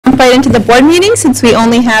Right into the board meeting since we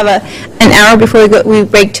only have an hour before we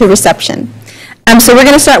break to reception. So we're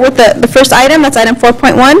going to start with the first item. That's item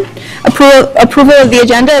 4.1, approval of the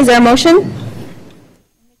agenda. Is there a motion?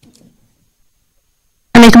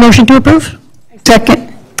 I make a motion to approve.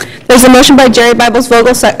 Second. There's a motion by Jerry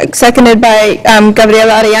Bibles-Vogel, seconded by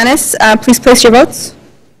Gabriela Arellanes. Please place your votes.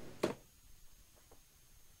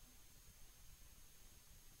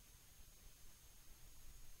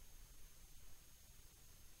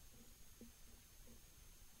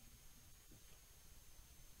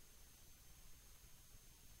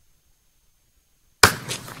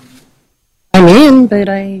 I'm in, but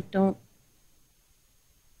I don't.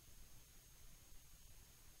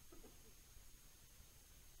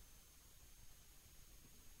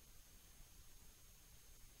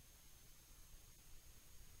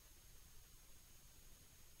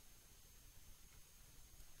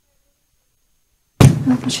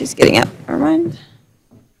 She's getting up. Never mind.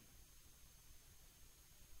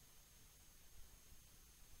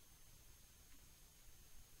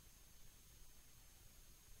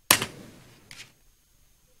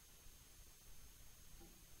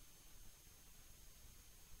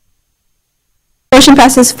 Motion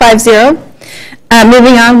passes 5-0.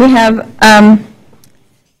 Moving on, we have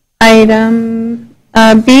item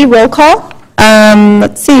B, roll call.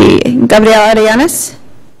 Let's see, Gabriela Arellanes.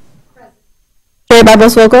 Jerry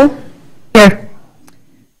Bibles-Vogel. Here.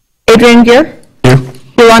 Adrian Gear. Here.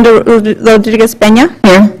 Yolanda Rodriguez Peña.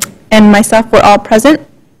 Here. And myself, we're all present.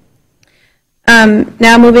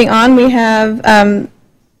 Now moving on, we have,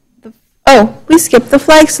 we skipped the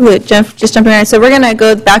flag salute, just jumping around. So we're going to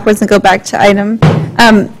go backwards and go back to item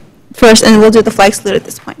first, and we'll do the flag salute at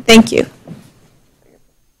this point. Thank you.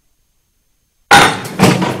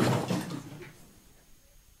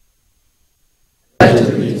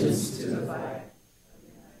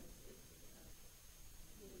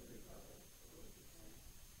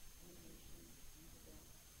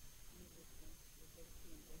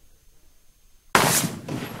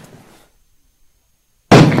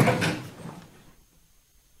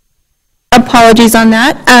 Apologies on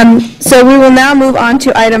that. So we will now move on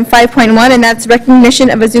to item 5.1, and that's recognition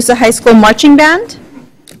of Azusa High School Marching Band.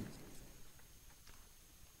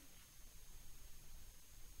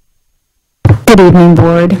 Good evening,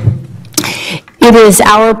 Board. It is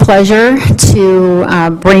our pleasure to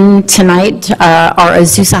bring tonight our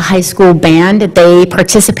Azusa High School Band. They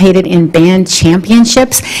participated in band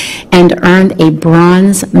championships and earned a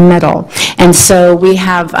bronze medal. And so we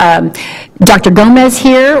have Dr. Gomez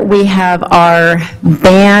here. We have our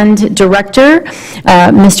band director,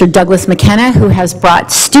 Mr. Douglas McKenna, who has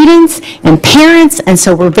brought students and parents. And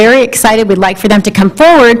so we're very excited. We'd like for them to come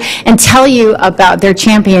forward and tell you about their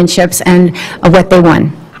championships and what they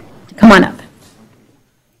won. Come on up.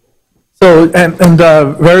 So,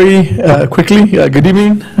 very quickly, good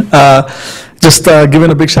evening. Just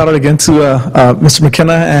giving a big shout out again to Mr.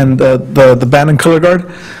 McKenna and the band and color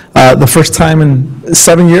guard. The first time in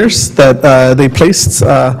 7 years that they placed in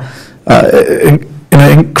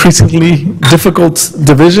an increasingly difficult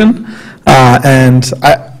division, and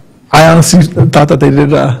I honestly thought that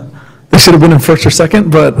they should have been in first or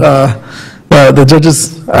second, but the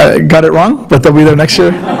judges got it wrong, but they'll be there next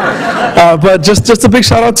year. But just a big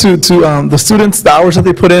shout out to the students, the hours that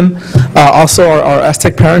they put in, also our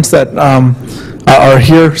Aztec parents that are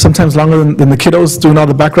here sometimes longer than the kiddos, doing all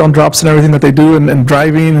the background drops and everything that they do, and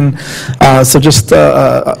driving, and so just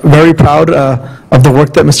very proud of the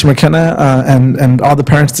work that Mr. McKenna and all the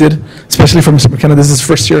parents did, especially for Mr. McKenna. This is his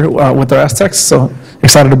first year with our Aztecs, so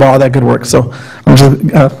excited about all that good work. So I'm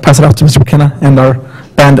just pass it off to Mr. McKenna and our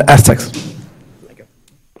band Aztecs.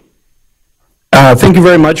 Thank you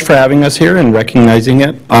very much for having us here and recognizing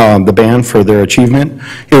it, the band, for their achievement.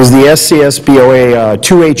 It was the SCSBOA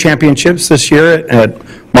 2A championships this year at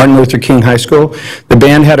Martin Luther King High School. The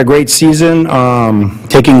band had a great season,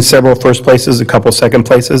 taking several first places, a couple second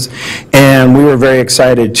places, and we were very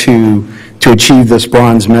excited to achieve this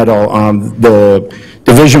bronze medal. The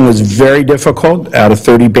division was very difficult. Out of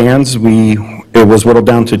 30 bands, it was whittled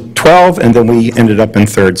down to 12, and then we ended up in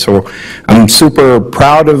third. So I'm super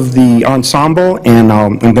proud of the ensemble, and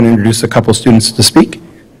I'm going to introduce a couple students to speak.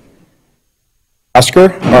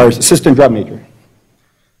 Oscar, our assistant drum major.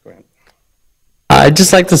 Go ahead. I'd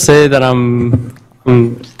just like to say that I'm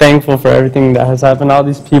thankful for everything that has happened. All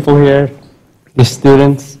these people here, the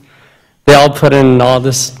students, they all put in all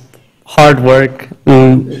this hard work,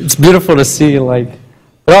 and it's beautiful to see. Like,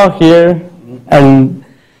 they're all here, and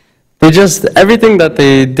they just, everything that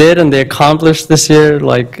they did and they accomplished this year,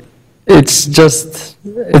 like, it's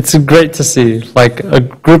great to see. Like, a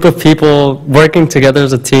group of people working together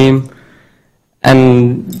as a team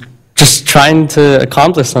and just trying to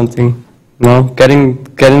accomplish something, getting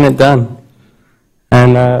it done.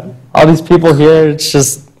 And all these people here, it's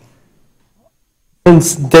just,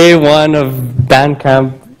 since day one of band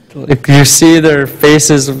camp, like, you see their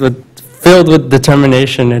faces filled with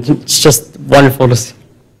determination. It's just wonderful to see.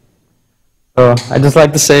 So I'd just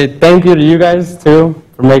like to say thank you to you guys, too,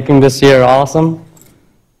 for making this year awesome.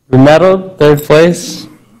 We medaled, 3rd place,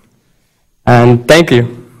 and thank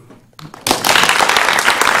you.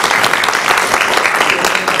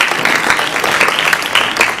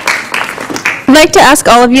 I'd like to ask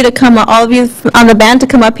all of you to come, all of you on the band to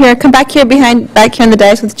come up here, come back here back here on the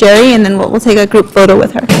dais with Jerry, and then we'll take a group photo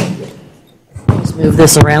with her. Let's move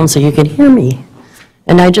this around so you can hear me.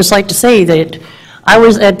 And I'd just like to say that I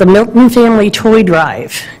was at the Milton Family Toy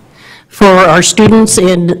Drive for our students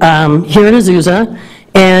in here at Azusa,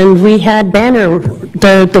 and we had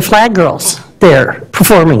the flag girls there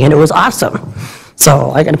performing, and it was awesome.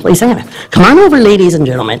 So I got to play Santa. Come on over, ladies and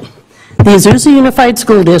gentlemen. The Azusa Unified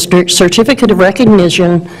School District Certificate of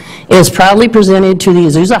Recognition is proudly presented to the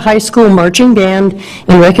Azusa High School Marching Band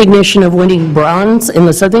in recognition of winning bronze in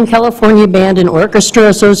the Southern California Band and Orchestra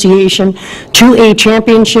Association 2A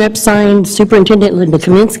Championship, signed Superintendent Linda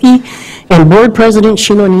Kaminsky and Board President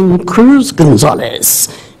Shilonin Cruz Gonzalez.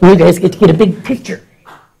 And you guys get to get a big picture.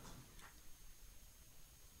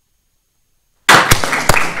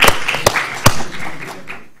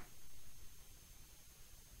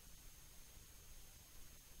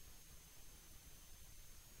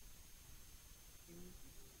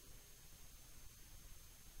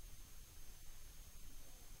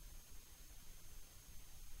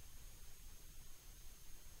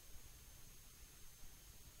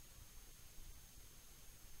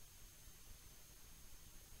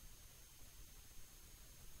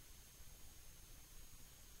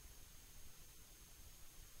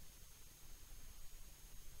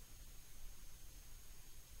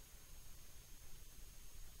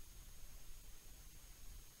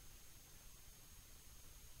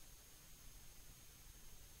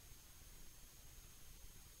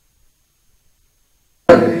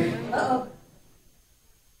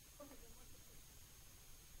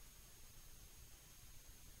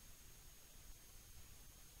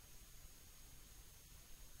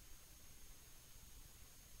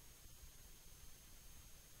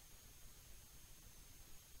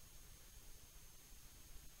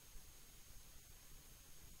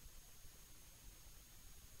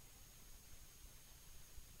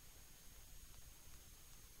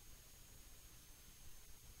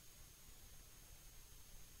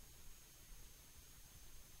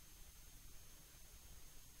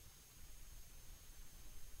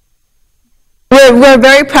 We're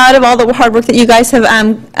very proud of all the hard work that you guys have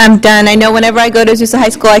done. I know whenever I go to Azusa High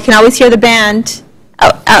School, I can always hear the band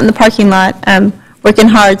out in the parking lot working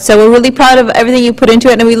hard. So we're really proud of everything you put into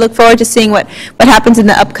it, and we look forward to seeing what happens in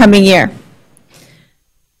the upcoming year.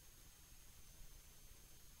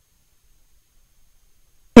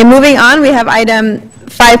 Okay, moving on, we have item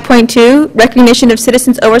 5.2, recognition of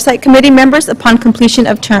Citizens Oversight Committee members upon completion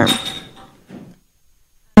of term.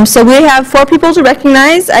 So we have 4 people to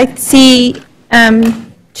recognize. I see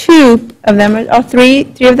 2 of them, or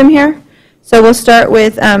three of them here. So we'll start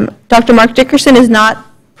with Dr. Mark Dickerson is not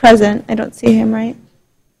present. I don't see him, right?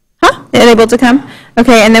 Huh? Unable to come?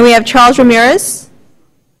 Okay, and then we have Charles Ramirez.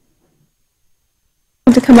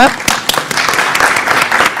 To come up.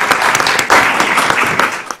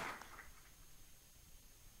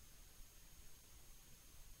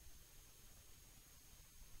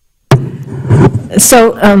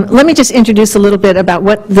 So let me just introduce a little bit about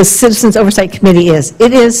what the Citizens Oversight Committee is.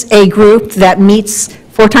 It is a group that meets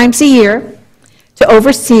 4 times a year to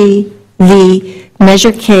oversee the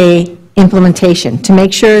Measure K implementation, to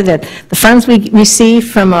make sure that the funds we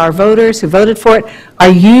receive from our voters who voted for it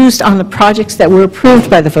are used on the projects that were approved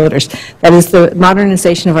by the voters. That is the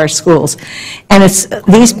modernization of our schools. And it's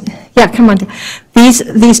these, yeah, come on.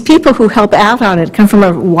 These people who help out on it come from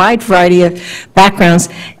a wide variety of backgrounds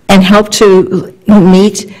and help to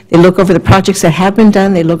meet. They look over the projects that have been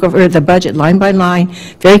done. They look over the budget line by line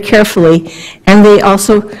very carefully. And they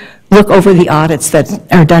also look over the audits that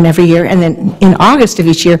are done every year. And then in August of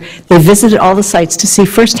each year, they visited all the sites to see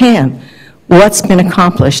firsthand what's been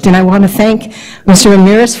accomplished. And I want to thank Mr.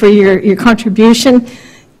 Ramirez for your contribution,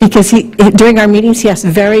 because during our meetings, he asks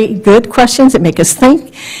very good questions that make us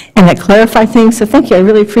think and that clarify things. So thank you. I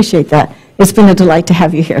really appreciate that. It's been a delight to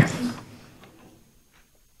have you here.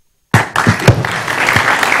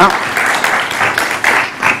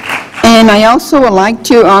 And I also would like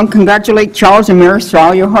to congratulate Charles Ramirez for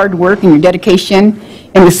all your hard work and your dedication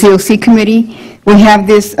and the COC committee. We have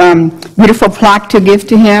this beautiful plaque to give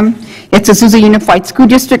to him. It's Azusa Unified School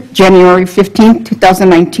District, January 15,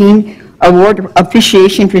 2019, award of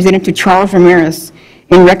appreciation presented to Charles Ramirez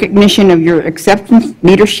in recognition of your acceptance,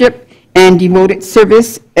 leadership, and devoted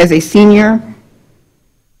service as a senior.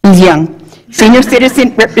 He's young. Senior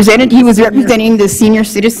citizen representative. He was representing the senior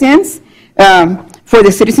citizens for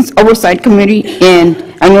the Citizens Oversight Committee,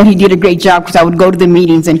 and I know he did a great job because I would go to the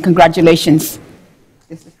meetings, and congratulations.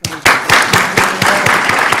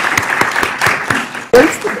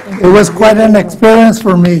 It was quite an experience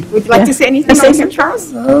for me. Would you like to say anything on him,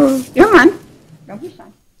 Charles? Come on. Don't be shy.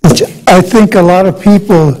 I think a lot of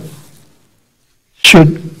people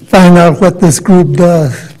should find out what this group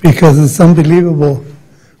does because it's unbelievable.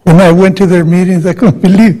 When I went to their meetings, I couldn't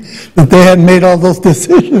believe that they had made all those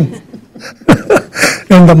decisions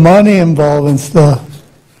and the money involved and stuff.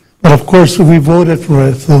 But of course, we voted for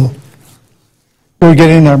it, so we're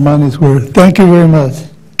getting our money's worth. Thank you very much.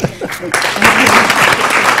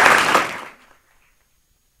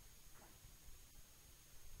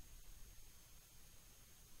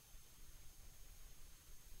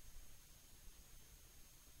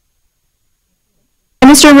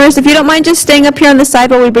 Mr. Ramirez, if you don't mind just staying up here on the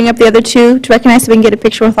side while we bring up the other two to recognize so we can get a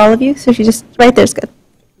picture with all of you. So if you just, right there's good.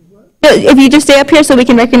 No, if you just stay up here so we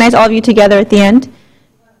can recognize all of you together at the end.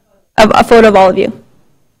 A photo of all of you.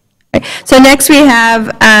 Right. So next we have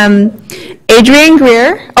Adrian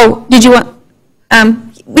Greer. Oh, did you want,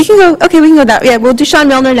 we can go, okay, we can go that, yeah, we'll do Sean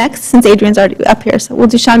Milner next since Adrian's already up here. So we'll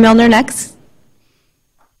do Sean Milner next.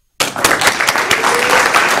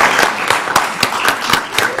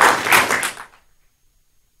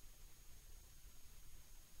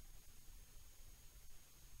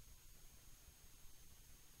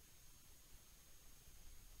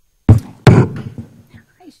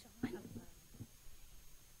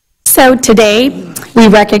 So today, we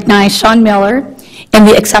recognize Sean Miller in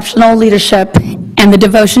the exceptional leadership and the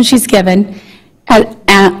devotion she's given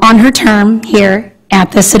on her term here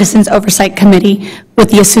at the Citizens Oversight Committee with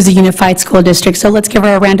the Azusa Unified School District. So let's give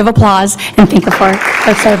her a round of applause and thank her for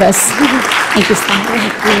her service. Thank you so much.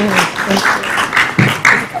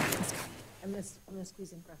 I'm going to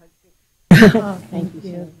squeeze in for a hug. Oh, thank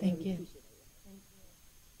you. Thank you.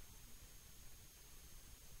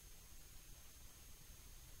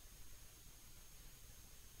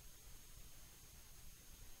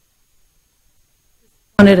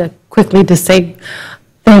 Wanted to quickly to say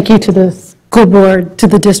thank you to the school board, to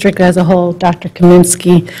the district as a whole, Dr.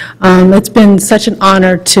 Kaminsky. It's been such an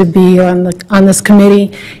honor to be on this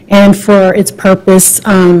committee and for its purpose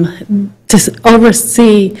to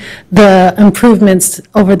oversee the improvements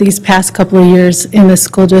over these past couple of years in the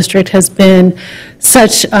school district has been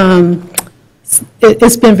such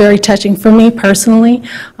it's been very touching for me personally.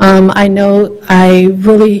 I know I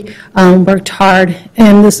really worked hard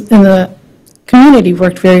and the community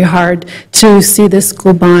worked very hard to see this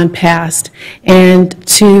school bond passed and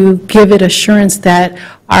to give it assurance that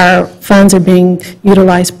our funds are being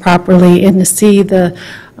utilized properly and to see the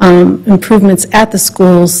improvements at the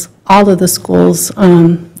schools, all of the schools,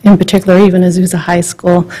 in particular even Azusa High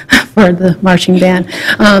School for the marching band,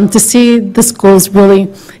 to see the schools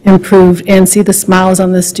really improve and see the smiles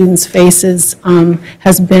on the students' faces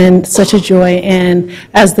has been such a joy. And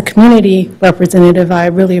as the community representative, I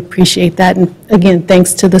really appreciate that. And again,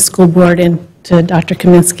 thanks to the school board and to Dr.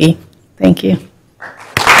 Kaminsky. Thank you.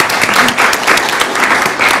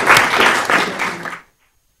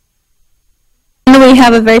 And we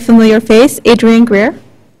have a very familiar face, Adrian Greer.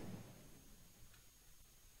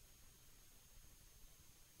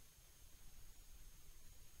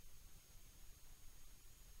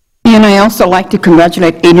 And I also like to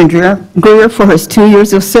congratulate Adrian Greer for his 2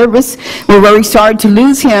 years of service. We're very sorry to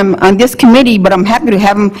lose him on this committee, but I'm happy to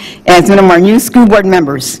have him as one of our new school board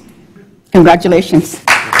members. Congratulations.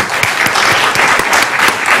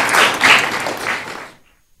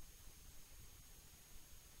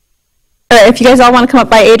 All right, if you guys all want to come up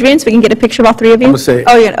by Adrian so we can get a picture of all three of you. I'm gonna say,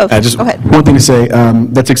 oh, yeah, okay, just go ahead. one thing to say,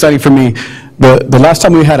 that's exciting for me. The last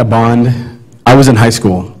time we had a bond, I was in high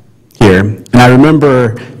school here, and I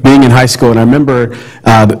remember being in high school, and I remember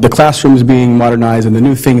the classrooms being modernized and the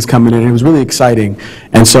new things coming in. It was really exciting,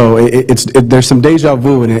 and so there's some deja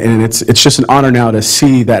vu, and it's just an honor now to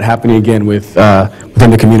see that happening again within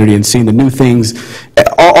the community and seeing the new things,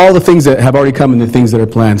 all the things that have already come and the things that are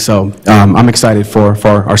planned. So I'm excited for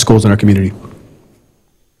our schools and our community.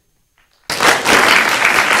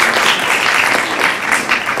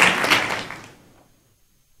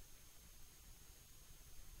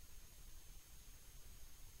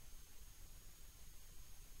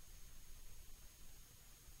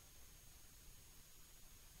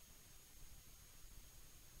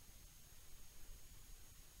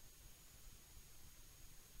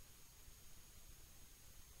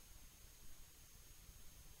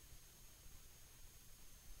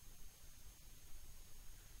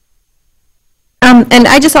 And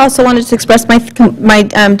I just also wanted to express my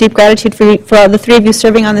deep gratitude for the three of you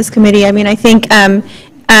serving on this committee. I mean, I think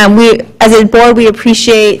we, as a board, we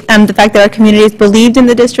appreciate the fact that our communities believed in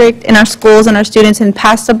the district, in our schools, and our students, and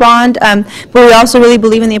passed a bond. But we also really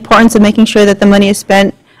believe in the importance of making sure that the money is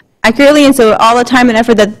spent accurately, and so all the time and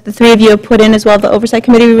effort that the three of you have put in, as well as the oversight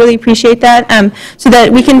committee, we really appreciate that, so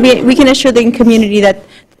that we can assure the community that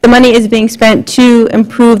the money is being spent to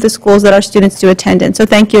improve the schools that our students do attend in. So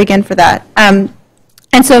thank you again for that.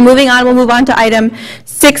 And so moving on, we'll move on to item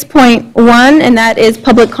 6.1, and that is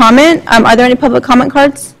public comment. Are there any public comment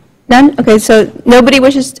cards? None? Okay, so nobody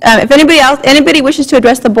wishes, if anybody wishes to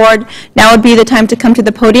address the board, now would be the time to come to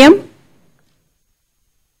the podium.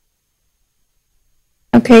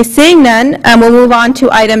 Okay, seeing none, we'll move on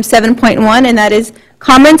to item 7.1, and that is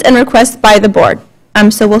comments and requests by the board.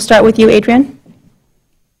 So we'll start with you, Adrian.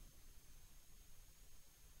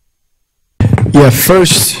 Yeah,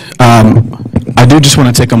 first, I do just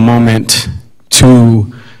want to take a moment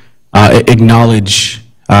to acknowledge,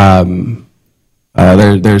 there's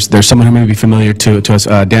someone who may be familiar to us,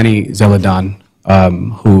 Danny Zeladan,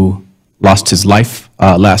 who lost his life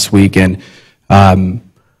last week, and I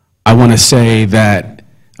want to say that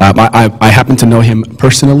I happen to know him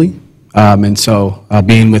personally, and so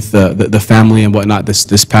being with the family and whatnot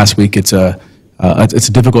this past week, it's a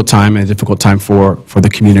difficult time, and a difficult time for the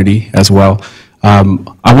community as well.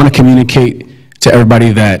 I want to communicate to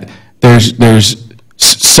everybody that there's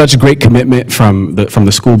such great commitment from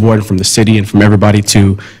the school board and from the city and from everybody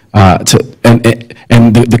to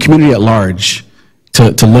the community at large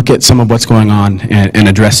to look at some of what's going on and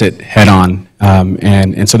address it head on.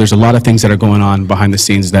 And so there's a lot of things that are going on behind the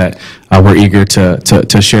scenes that we're eager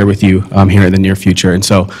to share with you here in the near future. And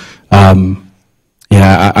so,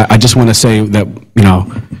 yeah, I just want to say that, you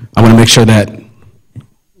know, I want to make sure that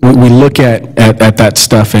we look at that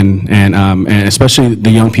stuff and especially the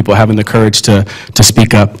young people having the courage to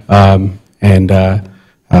speak up and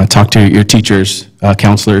talk to your teachers,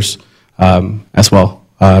 counselors as well.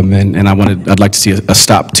 And I'd like to see a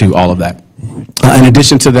stop to all of that. In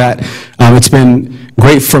addition to that, it's been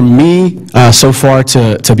great for me so far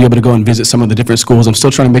to be able to go and visit some of the different schools. I'm still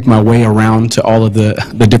trying to make my way around to all of the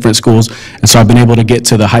different schools, and so I've been able to get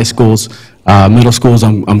to the high schools, middle schools.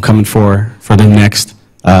 I'm coming for them next,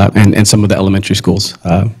 and some of the elementary schools.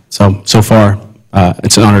 So far,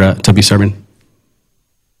 it's an honor to be serving.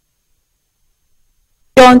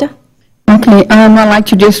 Yolanda? Okay, I'd like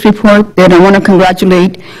to just report that I want to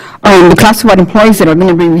congratulate the classified employees that are going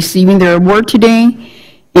to be receiving their award today,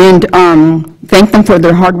 and thank them for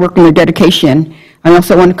their hard work and their dedication. I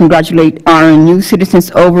also want to congratulate our new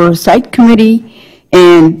Citizens Oversight Committee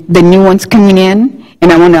and the new ones coming in,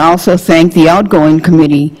 and I want to also thank the outgoing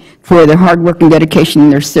committee for their hard work and dedication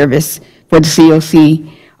and their service for the COC.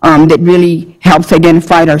 That really helps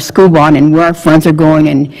identify our school bond and where our funds are going,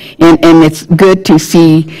 and it's good to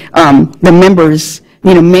see the members,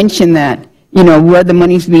 you know, mention that, you know, where the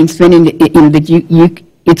money's being spent, that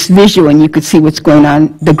it's visual and you could see what's going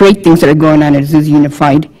on, the great things that are going on at Azusa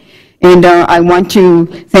Unified. And I want to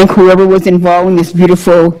thank whoever was involved in this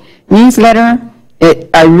beautiful newsletter.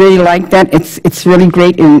 I really like that. It's really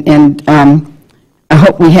great, and I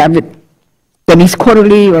hope we have it at least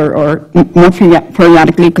quarterly or more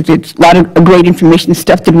periodically, because it's a lot of great information,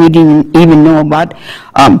 stuff that we didn't even know about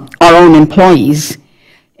our own employees.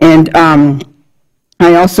 And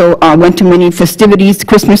I also went to many festivities,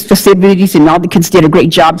 Christmas festivities, and all the kids did a great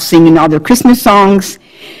job singing all their Christmas songs.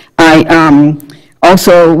 I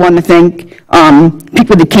also want to thank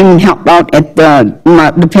people that came and helped out at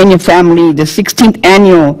the Pena family, the 16th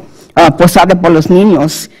annual Posada por los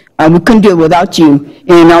Niños. We couldn't do it without you,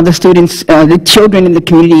 and all the students, the children in the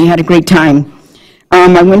community had a great time.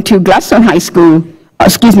 I went to Gladstone High School,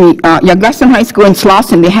 Gladstone High School in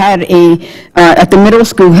Slauson. They had at the middle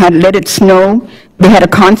school, had Let It Snow. They had a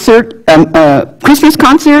concert, Christmas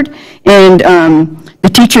concert, and the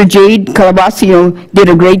teacher, Jade Calabasio, did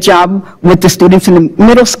a great job with the students in the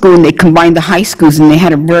middle school, and they combined the high schools, and they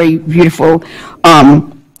had a very beautiful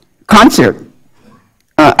concert.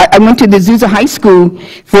 I went to the Azusa High School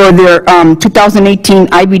for their 2018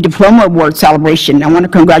 IB Diploma Award celebration. I want to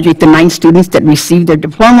congratulate the 9 students that received their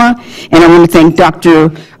diploma, and I want to thank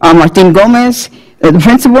Dr. Martin Gomez, the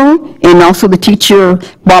principal, and also the teacher,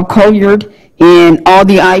 Bob Colliard, and all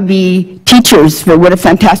the IB teachers for what a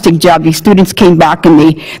fantastic job. These students came back, and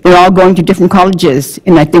they're all going to different colleges,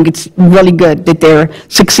 and I think it's really good that they're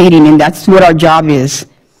succeeding, and that's what our job is.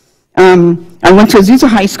 I went to Azusa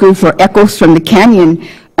High School for Echoes from the Canyon,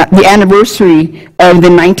 the anniversary of the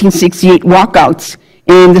 1968 walkouts,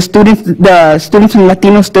 and the students in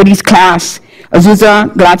Latino Studies class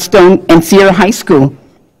Azusa, Gladstone, and Sierra High School.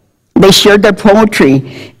 They shared their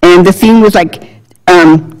poetry, and the theme was like,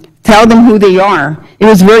 tell them who they are. It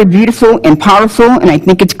was very beautiful and powerful, and I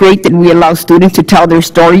think it's great that we allow students to tell their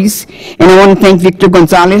stories. And I want to thank Victor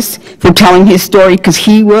Gonzalez for telling his story, because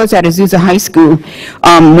he was at Azusa High School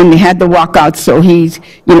when they had the walkout, so he's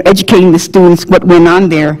educating the students what went on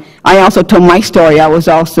there. I also told my story. I was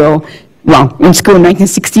also, in school in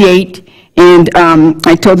 1968, and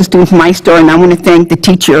I told the students my story, and I want to thank the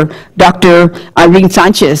teacher, Dr. Irene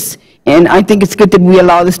Sanchez. And I think it's good that we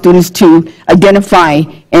allow the students to identify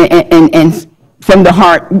and from the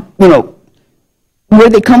heart, where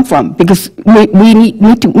they come from, because we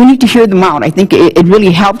need to hear them out. I think it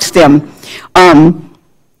really helps them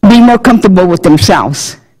be more comfortable with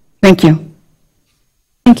themselves. Thank you.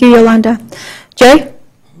 Thank you, Yolanda. Jay?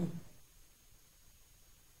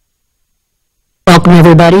 Welcome,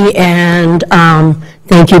 everybody, and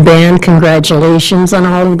thank you, band. Congratulations on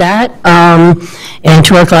all of that. And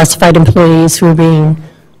to our classified employees who are being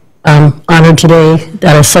honored today.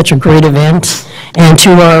 That is such a great event. And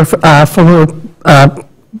to our former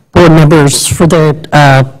board members, for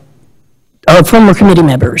our former committee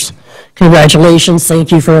members, congratulations.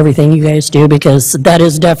 Thank you for everything you guys do, because that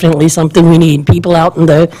is definitely something we need. People out in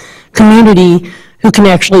the community who can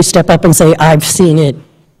actually step up and say, I've seen it.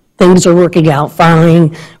 Things are working out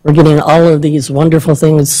fine. We're getting all of these wonderful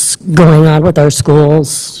things going on with our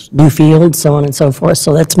schools, new fields, so on and so forth.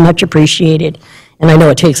 So that's much appreciated. And I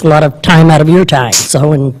know it takes a lot of time out of your time.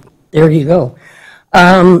 So, and there you go.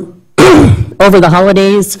 Over the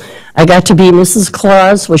holidays, I got to be Mrs.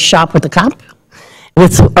 Claus with Shop with the Cop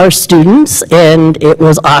with our students, and it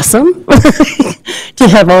was awesome to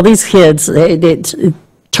have all these kids.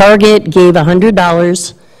 Target gave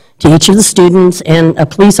 $100 to each of the students, and a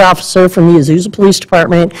police officer from the Azusa Police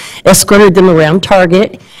Department escorted them around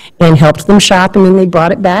Target and helped them shop, and then they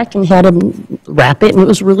brought it back and had them wrap it, and it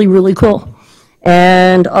was really, really cool.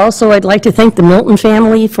 And also, I'd like to thank the Milton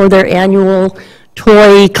family for their annual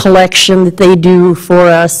toy collection that they do for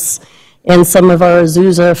us, and some of our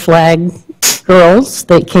Azusa flag girls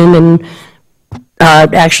that came and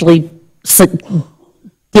actually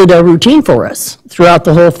did a routine for us throughout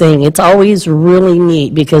the whole thing. It's always really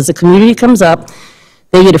neat because the community comes up,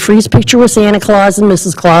 they get a freeze picture with Santa Claus and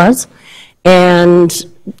Mrs. Claus, and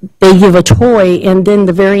they give a toy, and then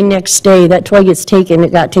the very next day that toy gets taken.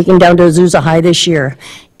 It got taken down to Azusa High this year,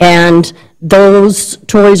 and those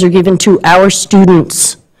toys are given to our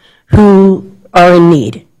students who are in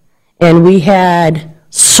need. And we had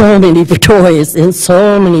so many toys and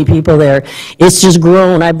so many people there. It's just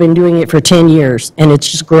grown. I've been doing it for 10 years, and it's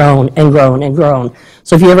just grown and grown and grown.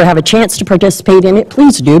 So if you ever have a chance to participate in it,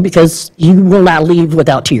 please do, because you will not leave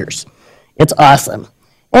without tears. It's awesome.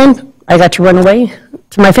 And I got to run away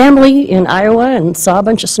to my family in Iowa and saw a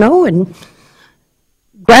bunch of snow, and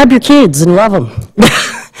grab your kids and love them.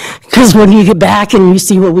 Because when you get back and you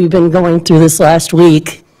see what we've been going through this last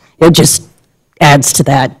week, it just adds to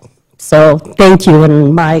that. So thank you,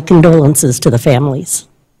 and my condolences to the families.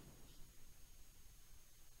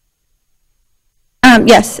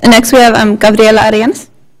 Yes, and next we have Gabriela Arias.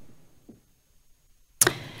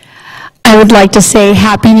 I would like to say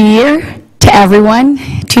Happy New Year to everyone.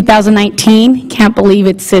 2019, can't believe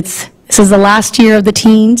this is the last year of the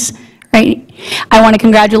teens, right? I want to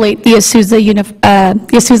congratulate the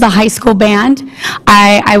Azusa High School Band.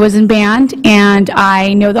 I was in band, and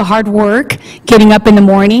I know the hard work, getting up in the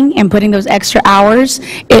morning and putting those extra hours.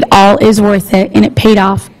 It all is worth it, and it paid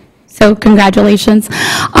off. So congratulations.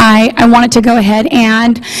 I wanted to go ahead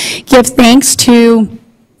and give thanks to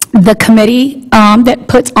the committee that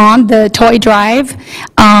puts on the toy drive,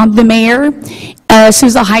 the mayor,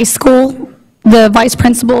 Azusa High School, the vice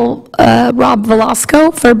principal, Rob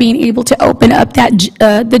Velasco, for being able to open up that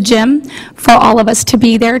the gym for all of us to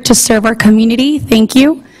be there to serve our community. Thank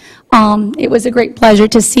you. It was a great pleasure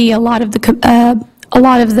to see a lot of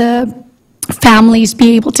the families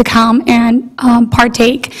be able to come and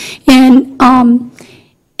partake in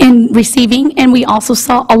receiving, and we also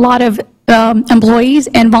saw a lot of employees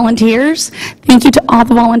and volunteers. Thank you to all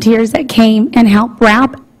the volunteers that came and helped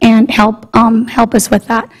wrap and help us with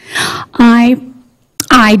that.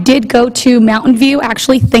 I did go to Mountain View,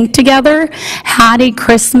 actually Think Together, had a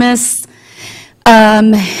Christmas,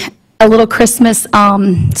 a little Christmas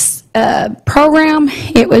program.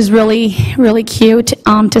 It was really, really cute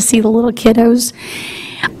to see the little kiddos.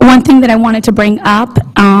 One thing that I wanted to bring up,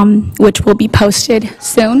 which will be posted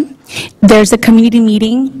soon, there's a community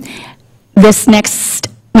meeting this next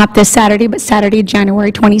not this Saturday, but Saturday, January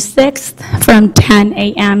 26th, from 10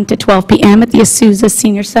 a.m. to 12 p.m. at the Azusa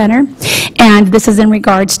Senior Center. And this is in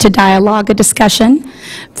regards to dialogue, a discussion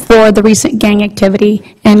for the recent gang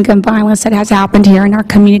activity and gun violence that has happened here in our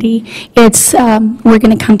community. It's, we're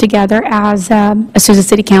going to come together as Azusa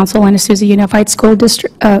City Council and Azusa Unified School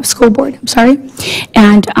Board,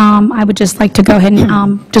 And I would just like to go ahead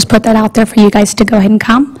and just put that out there for you guys to go ahead and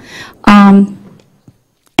come. And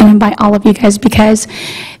invite all of you guys, because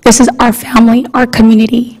this is our family, our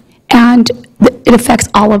community, and it affects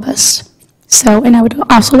all of us. So, and I would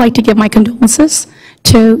also like to give my condolences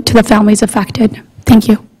to the families affected. Thank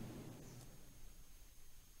you.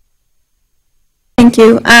 Thank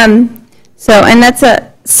you. And that's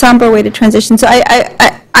a somber way to transition. So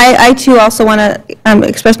I too also want to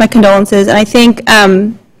express my condolences, and I think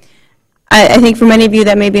for many of you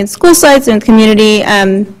that may be in school sites and community,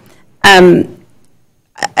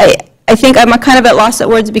 I think I'm kind of at loss at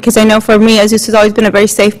words, because I know for me, Azusa has always been a very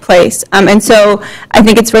safe place. And so I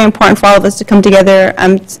think it's very important for all of us to come together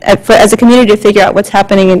as a community to figure out what's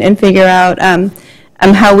happening and figure out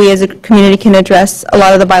how we as a community can address a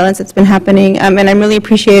lot of the violence that's been happening. And I'm really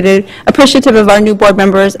appreciative of our new board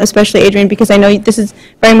members, especially Adrian, because I know this is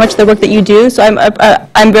very much the work that you do. So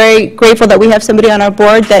I'm very grateful that we have somebody on our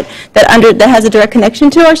board that has a direct connection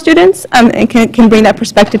to our students and can bring that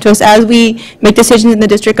perspective to us as we make decisions in the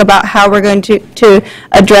district about how we're going to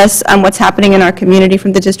address what's happening in our community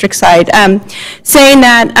from the district side. Saying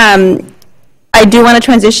that, I do want to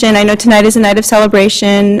transition. I know tonight is a night of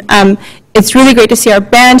celebration. It's really great to see our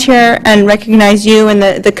band here and recognize you and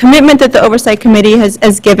the commitment that the Oversight Committee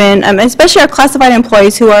has given, especially our classified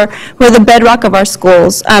employees who are the bedrock of our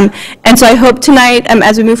schools. And so I hope tonight,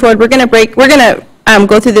 as we move forward, we're going to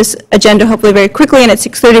go through this agenda hopefully very quickly, and at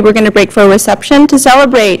 6:30 we're going to break for a reception to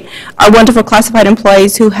celebrate our wonderful classified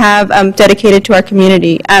employees who have dedicated to our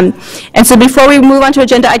community. And so before we move on to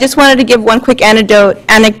agenda, I just wanted to give one quick anecdote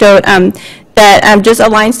that just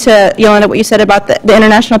aligns to, Yolanda, what you said about the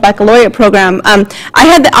International Baccalaureate Program. I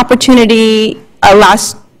had the opportunity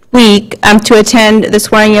last week to attend the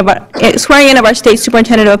swearing in of our State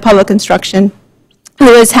Superintendent of Public Instruction, who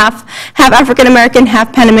is half African American,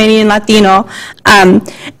 half Panamanian Latino,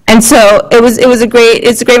 and so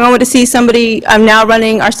it's a great moment to see somebody now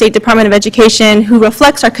running our State Department of Education who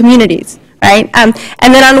reflects our communities. Right? And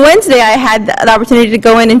then on Wednesday, I had the opportunity to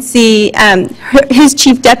go in and see his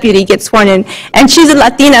chief deputy get sworn in. And she's a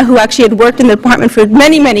Latina who actually had worked in the department for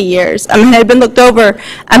many, many years and had been looked over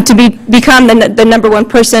to become the number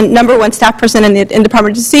one staff person in the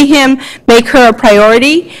department. To see him make her a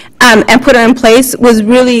priority and put her in place was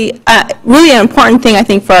really an important thing, I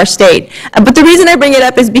think, for our state. But the reason I bring it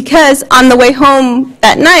up is because on the way home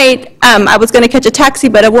that night, I was going to catch a taxi,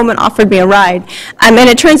 but a woman offered me a ride. And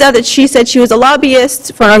it turns out that she said she was a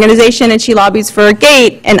lobbyist for an organization, and she lobbies for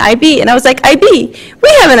GATE and IB. And I was like, IB? We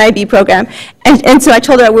have an IB program. And so I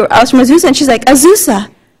told her I was from Azusa, and she's like, Azusa?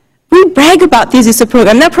 We brag about the Azusa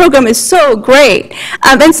program. That program is so great.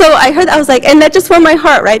 And so I heard, I was like, and that just warmed my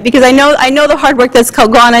heart, right? Because I know the hard work that's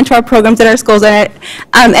gone into our programs at our schools.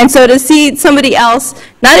 And so to see somebody else,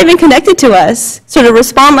 not even connected to us, sort of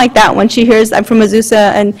respond like that when she hears I'm from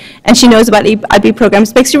Azusa and she knows about IB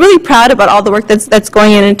programs, makes you really proud about all the work that's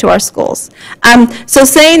going into our schools. So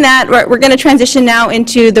saying that, we're going to transition now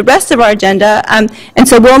into the rest of our agenda. And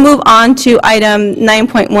so we'll move on to item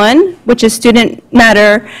 9.1, which is student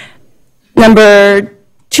matter number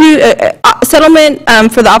 2, settlement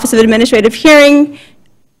for the Office of Administrative Hearing.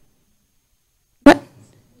 What?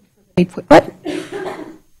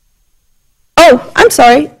 Oh, I'm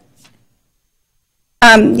sorry.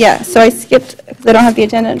 Yeah, so I skipped because I don't have the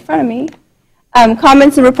agenda in front of me.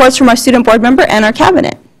 Comments and reports from our student board member and our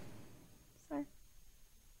cabinet.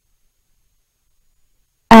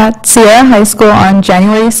 At Sierra High School on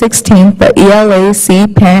January 16th, the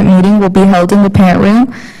ELAC parent meeting will be held in the parent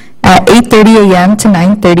room at 8:30 a.m. to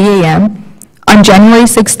 9:30 a.m. On January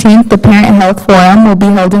 16th, the Parent Health Forum will be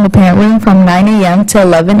held in the parent room from 9 a.m. to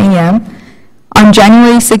 11 a.m. On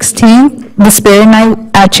January 16th, the Spirit Night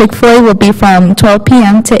at Chick-fil-A will be from 12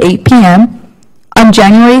 p.m. to 8 p.m. On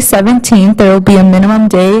January 17th, there will be a minimum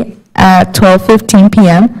day at 12:15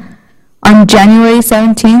 p.m. On January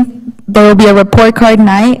 17th, there will be a report card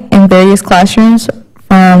night in various classrooms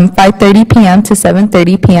from 5:30 p.m. to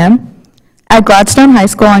 7:30 p.m. At Gladstone High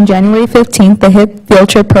School on January 15th, the HIP field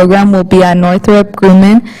trip program will be at Northrop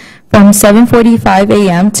Grumman from 7:45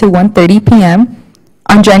 a.m. to 1:30 p.m.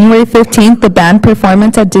 On January 15th, the band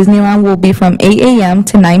performance at Disneyland will be from 8 a.m.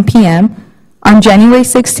 to 9 p.m. On January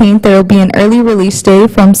 16th, there will be an early release day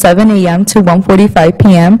from 7 a.m. to 1:45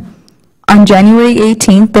 p.m. On January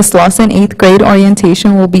 18th, the Slauson 8th grade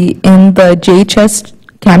orientation will be in the JHS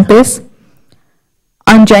campus.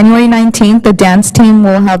 On January 19th, the dance team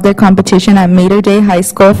will have their competition at Mater Dei High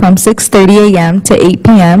School from 6:30 a.m. to 8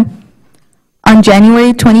 p.m. On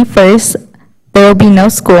January 21st, there will be no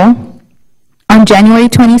school. On January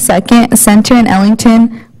 22nd, Center and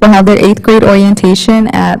Ellington will have their 8th grade orientation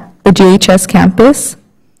at the JHS campus.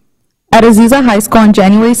 At Azusa High School on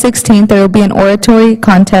January 16th, there will be an oratory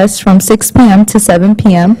contest from 6 p.m. to 7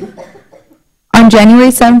 p.m. On January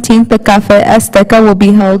 17th, the Café Azteca will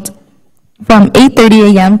be held from 8:30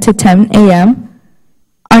 a.m. to 10 a.m.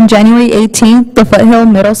 On January 18th, the Foothill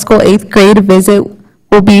Middle School 8th grade visit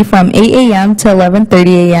will be from 8 a.m. to 11:30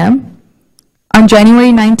 a.m. On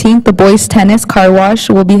January 19th, the boys' tennis car wash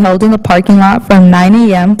will be held in the parking lot from 9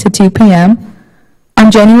 a.m. to 2 p.m. On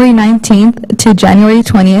January 19th to January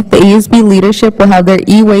 20th, the AUSD leadership will have their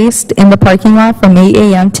e-waste in the parking lot from 8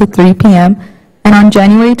 a.m. to 3 p.m. And on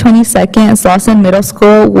January 22nd, Slauson Middle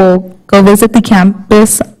School will go visit the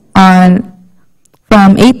campus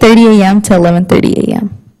from 8:30 a.m. to 11:30 a.m.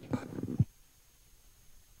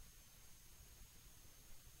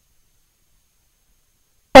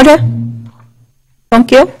 Jorge?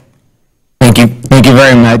 Thank you. Thank you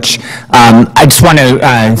very much. I just want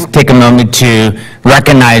to take a moment to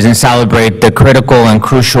recognize and celebrate the critical and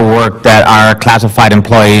crucial work that our classified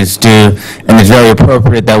employees do, and it's very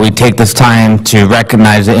appropriate that we take this time to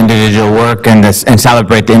recognize the individual work and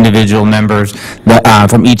celebrate the individual members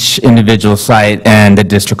from each individual site and the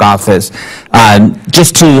district office.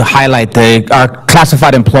 Just to highlight, our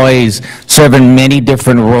classified employees serve in many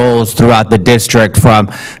different roles throughout the district,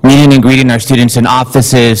 from meeting and greeting our students in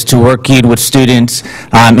offices to working with students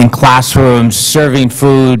in classrooms, serving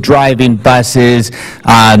food, driving buses,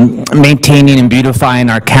 maintaining and beautifying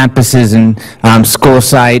our campuses and school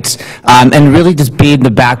sites, and really just being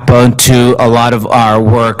the backbone to a lot of our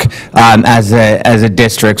work as a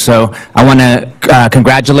district. So I want to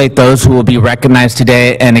congratulate those who will be recognized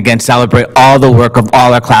today, and again celebrate all the work of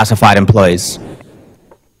all our classified employees.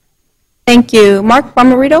 Thank you. Mark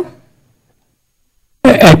Bomarito?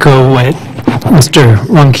 Echo what Mr.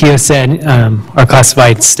 Ronquillo said. Our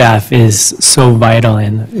classified staff is so vital,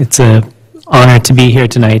 and it's an honor to be here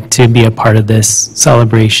tonight to be a part of this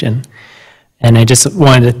celebration. And I just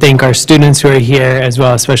wanted to thank our students who are here as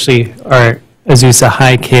well, especially our Azusa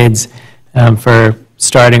High kids, for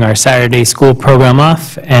starting our Saturday school program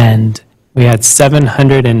off. And we had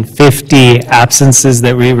 750 absences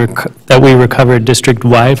that we recovered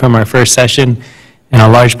district-wide from our first session. And a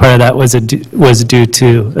large part of that was due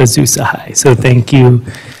to Azusa High. So thank you,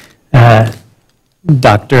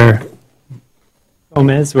 Dr.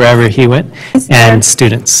 Gomez, wherever he went, and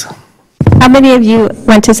students. How many of you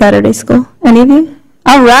went to Saturday school? Any of you?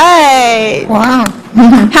 All right. Wow.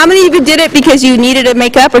 How many of you did it because you needed to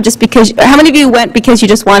make up, or just because, how many of you went because you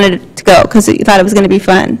just wanted to go, because you thought it was going to be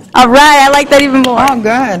fun? All right, I like that even more. Oh,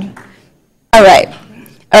 good. All right.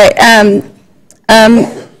 All right.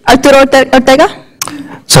 Arturo Ortega?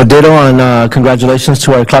 So ditto on congratulations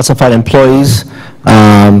to our classified employees.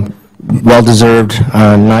 Well-deserved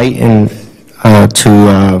night and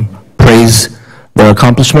to praise their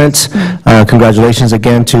accomplishments. Congratulations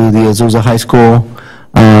again to the Azusa High School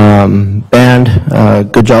band.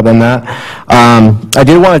 Good job on that. I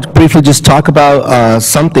did want to briefly just talk about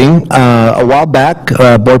something. A while back,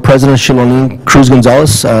 Board President Shilonin Cruz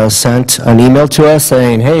Gonzalez sent an email to us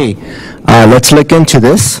saying, hey, let's look into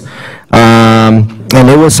this. And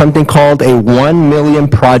it was something called a 1 million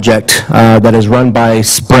project that is run by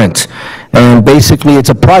Sprint. And basically, it's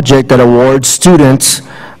a project that awards students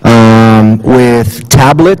with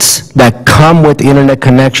tablets that come with internet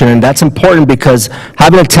connection. And that's important because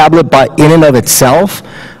having a tablet in and of itself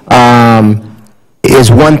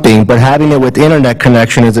is one thing, but having it with internet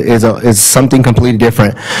connection is something completely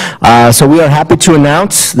different. So we are happy to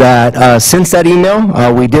announce that since that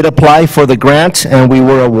email, we did apply for the grant, and we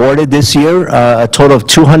were awarded this year a total of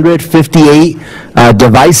 258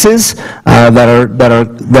 devices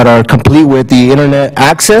that are complete with the internet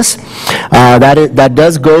access. That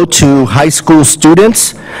does go to high school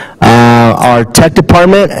students. Our tech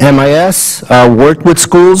department, MIS, worked with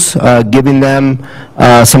schools, giving them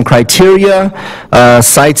some criteria.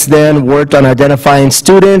 Sites then worked on identifying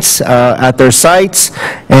students at their sites,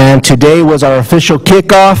 and today was our official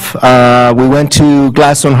kickoff. We went to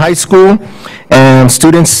Gladstone High School, and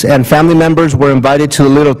students and family members were invited to the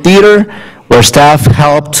Little Theater, where staff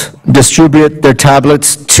helped distribute their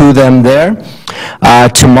tablets to them there.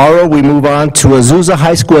 Tomorrow we move on to Azusa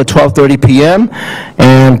High School at 12:30 p.m.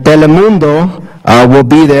 and Telemundo will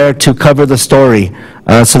be there to cover the story.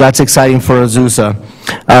 So that's exciting for Azusa.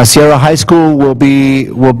 Sierra High School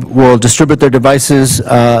will distribute their devices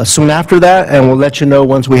soon after that, and we'll let you know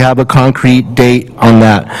once we have a concrete date on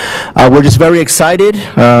that. We're just very excited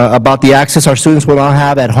about the access our students will now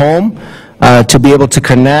have at home to be able to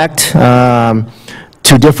connect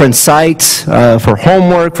to different sites for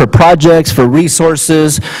homework, for projects, for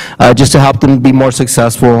resources, just to help them be more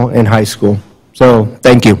successful in high school. So,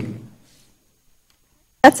 thank you.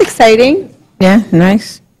 That's exciting. Yeah,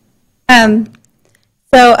 nice.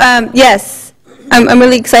 Yes, I'm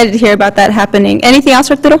really excited to hear about that happening. Anything else,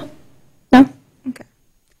 Arturo? No? Okay.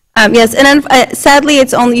 Yes, and then sadly,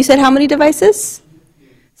 it's only, you said how many devices?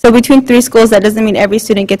 So between 3 schools, that doesn't mean every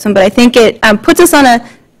student gets one, but I think it puts us on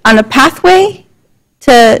a pathway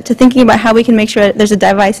to thinking about how we can make sure there's a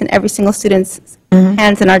device in every single student's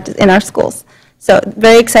hands in our schools. So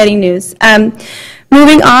very exciting news.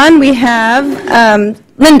 Moving on, we have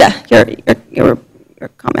Linda, your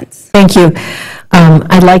comments. Thank you.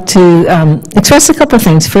 I'd like to express a couple of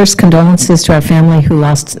things. First, condolences to our family who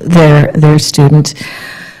lost their student.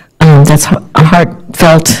 That's a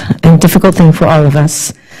heartfelt and difficult thing for all of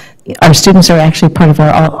us. Our students are actually part of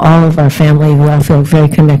all of our family. We all feel very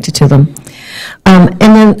connected to them. And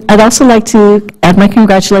then I'd also like to add my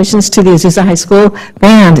congratulations to the Azusa High School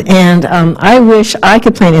band. And I wish I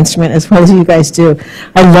could play an instrument as well as you guys do.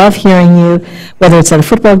 I love hearing you, whether it's at a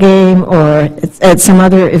football game or at some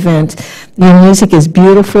other event. Your music is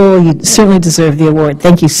beautiful. You certainly deserve the award.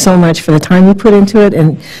 Thank you so much for the time you put into it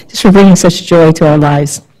and just for bringing such joy to our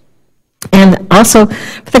lives. And also,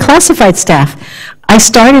 for the classified staff, I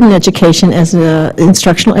started in education as an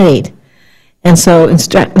instructional aide. And so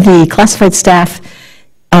the classified staff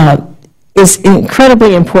is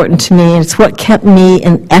incredibly important to me. It's what kept me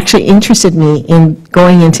and actually interested me in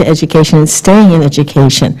going into education and staying in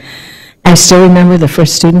education. I still remember the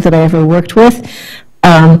first student that I ever worked with,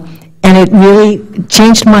 and it really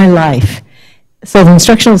changed my life. So the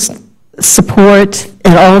instructional support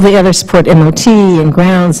and all the other support, MOT and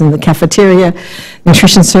grounds and the cafeteria,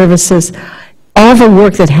 nutrition services, all the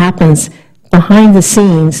work that happens behind the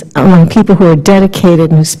scenes among people who are dedicated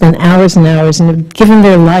and who spend hours and hours and have given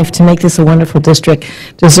their life to make this a wonderful district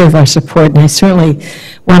deserve our support. And I certainly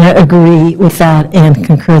want to agree with that and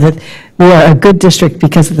concur that we are a good district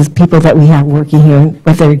because of the people that we have working here and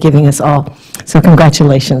what they're giving us all. So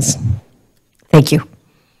congratulations. Thank you.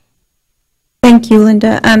 Thank you,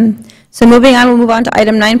 Linda. So moving on, we'll move on to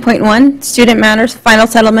item 9.1, Student Matters Final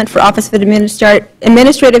Settlement for Office of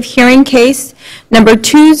Administrative Hearing Case number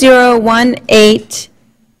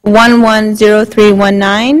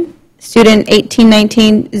 2018-110319, student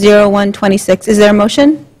 1819-0126. Is there a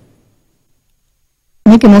motion?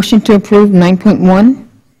 Make a motion to approve 9.1.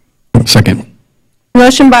 Second.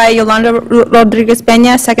 Motion by Yolanda Rodriguez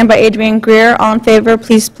Peña, second by Adrian Greer. All in favor,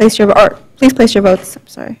 please place your votes. I'm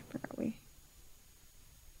sorry.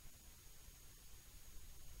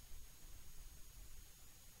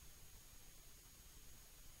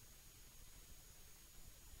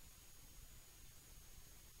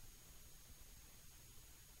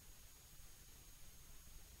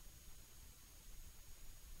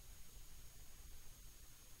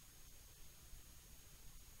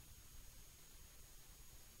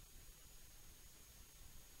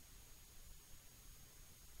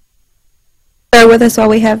 Bear with us while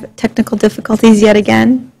we have technical difficulties yet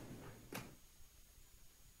again.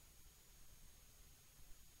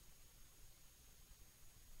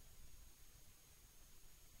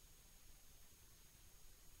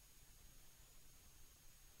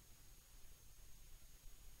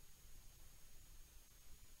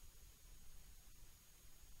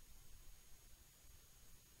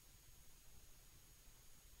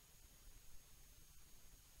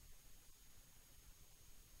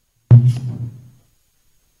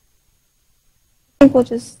 I think we'll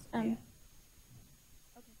just,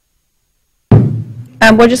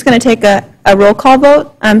 we're just going to take a roll call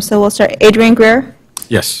vote. So we'll start. Adrian Greer?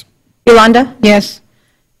 Yes. Yolanda? Yes.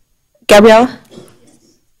 Gabriella?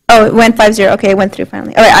 Oh, it went 5-0. Okay, it went through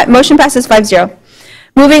finally. All right, motion passes 5-0.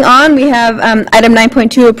 Moving on, we have item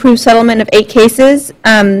 9.2, approved settlement of 8 cases.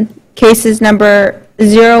 Cases number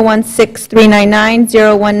 016399,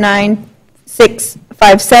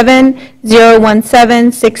 019657,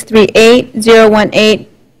 017638,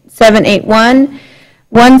 018781,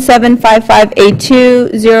 175582,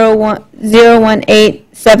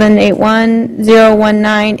 018781,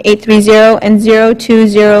 019830, and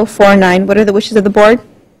 02049. What are the wishes of the board?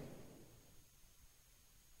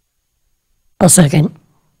 I'll second.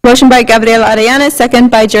 Motion by Gabriela Arellana, second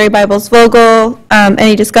by Jerry Bibles Vogel.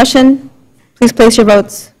 Any discussion? Please place your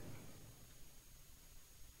votes.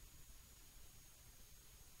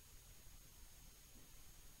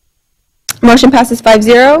 Motion passes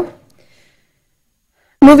 5-0.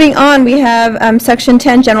 Moving on, we have Section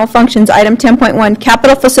 10, General Functions, Item 10.1,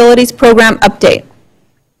 Capital Facilities Program Update.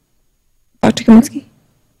 Dr. Kaminsky.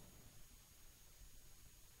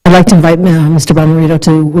 I'd like to invite Mr. Bomarito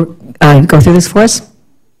to go through this for us.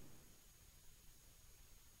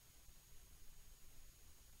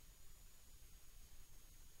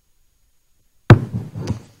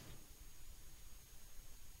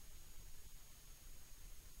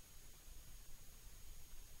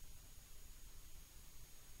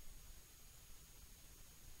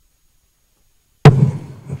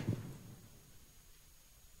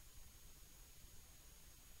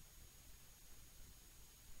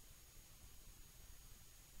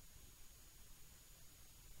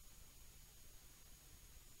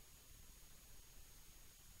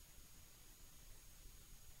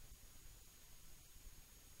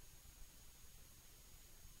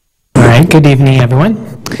 Good evening, everyone.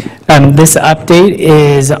 This update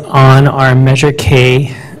is on our Measure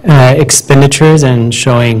K expenditures and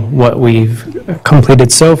showing what we've completed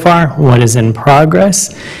so far, what is in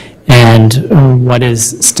progress, and what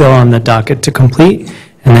is still on the docket to complete,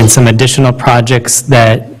 and then some additional projects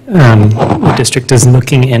that the district is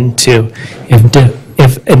looking into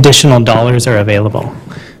if additional dollars are available.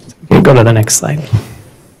 So go to the next slide.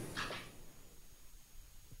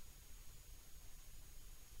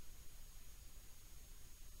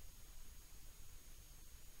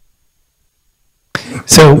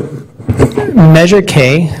 So Measure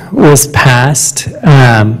K was passed,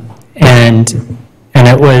 and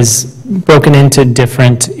it was broken into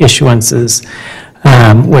different issuances,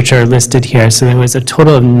 which are listed here. So there was a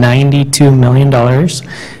total of $92 million,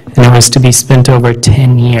 and it was to be spent over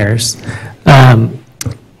 10 years.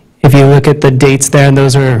 If you look at the dates there,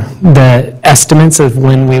 those are the estimates of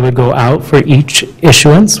when we would go out for each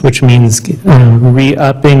issuance, which means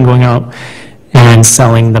re-upping, going out and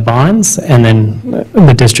selling the bonds, and then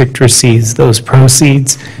the district receives those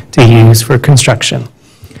proceeds to use for construction.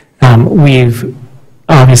 We've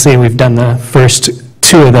done the first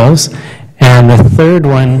two of those, and the third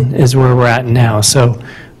one is where we're at now. So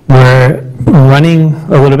we're running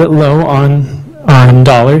a little bit low on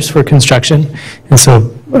dollars for construction, and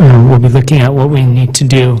so we'll be looking at what we need to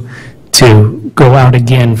do to go out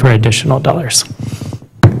again for additional dollars.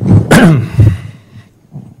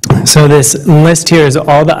 So this list here is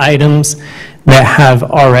all the items that have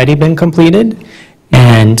already been completed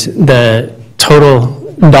and the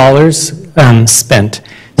total dollars spent.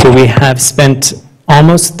 So we have spent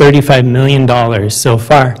almost $35 million so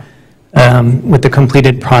far with the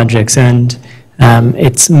completed projects, and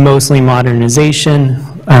it's mostly modernization,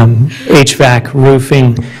 HVAC,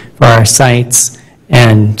 roofing for our sites,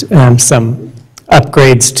 and some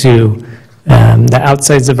upgrades to the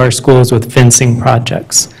outsides of our schools with fencing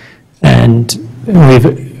projects. And we've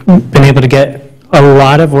been able to get a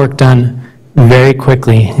lot of work done very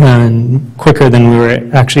quickly, and quicker than we were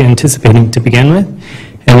actually anticipating to begin with.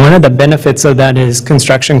 And one of the benefits of that is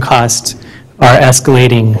construction costs are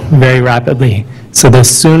escalating very rapidly. So the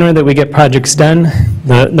sooner that we get projects done,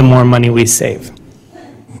 the more money we save.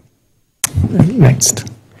 Next.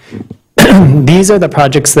 These are the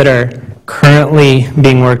projects that are currently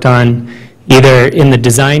being worked on, either in the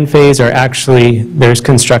design phase or actually there's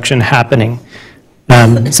construction happening.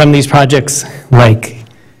 Some of these projects, like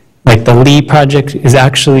the Lee project, is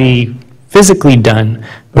actually physically done,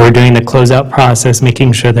 but we're doing the closeout process,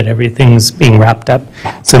 making sure that everything's being wrapped up.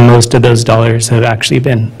 So most of those dollars have actually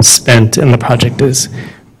been spent and the project is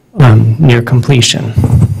near completion.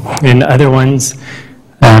 And other ones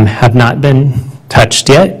have not been touched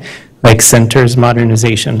yet, like Center's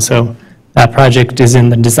modernization. So that project is in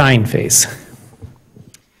the design phase.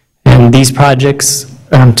 And these projects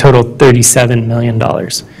total $37 million.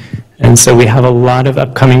 And so we have a lot of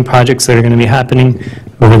upcoming projects that are going to be happening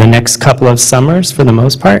over the next couple of summers for the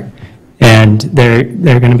most part. And they're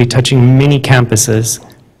going to be touching many campuses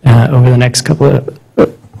over the next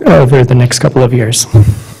couple of years.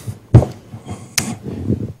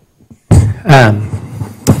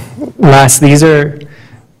 Last, these are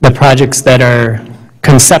the projects that are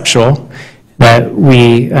conceptual that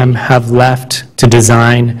we have left to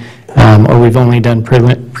design, or we've only done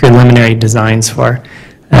preliminary designs for.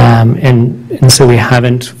 And so we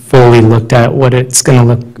haven't fully looked at what it's going to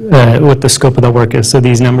look, what the scope of the work is. So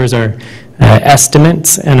these numbers are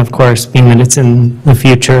estimates, and of course, being that it's in the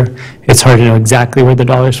future, it's hard to know exactly where the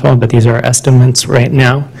dollars fall, but these are estimates right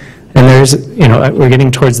now. And there's, we're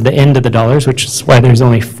getting towards the end of the dollars, which is why there's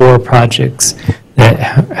only 4 projects that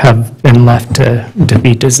have been left to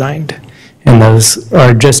be designed. And those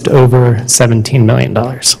are just over $17 million.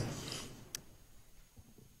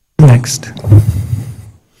 Next.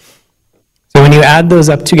 So when you add those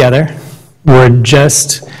up together, we're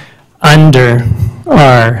just under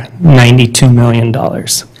our $92 million.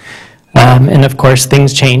 And of course,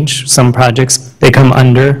 things change. Some projects, they come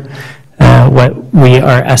under what we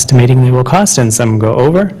are estimating they will cost, and some go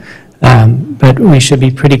over. But we should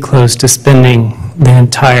be pretty close to spending the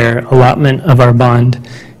entire allotment of our bond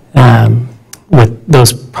with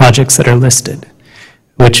those projects that are listed,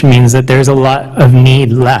 which means that there's a lot of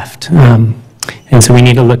need left. And so we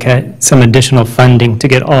need to look at some additional funding to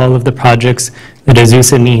get all of the projects that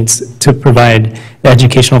Azusa needs to provide the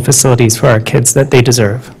educational facilities for our kids that they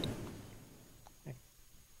deserve.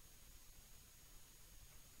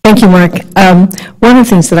 Thank you, Mark. One of the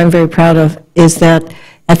things that I'm very proud of is that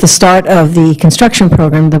at the start of the construction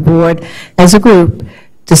program, the board, as a group,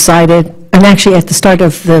 decided, and actually at the start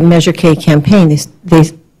of the Measure K campaign, they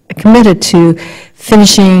committed to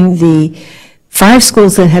finishing the 5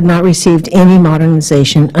 schools that had not received any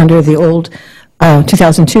modernization under the old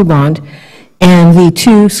 2002 bond, and the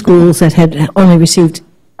 2 schools that had only received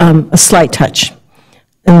a slight touch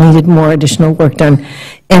and needed more additional work done.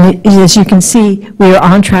 And as you can see, we are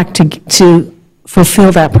on track to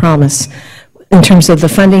fulfill that promise. In terms of the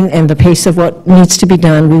funding and the pace of what needs to be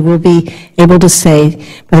done, we will be able to say,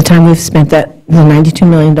 by the time we've spent the $92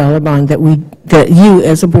 million bond, that you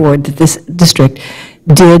as a board, that this district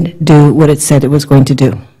did do what it said it was going to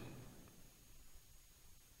do.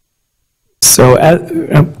 So,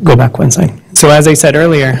 go back one slide. So as I said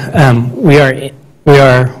earlier, we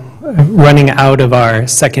are running out of our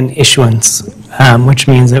second issuance, which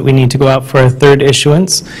means that we need to go out for a third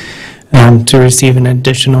issuance to receive an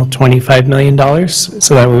additional $25 million,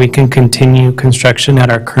 so that we can continue construction at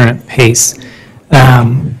our current pace.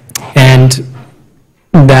 And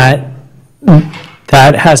that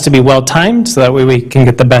has to be well-timed, so that way we can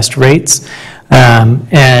get the best rates.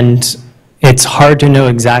 And it's hard to know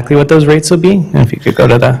exactly what those rates will be. And if you could go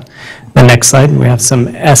to the next slide, we have some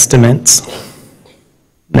estimates.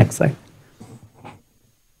 Next slide.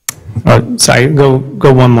 Oh, sorry, go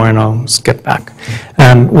one more and I'll skip back.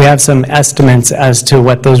 We have some estimates as to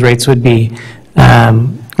what those rates would be,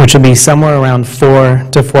 which would be somewhere around 4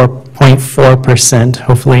 to 4.4%,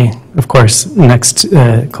 hopefully, of course, next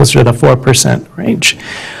closer to the 4% range.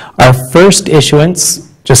 Our first issuance,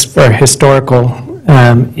 just for historical,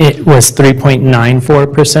 it was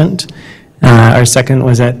 3.94%. Our second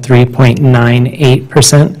was at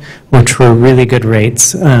 3.98%, which were really good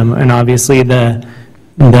rates. And obviously the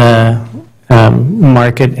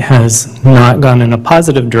market has not gone in a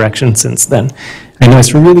positive direction since then. I know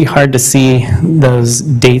it's really hard to see those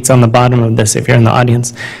dates on the bottom of this if you're in the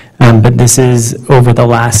audience, but this is over the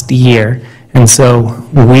last year. And so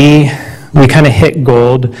we kind of hit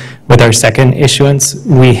gold with our second issuance.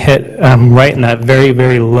 We hit right in that very,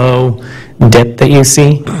 very low dip that you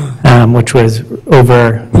see, which was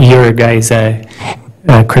over your guys'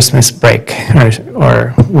 Christmas break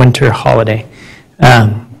or winter holiday.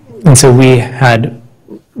 And so we had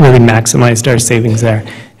really maximized our savings there,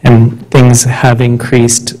 and things have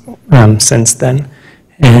increased since then.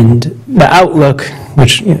 And the outlook,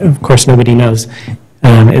 which of course nobody knows,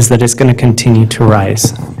 is that it's going to continue to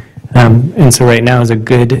rise. And so right now is a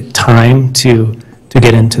good time to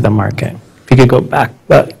get into the market. If you could go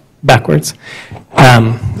backwards.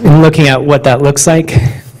 And looking at what that looks like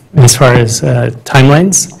as far as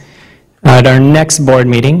timelines, at our next board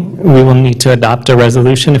meeting, we will need to adopt a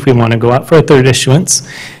resolution if we want to go out for a third issuance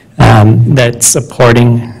that's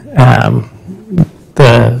supporting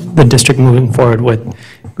the district moving forward with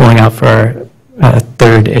going out for a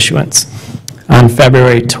third issuance. On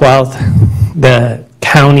February 12th, the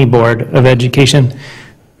County Board of Education,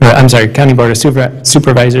 County Board of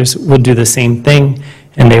Supervisors will do the same thing,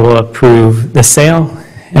 and they will approve the sale.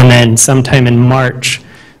 And then sometime in March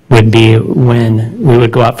would be when we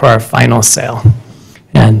would go out for our final sale.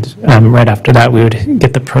 And right after that, we would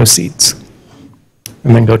get the proceeds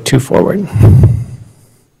and then go 2 forward.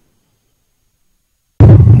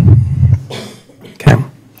 Okay.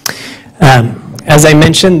 As I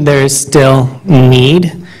mentioned, there is still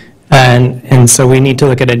need, and so we need to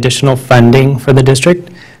look at additional funding for the district,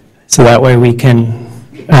 so that way we can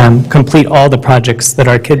complete all the projects that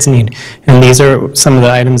our kids need. And these are some of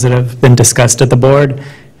the items that have been discussed at the board,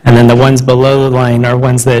 and then the ones below the line are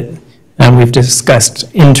ones that we've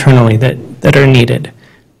discussed internally that are needed.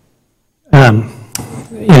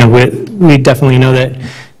 We definitely know that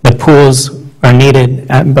the pools are needed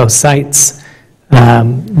at both sites,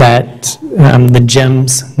 that the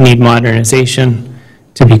gyms need modernization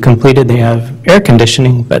to be completed. They have air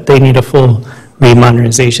conditioning, but they need a full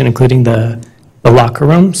remodernization, including the locker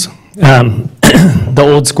rooms. the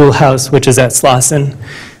old schoolhouse, which is at Slauson,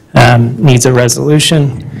 needs a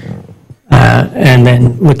resolution. And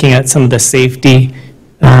then looking at some of the safety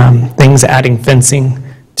things, adding fencing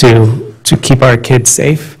to keep our kids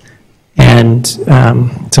safe, and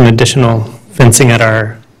some additional fencing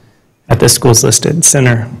at the schools listed: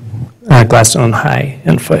 Center, Gladstone High,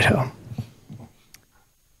 and Foothill.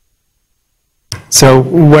 So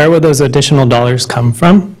where will those additional dollars come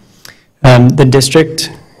from? The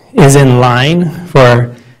district is in line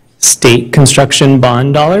for state construction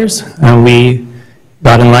bond dollars. We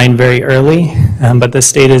got in line very early, but the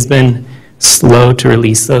state has been slow to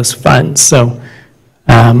release those funds. So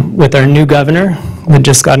with our new governor that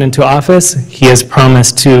just got into office, he has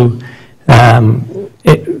promised to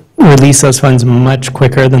release those funds much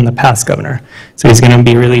quicker than the past governor. So he's going to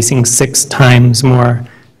be releasing 6 times more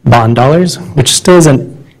bond dollars, which still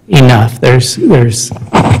isn't enough. There's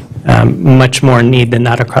much more need than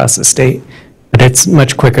that across the state, but it's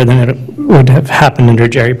much quicker than it would have happened under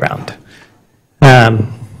Jerry Brown.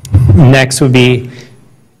 Next would be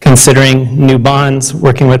considering new bonds,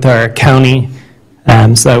 working with our county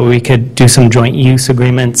so that we could do some joint use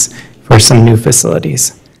agreements for some new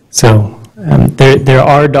facilities. So there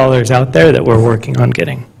are dollars out there that we're working on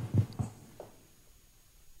getting.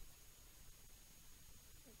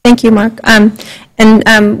 Thank you, Mark.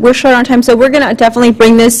 We're short on time, so we're going to definitely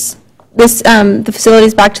bring the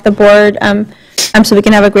facilities back to the board so we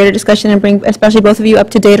can have a greater discussion and bring especially both of you up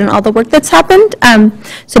to date on all the work that's happened.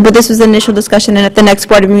 But this was the initial discussion, and at the next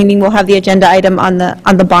board meeting, we'll have the agenda item on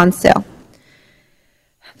the bond sale.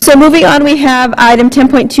 So moving on, we have item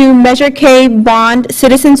 10.2, Measure K Bond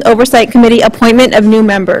Citizens Oversight Committee Appointment of New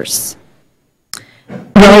Members.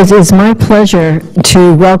 Well, it is my pleasure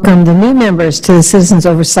to welcome the new members to the Citizens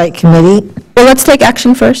Oversight Committee. Well, let's take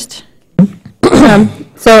action first.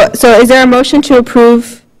 So is there a motion to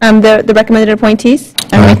approve the recommended appointees?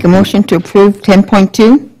 I make a motion to approve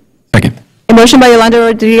 10.2. Second. A motion by Yolanda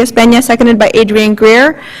Rodriguez Peña, seconded by Adrian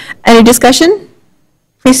Greer. Any discussion?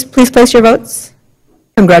 Please place your votes.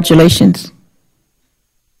 Congratulations.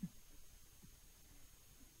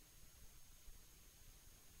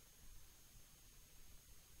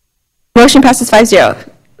 Motion passes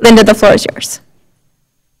 5-0. Linda, the floor is yours.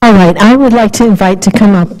 All right, I would like to invite to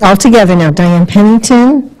come up all together now Diane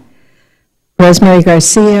Pennington, Rosemary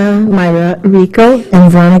Garcia, Myra Rico,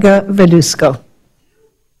 and Veronica Verduzco.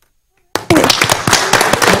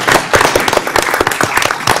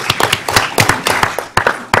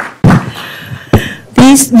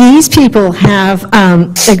 These people have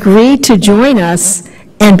agreed to join us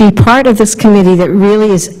and be part of this committee that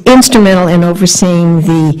really is instrumental in overseeing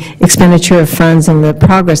the expenditure of funds and the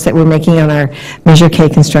progress that we're making on our Measure K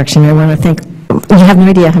construction. I want to thank, you have no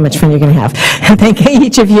idea how much fun you're going to have. Thank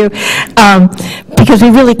each of you, because we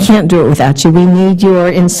really can't do it without you. We need your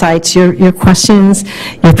insights, your questions,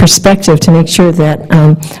 your perspective to make sure that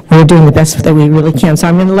we're doing the best that we really can. So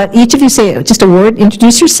I'm going to let each of you say just a word,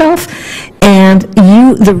 introduce yourself, and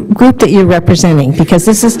the group that you're representing, because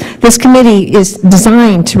this committee is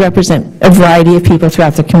designed to represent a variety of people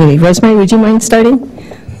throughout the community. Rosemary, would you mind starting?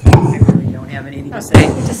 I really don't have anything to say.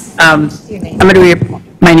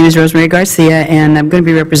 My name is Rosemary Garcia, and I'm going to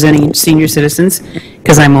be representing senior citizens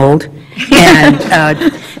because I'm old,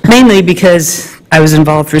 and mainly because I was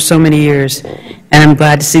involved for so many years, and I'm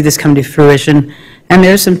glad to see this come to fruition. And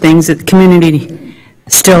there are some things that the community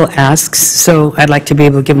still asks, so I'd like to be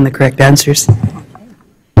able to give them the correct answers.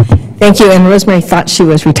 Thank you, and Rosemary thought she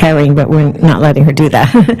was retiring, but we're not letting her do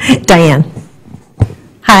that. Diane.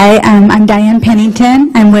 Hi, I'm Diane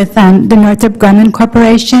Pennington. I'm with the Northrop Grumman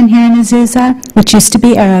Corporation here in Azusa, which used to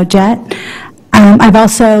be Aerojet. I've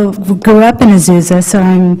also grew up in Azusa, so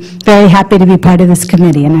I'm very happy to be part of this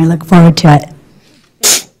committee, and I look forward to it.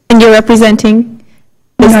 And you're representing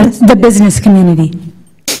business? The business community.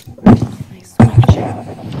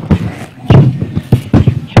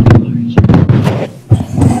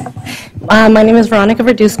 My name is Veronica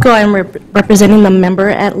Verduzco. I'm representing the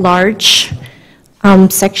member-at-large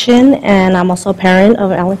section, and I'm also a parent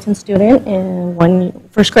of an Arlington student in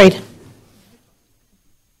first grade.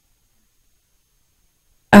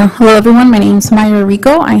 Hello everyone, my name is Myra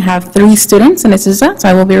Rico. I have 3 students in Azusa, so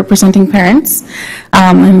I will be representing parents.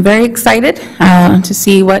 I'm very excited to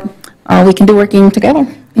see what we can do working together.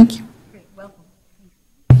 Thank you.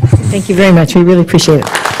 Thank you very much. We really appreciate it.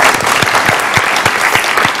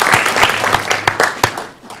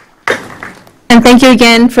 And thank you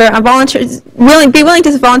again for volunteers, be willing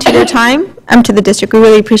to volunteer your time to the district. We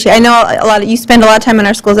really appreciate it. I know you spend a lot of time in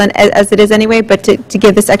our schools as it is anyway, but to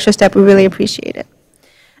give this extra step, we really appreciate it.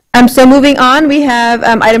 So moving on, we have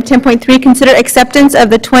item 10.3, consider acceptance of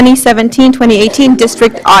the 2017-2018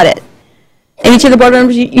 district audit. And each of the board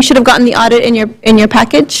members, you should have gotten the audit in your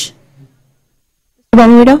package. Mr.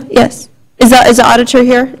 Bonarito? Yes. Is the auditor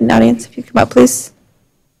here in the audience? If you come up, please.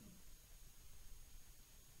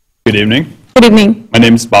 Good evening. Good evening. My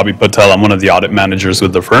name is Bobby Patel. I'm one of the audit managers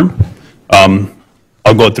with the firm.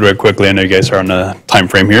 I'll go through it quickly. I know you guys are on a time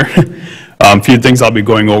frame here. A few things I'll be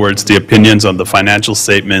going over. It's the opinions on the financial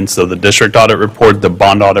statements of the district audit report, the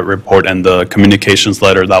bond audit report, and the communications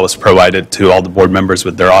letter that was provided to all the board members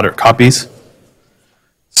with their audit copies.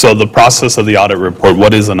 So the process of the audit report,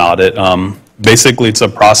 what is an audit? Basically, it's a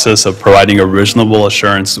process of providing a reasonable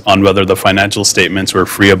assurance on whether the financial statements were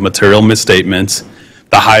free of material misstatements.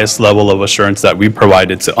 The highest level of assurance that we provide,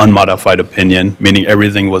 it's an unmodified opinion, meaning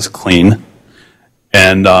everything was clean.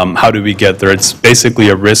 And how do we get there? It's basically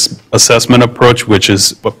a risk assessment approach, which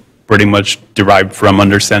is pretty much derived from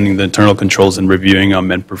understanding the internal controls and reviewing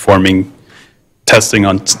them and performing testing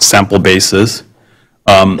on sample basis.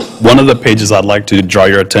 One of the pages I'd like to draw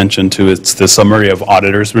your attention to is the summary of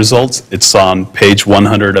auditor's results. It's on page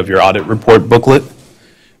 100 of your audit report booklet.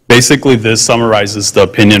 Basically, this summarizes the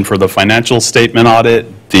opinion for the financial statement audit,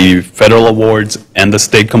 the federal awards, and the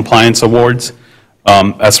state compliance awards.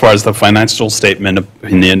 As far as the financial statement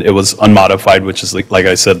opinion, it was unmodified, which is, like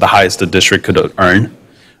I said, the highest the district could earn.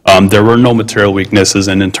 There were no material weaknesses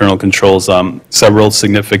in internal controls. Several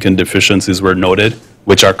significant deficiencies were noted,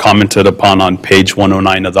 which are commented upon on page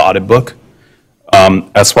 109 of the audit book.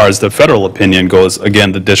 As far as the federal opinion goes,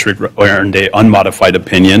 again, the district earned an unmodified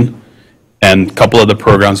opinion. And a couple of the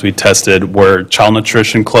programs we tested were child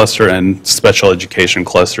nutrition cluster and special education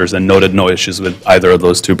clusters, and noted no issues with either of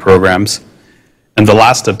those two programs. And the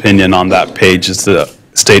last opinion on that page is the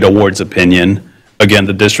state awards opinion. Again,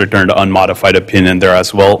 the district earned an unmodified opinion there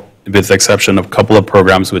as well, with the exception of a couple of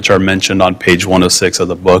programs which are mentioned on page 106 of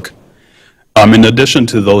the book. In addition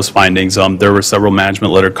to those findings, there were several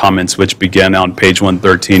management letter comments which began on page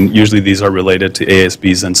 113. Usually these are related to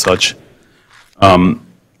ASBs and such.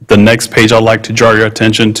 The next page I'd like to draw your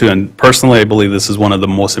attention to, and personally I believe this is one of the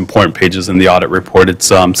most important pages in the audit report,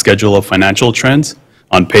 it's schedule of financial trends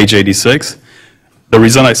on page 86. The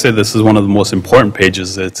reason I say this is one of the most important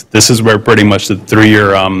pages is this is where pretty much the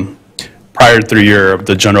prior 3 year of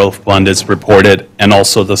the general fund is reported, and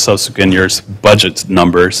also the subsequent year's budget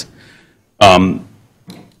numbers.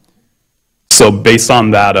 So based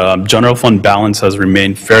on that, general fund balance has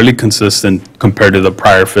remained fairly consistent compared to the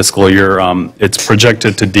prior fiscal year. It's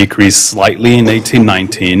projected to decrease slightly in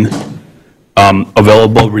 18-19.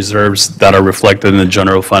 Available reserves that are reflected in the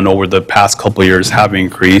general fund over the past couple of years have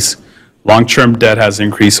increased. Long-term debt has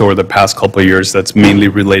increased over the past couple of years. That's mainly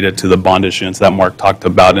related to the bond issuance that Mark talked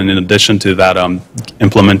about. And in addition to that,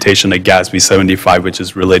 implementation of GASB 75, which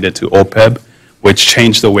is related to OPEB, which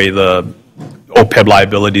changed the way the OPEB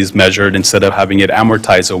liability is measured. Instead of having it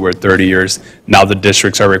amortized over 30 years, now the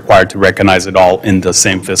districts are required to recognize it all in the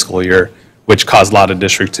same fiscal year, which caused a lot of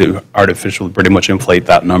districts to artificially pretty much inflate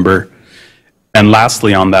that number. And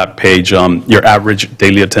lastly, on that page, your average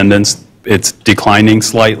daily attendance, it's declining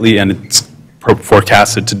slightly, and it's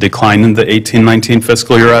forecasted to decline in the 18-19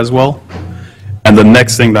 fiscal year as well. And the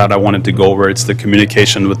next thing that I wanted to go over, it's the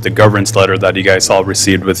communication with the governance letter that you guys all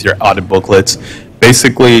received with your audit booklets.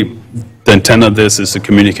 Basically, the intent of this is to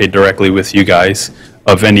communicate directly with you guys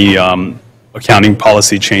of any accounting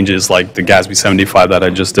policy changes like the GASB 75 that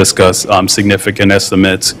I just discussed, significant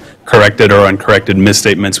estimates, corrected or uncorrected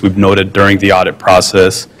misstatements we've noted during the audit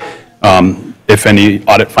process, if any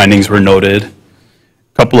audit findings were noted. A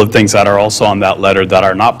couple of things that are also on that letter that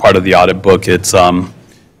are not part of the audit book, it's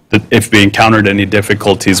if we encountered any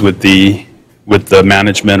difficulties with the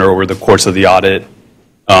management or over the course of the audit,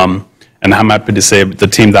 and I'm happy to say the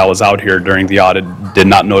team that was out here during the audit did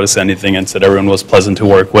not notice anything and said everyone was pleasant to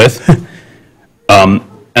work with.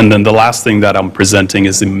 And then the last thing that I'm presenting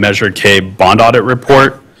is the Measure K bond audit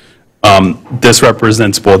report. This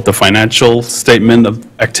represents both the financial statement of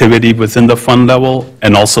activity within the fund level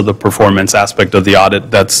and also the performance aspect of the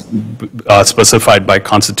audit that's specified by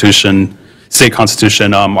Constitution, State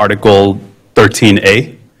Constitution Article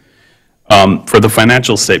 13A. For the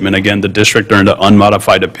financial statement, again, the district earned an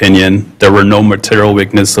unmodified opinion. There were no material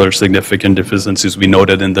weaknesses or significant deficiencies we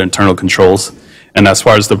noted in the internal controls. And as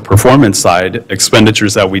far as the performance side,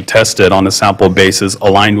 expenditures that we tested on a sample basis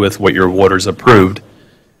aligned with what your voters approved.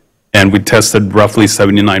 And we tested roughly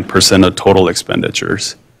 79% of total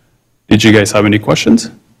expenditures. Did you guys have any questions?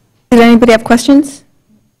 Did anybody have questions?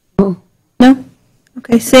 No?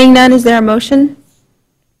 Okay, seeing none, is there a motion?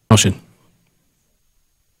 Motion.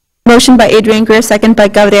 Motion by Adrian Greer, second by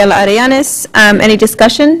Gabriela Arellanes. Any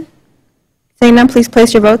discussion? Seeing none, please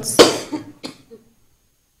place your votes.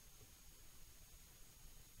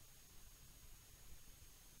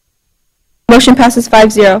 Motion passes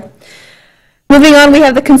 5-0. Moving on, we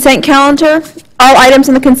have the consent calendar. All items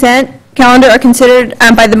in the consent calendar are considered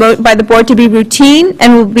by the board to be routine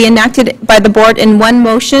and will be enacted by the board in one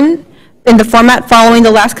motion in the format following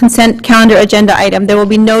the last consent calendar agenda item. There will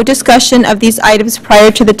be no discussion of these items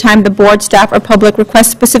prior to the time the board, staff, or public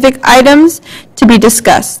request specific items to be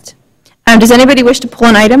discussed. Does anybody wish to pull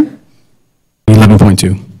an item?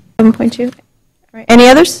 11.2. 11.2. All right. Any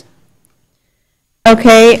others?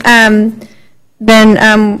 Okay. Then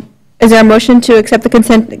is there a motion to accept the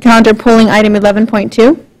consent calendar pulling item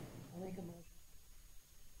 11.2?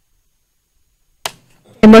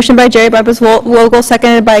 A motion by Jerry Barbas-Vogel,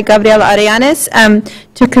 seconded by Gabriela Arellanes,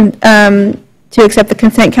 to accept the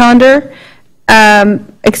consent calendar,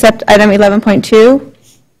 accept item 11.2.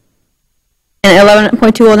 And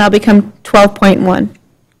 11.2 will now become 12.1.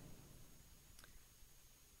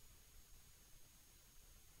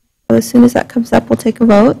 So as soon as that comes up, we'll take a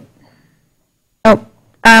vote.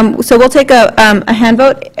 So we'll take a hand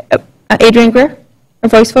vote. Adrian Greer, a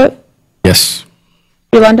voice vote? Yes.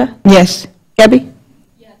 Yolanda? Yes. Gabby?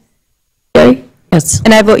 Yes. Jerry? Yes.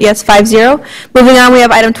 And I vote yes, 5-0. Moving on, we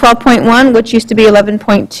have item 12.1, which used to be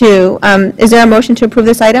 11.2. Is there a motion to approve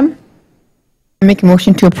this item? I make a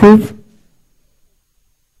motion to approve.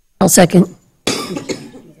 I'll second.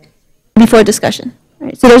 Before discussion. All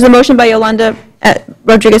right, so there's a motion by Yolanda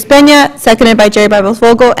Rodriguez Peña, seconded by Jerry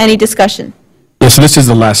Barbas-Vogel. Any discussion? Yeah, so this is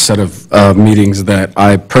the last set of meetings that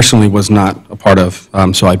I personally was not a part of,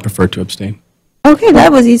 so I prefer to abstain. Okay,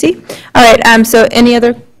 that was easy. All right, so any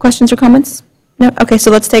other questions or comments? No? Okay,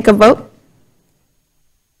 so let's take a vote.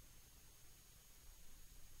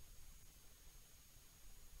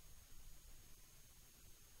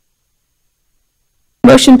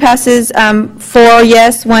 Motion passes 4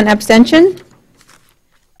 yes, 1 abstention.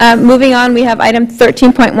 Moving on, we have item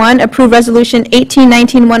 13.1, approve resolution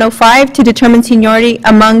 1819-105 to determine seniority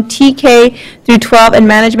among TK through 12 and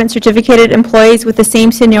management certificated employees with the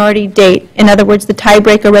same seniority date. In other words, the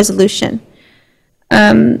tiebreaker resolution.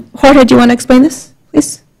 Jorge, do you want to explain this,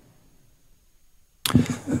 please?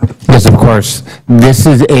 Yes, of course. This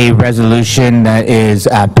is a resolution that is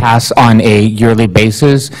passed on a yearly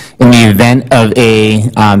basis. In the event of a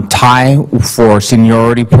tie for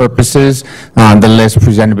seniority purposes, the list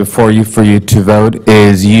presented before you for you to vote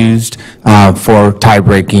is used for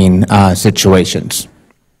tie-breaking situations.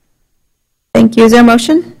 Thank you. Is there a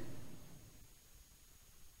motion?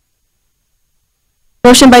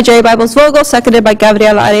 Motion by Jerry Barbas-Vogel, seconded by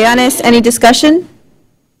Gabriela Arellanes. Any discussion?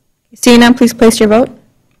 Seeing none, please place your vote.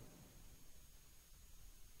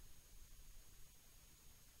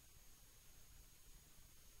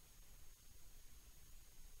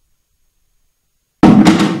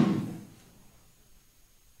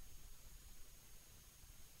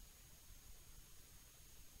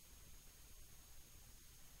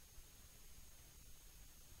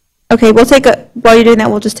 Okay, we'll take a, while you're doing that,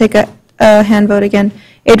 we'll just take a hand vote again.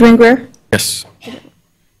 Adrian Greer? Yes.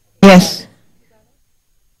 Yes.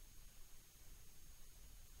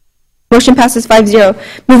 Motion passes 5-0.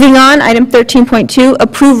 Moving on, item 13.2,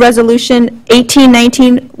 approve resolution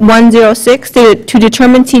 1819-106 to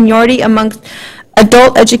determine seniority amongst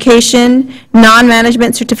adult education,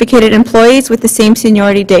 non-management certificated employees with the same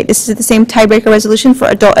seniority date. This is the same tiebreaker resolution for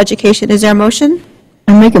adult education. Is there a motion?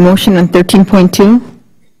 I make a motion on 13.2.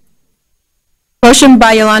 Motion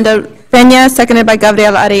by Yolanda Peña, seconded by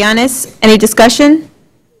Gabriela Arellanes. Any discussion?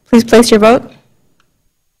 Please place your vote.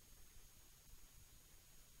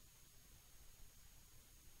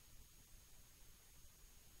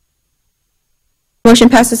 Motion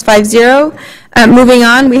passes 5-0. Moving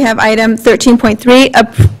on, we have item 13.3,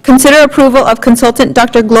 consider approval of consultant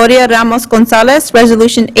Dr. Gloria Ramos Gonzalez,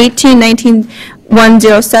 resolution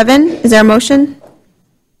 1819-107. Is there a motion?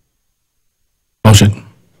 Motion.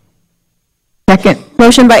 Second.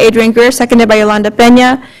 Motion by Adrian Greer, seconded by Yolanda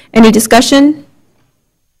Peña. Any discussion?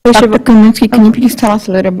 Dr. Kaminsky, can you please tell us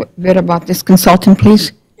a little bit about this consultant,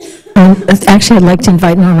 please? Actually, I'd like to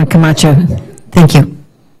invite Norma Camacho. Thank you.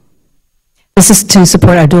 This is to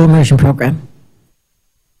support our dual immersion program.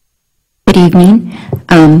 Good evening.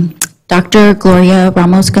 Dr. Gloria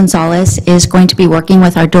Ramos Gonzalez is going to be working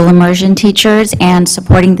with our dual immersion teachers and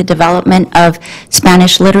supporting the development of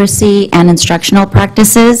Spanish literacy and instructional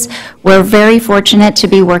practices. We're very fortunate to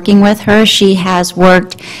be working with her. She has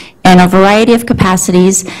worked in a variety of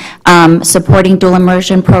capacities, supporting dual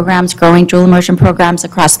immersion programs, growing dual immersion programs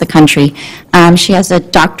across the country. She has a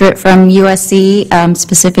doctorate from USC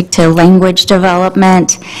specific to language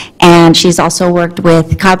development, and she's also worked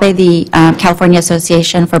with CABE, the California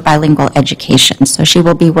Association for Bilingual Education. So she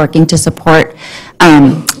will be working to support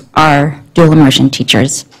our dual immersion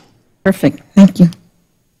teachers. Perfect, thank you.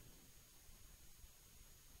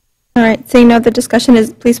 All right, seeing no other discussion,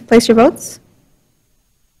 please place your votes.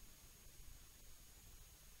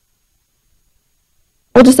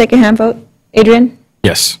 We'll just take a hand vote. Adrian?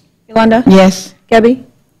 Yes. Yolanda? Yes. Gabby?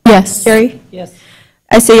 Yes. Jerry? Yes.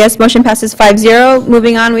 I say yes, motion passes 5-0.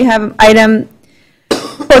 Moving on, we have item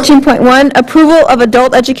 14.1, approval of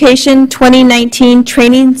adult education 2019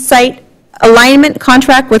 training site alignment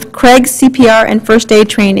contract with Craig CPR and first aid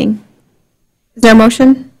training. Is there a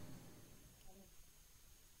motion?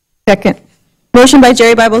 Second. Motion by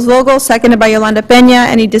Jerry Bibles Vogel, seconded by Yolanda Peña.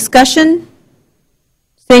 Any discussion?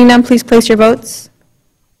 Seeing none, please place your votes.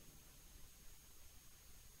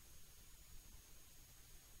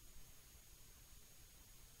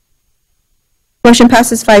 Motion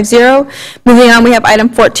passes 5-0. Moving on, we have item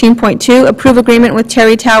 14.2, approve agreement with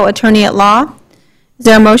Terry Tao, attorney at law. Is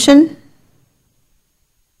there a motion? Is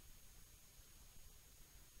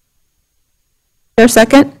there a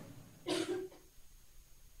second?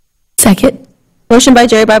 Second. Motion by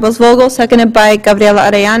Jerry Bibles Vogel, seconded by Gabriela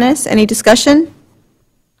Arellanes. Any discussion?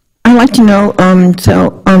 I'd like to know,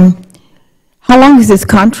 how long is this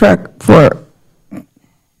contract for?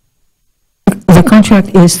 The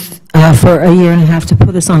contract is for a year and a half to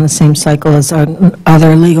put us on the same cycle as our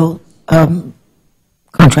other legal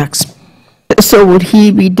contracts. So would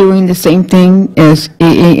he be doing the same thing as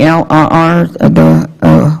AALRR,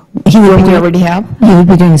 He would we already have? He would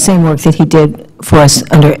be doing the same work that he did for us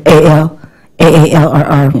under AALRR.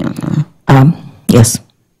 Yes.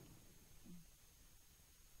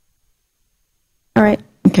 All right.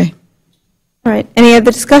 Okay. All right. Any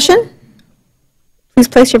other discussion? Please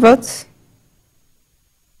place your votes.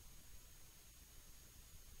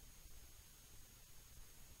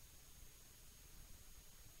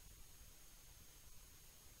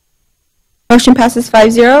 Motion passes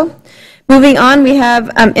 5-0. Moving on, we have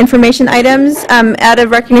information items. Out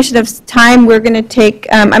of recognition of time, we're going to take,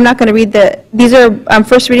 I'm not going to read these are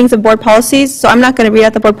first readings of board policies, so I'm not going to read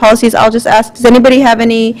out the board policies. I'll just ask, does anybody have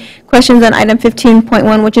any questions on item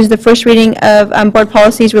 15.1, which is the first reading of board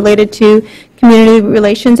policies related to community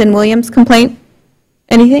relations and Williams complaint?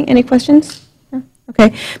 Anything? Any questions? No?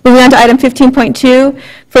 Okay. Moving on to item 15.2,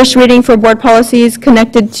 first reading for board policies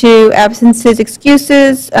connected to absences,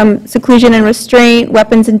 excuses, seclusion and restraint,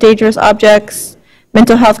 weapons and dangerous objects,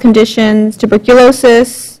 mental health conditions,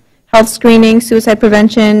 tuberculosis, health screening, suicide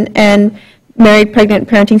prevention, and married, pregnant,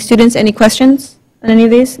 parenting students. Any questions on any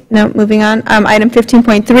of these? No, moving on. Item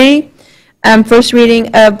 15.3, first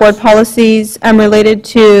reading of board policies related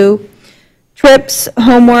to trips,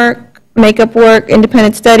 homework, makeup work,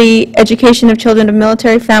 independent study, education of children of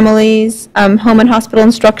military families, home and hospital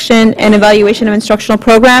instruction, and evaluation of instructional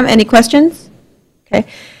program. Any questions? Okay.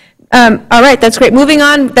 All right, that's great. Moving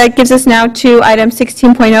on, that gives us now to item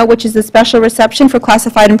 16.0, which is the special reception for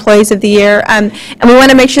classified employees of the year. And we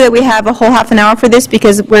want to make sure that we have a whole half an hour for this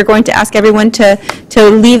because we're going to ask everyone to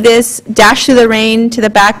leave this, dash through the rain to the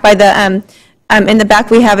back by the in the back,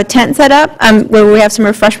 we have a tent set up where we have some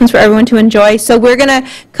refreshments for everyone to enjoy. So we're going to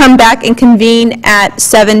come back and convene at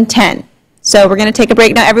 7:10. So we're going to take a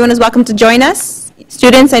break now. Everyone is welcome to join us.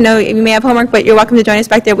 Students, I know you may have homework, but you're welcome to join us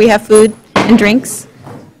back there. We have food and drinks.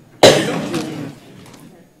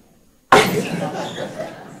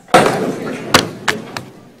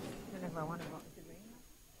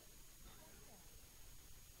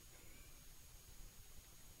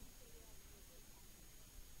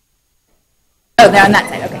 Oh, they're on that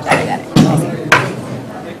side. Okay, got it.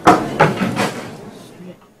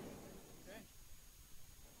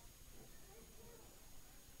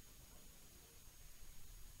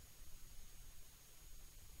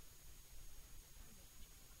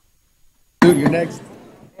 Dude, you're next.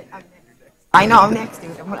 I know, I'm next,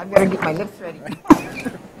 dude. I'm going to get my lips ready.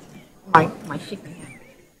 my shaking hand.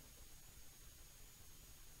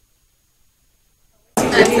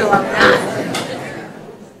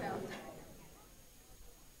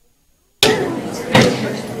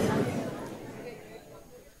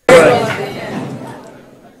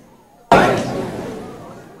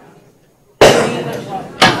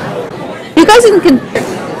 You guys can.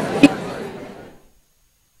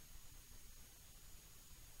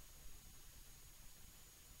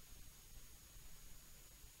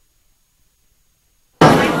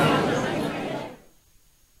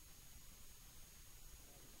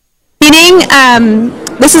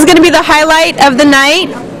 This is going to be the highlight of the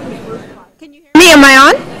night. Can you hear me? Am I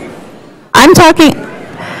on? I'm talking.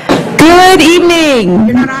 Good evening.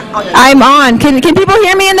 You're not on? I'm on. Can people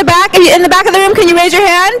hear me in the back? In the back of the room, can you raise your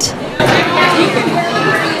hand?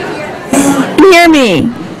 Can you hear me?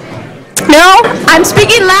 No? I'm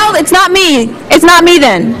speaking loud. It's not me. It's not me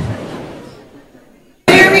then.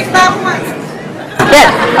 Hear me, clap once.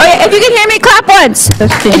 Yeah. Oh, yeah. If you can hear me, clap once.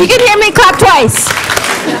 If you can hear me, clap twice.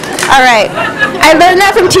 All right. I learned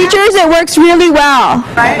that from teachers. It works really well.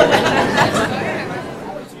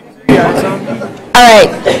 All right.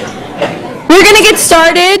 We're going to get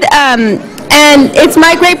started, and it's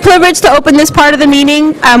my great privilege to open this part of the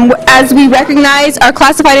meeting as we recognize our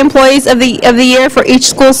classified employees of the year for each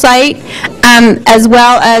school site, as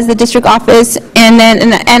well as the district office,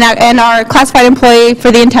 and our classified employee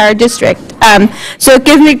for the entire district. So it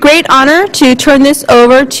gives me great honor to turn this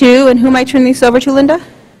over to, and who am I turning this over to, Linda?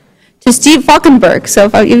 To Steve Falkenberg. So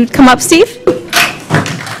if you would come up, Steve.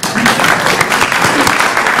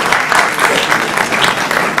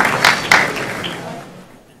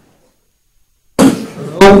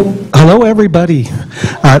 Hello, everybody.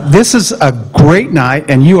 This is a great night,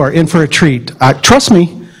 and you are in for a treat. Trust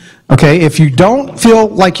me, okay? If you don't feel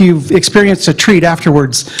like you've experienced a treat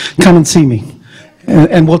afterwards, come and see me,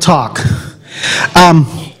 and we'll talk.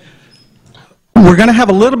 We're going to have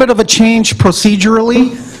a little bit of a change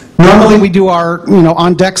procedurally. Normally, we do our,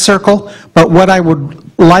 on-deck circle, but what I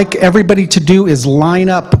would like everybody to do is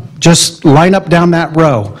just line up down that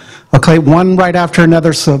row. Okay, one right after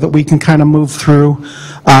another so that we can kind of move through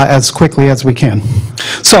as quickly as we can.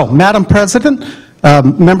 So, Madam President,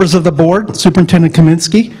 members of the board, Superintendent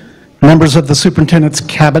Kaminsky, members of the Superintendent's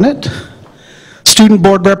Cabinet, student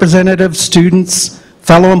board representatives, students,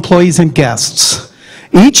 fellow employees, and guests.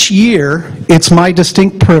 Each year, it's my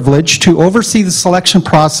distinct privilege to oversee the selection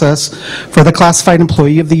process for the Classified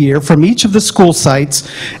Employee of the Year from each of the school sites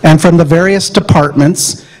and from the various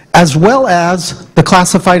departments, as well as the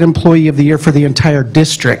Classified Employee of the Year for the entire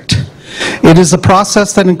district. It is a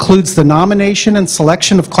process that includes the nomination and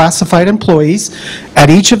selection of classified employees at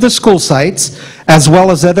each of the school sites, as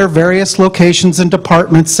well as other various locations and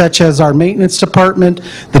departments such as our maintenance department,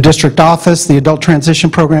 the district office, the adult transition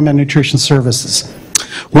program, and nutrition services.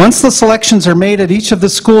 Once the selections are made at each of the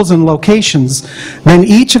schools and locations, then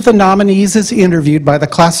each of the nominees is interviewed by the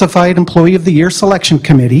Classified Employee of the Year Selection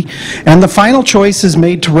Committee, and the final choice is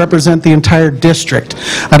made to represent the entire district.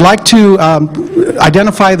 I'd like to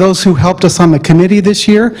identify those who helped us on the committee this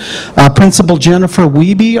year. Principal Jennifer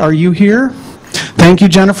Wiebe, are you here? Thank you,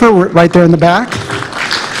 Jennifer. We're right there in the back.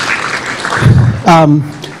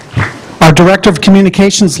 Our Director of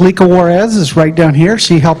Communications, Lika Juarez, is right down here.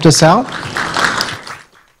 She helped us out.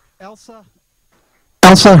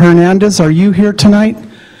 Elsa Hernandez, are you here tonight?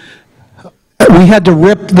 We had to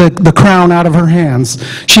rip the crown out of her hands.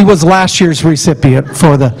 She was last year's recipient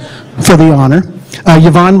for the honor.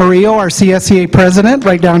 Yvonne Murillo, our CSEA president,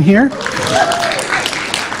 right down here.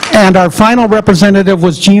 And our final representative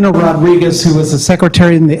was Gina Rodriguez, who was the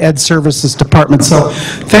secretary in the Ed Services Department. So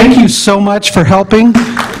thank you so much for helping.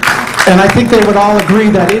 And I think they would all agree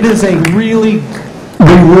that it is a really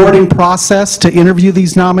rewarding process to interview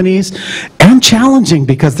these nominees, and challenging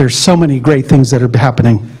because there's so many great things that are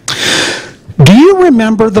happening. Do you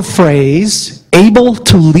remember the phrase, able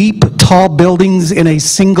to leap tall buildings in a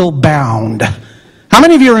single bound? How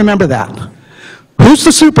many of you remember that? Who's the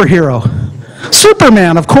superhero?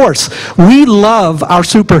 Superman, of course. We love our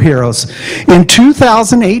superheroes. In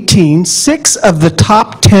 2018, 6 of the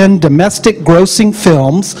top 10 domestic grossing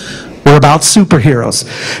films were about superheroes.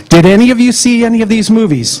 Did any of you see any of these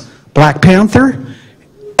movies? Black Panther,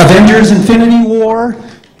 Avengers Infinity War,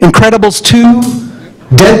 Incredibles 2,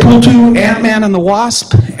 Deadpool 2, Ant-Man and the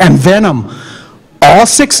Wasp, and Venom. All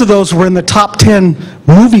 6 of those were in the top 10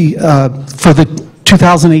 movie for the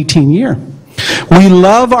 2018 year. We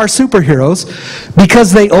love our superheroes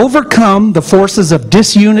because they overcome the forces of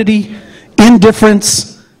disunity,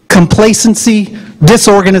 indifference, complacency,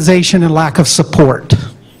 disorganization, and lack of support.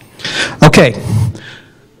 Okay,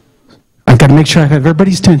 I've got to make sure I have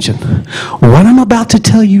everybody's attention. What I'm about to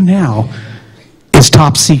tell you now is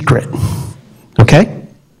top secret, okay?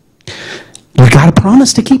 You got to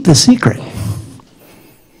promise to keep this secret.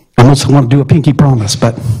 I also want to do a pinky promise,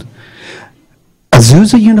 but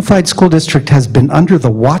Azusa Unified School District has been under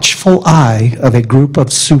the watchful eye of a group of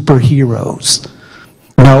superheroes.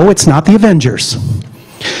 No, it's not the Avengers.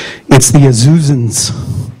 It's the Azusans.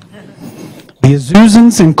 The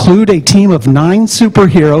Azusans include a team of 9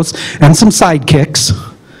 superheroes and some sidekicks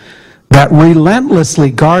that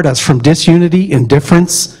relentlessly guard us from disunity,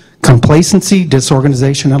 indifference, complacency,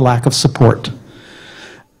 disorganization, and lack of support.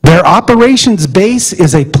 Their operations base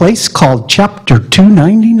is a place called Chapter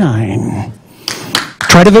 299.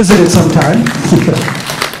 Try to visit it sometime.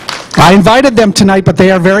 I invited them tonight, but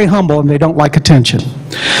they are very humble and they don't like attention.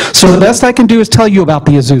 So the best I can do is tell you about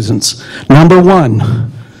the Azusans. Number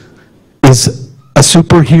one is a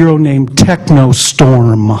superhero named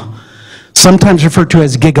Technostorm, sometimes referred to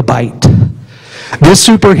as Gigabyte. This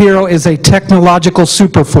superhero is a technological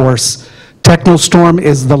superforce. Technostorm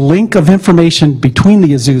is the link of information between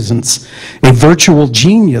the Azusans, a virtual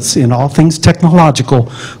genius in all things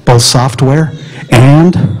technological, both software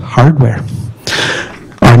and hardware.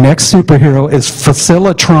 Our next superhero is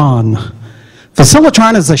Facilitron.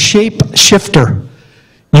 Facilitron is a shape shifter.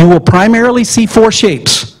 You will primarily see 4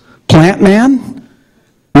 shapes: Plant Man,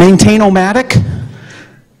 Maintain-O-Matic,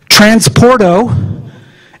 Transporto,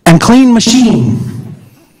 and Clean Machine.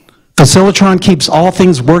 Facilitron keeps all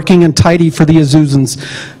things working and tidy for the Azusans.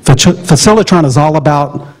 Facilitron is all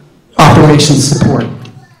about operations support.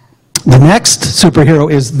 The next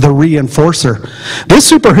superhero is the Reinforcer. This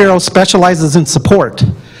superhero specializes in support.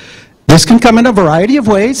 This can come in a variety of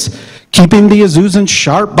ways, keeping the Azusans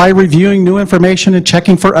sharp by reviewing new information and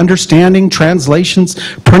checking for understanding, translations,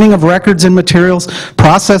 printing of records and materials,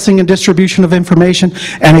 processing and distribution of information,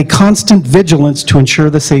 and a constant vigilance to ensure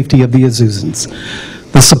the safety of the Azusans.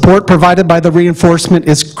 The support provided by the Reinforcer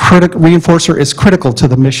is critical to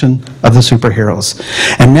the mission of the superheroes.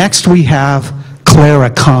 And next we have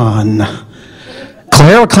Claricon.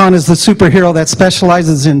 Claricon is the superhero that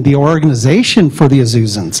specializes in the organization for the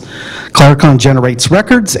Azusans. Claricon generates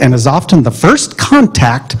records and is often the first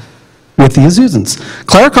contact with the Azusans.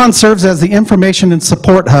 Claricon serves as the information and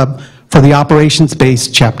support hub for the operations base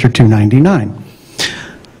Chapter 299.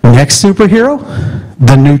 Next superhero,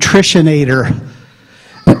 the Nutritionator.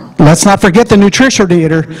 Let's not forget the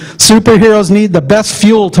Nutritionator. Superheroes need the best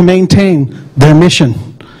fuel to maintain their mission.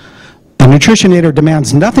 The Nutritionator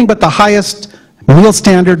demands nothing but the highest meal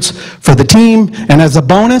standards for the team, and as a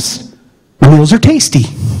bonus, the meals are tasty.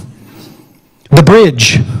 The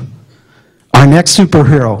Bridge, our next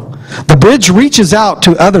superhero. The Bridge reaches out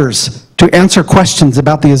to others to answer questions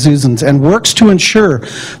about the Azusans and works to ensure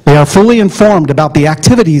they are fully informed about the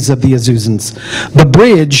activities of the Azusans. The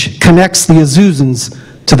Bridge connects the Azusans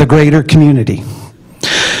to the greater community.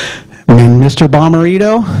 And Mr.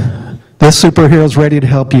 Bomarito, this superhero is ready to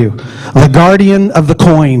help you. The Guardian of the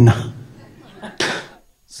Coin.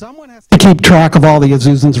 Someone has to keep track of all the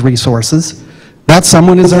Azusans' resources. That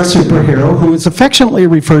someone is our superhero, who is affectionately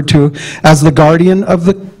referred to as the Guardian of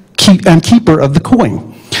the Keeper of the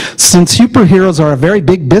Coin. Since superheroes are a very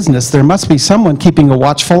big business, there must be someone keeping a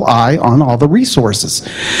watchful eye on all the resources.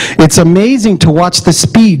 It's amazing to watch the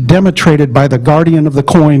speed demonstrated by the Guardian of the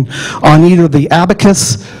Coin on either the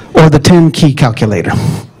abacus or the 10-key calculator.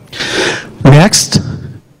 Next,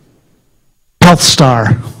 Health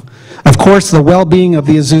Star. Of course, the well-being of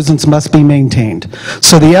the Azusans must be maintained.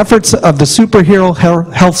 So the efforts of the superhero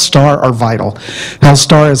Health Star are vital. Health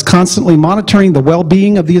Star is constantly monitoring the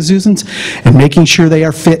well-being of the Azusans and making sure they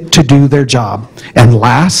are fit to do their job. And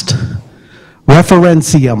last,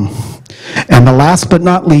 Referentium. And the last but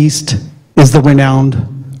not least is the renowned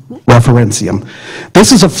Referentium.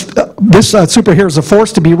 This superhero is a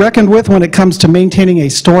force to be reckoned with when it comes to maintaining a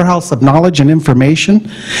storehouse of knowledge and information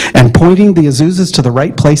and pointing the Azusas to the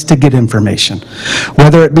right place to get information.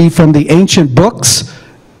 Whether it be from the ancient books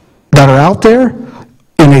that are out there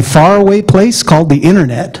in a faraway place called the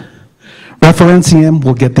internet, Referentium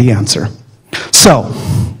will get the answer. So,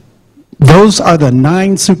 those are the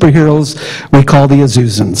 9 superheroes we call the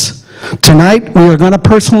Azusans. Tonight, we are going to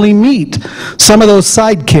personally meet some of those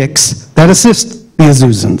sidekicks that assist the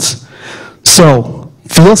Azusans. So,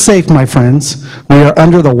 feel safe, my friends. We are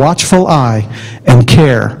under the watchful eye and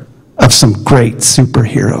care of some great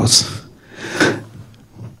superheroes.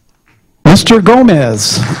 Mr.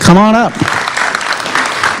 Gomez, come on up.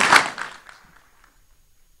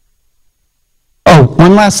 Oh,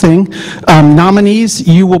 one last thing. Nominees,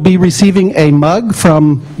 you will be receiving a mug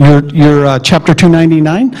from your Chapter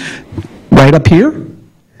 299 right up here.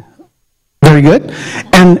 Very good.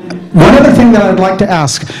 And one other thing that I'd like to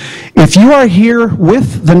ask, if you are here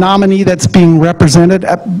with the nominee that's being represented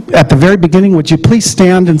at the very beginning, would you please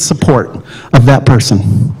stand in support of that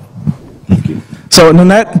person? Thank you. So,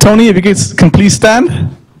 Nanette, Tony, if you guys can please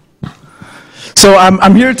stand. So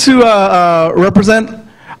I'm here to represent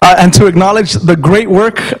and to acknowledge the great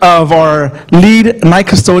work of our lead night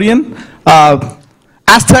custodian.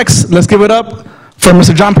 Aztecs, let's give it up for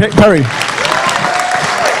Mr. John Perry.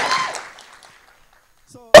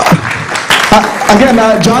 Again,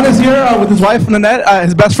 John is here with his wife, Nanette,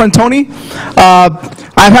 his best friend, Tony.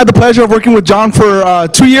 I've had the pleasure of working with John for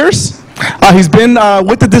 2 years. He's been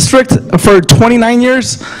with the district for 29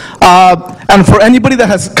 years. And for anybody that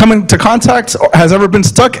has come into contact or has ever been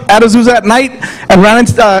stuck at Azusa at night and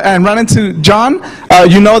ran into John,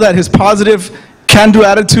 you know that his positive can-do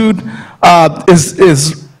attitude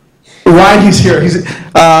is why he's here.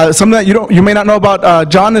 Something that you may not know about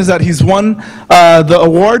John is that he's won the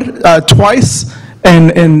award twice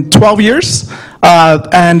in 12 years.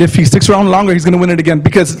 And if he sticks around longer, he's going to win it again,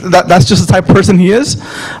 because that's just the type of person he is.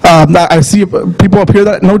 I see people up here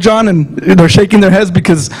that know John, and they're shaking their heads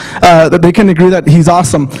because they can agree that he's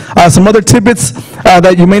awesome. Some other tidbits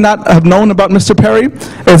that you may not have known about Mr. Perry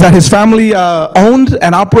is that his family owned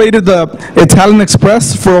and operated the Italian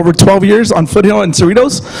Express for over 12 years on Foothill and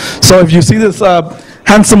Cerritos. So if you see this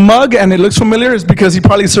handsome mug and it looks familiar, it's because he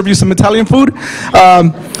probably served you some Italian food.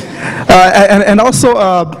 And also,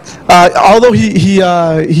 although he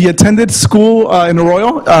attended school in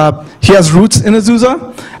Arroyo, he has roots in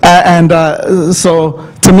Azusa, and so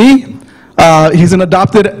to me, he's an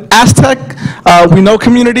adopted Aztec. We know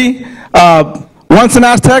community. Once an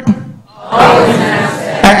Aztec. Always an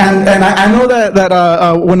Aztec. And I know that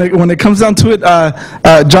when it comes down to it,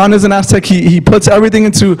 John is an Aztec. He puts everything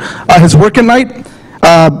into his work at night.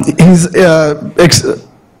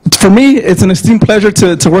 For me, it's an esteemed pleasure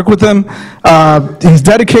to work with him. He's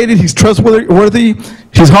dedicated, he's trustworthy,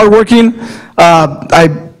 he's hardworking. I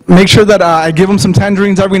make sure that I give him some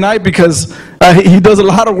tangerines every night, because he does a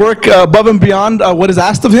lot of work above and beyond what is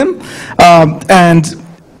asked of him. And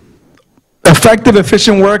effective,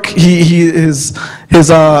 efficient work. His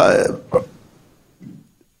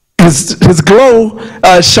glow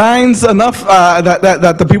shines enough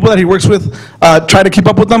that the people that he works with try to keep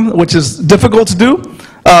up with them, which is difficult to do.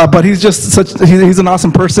 But he's just he's an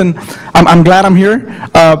awesome person. I'm glad I'm here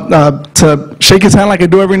to shake his hand like I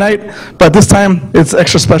do every night. But this time it's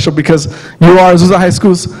extra special because you are Azusa High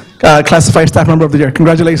School's Classified Staff Member of the Year.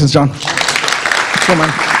 Congratulations, John. So,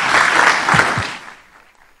 man.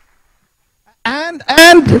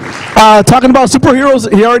 And talking about superheroes,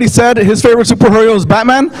 he already said his favorite superhero is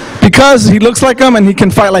Batman because he looks like him and he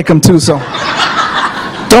can fight like him too. So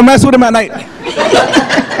don't mess with him at night.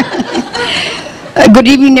 Good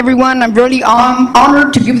evening, everyone. I'm really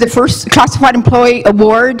honored to give the first Classified Employee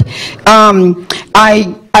Award.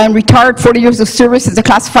 I am retired 40 years of service as a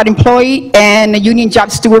classified employee and a union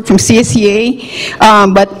job steward from CSEA.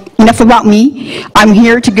 But enough about me. I'm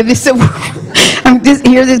here to give this award.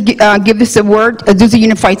 Give this award. Azusa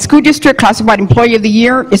Unified School District Classified Employee of the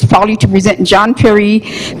Year is proudly to present John Perry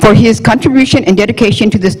for his contribution and dedication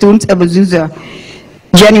to the students of Azusa.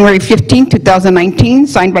 January 15, 2019,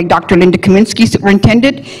 signed by Dr. Linda Kaminsky,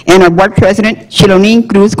 Superintendent, and our Board President, Shilonin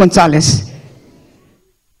Cruz Gonzalez.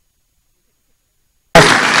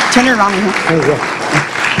 Turn it around. There you go.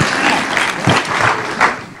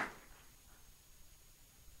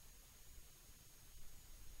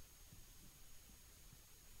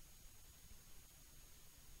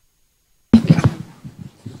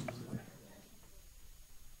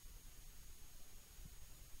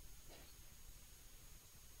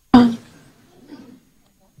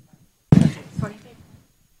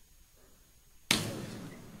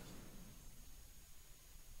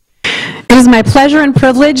 It is my pleasure and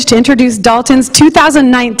privilege to introduce Dalton's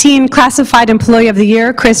 2019 Classified Employee of the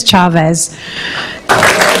Year, Chris Chavez.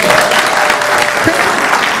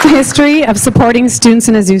 History of supporting students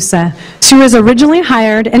in Azusa. She was originally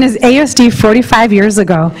hired in as AUSD 45 years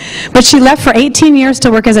ago, but she left for 18 years to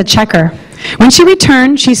work as a checker. When she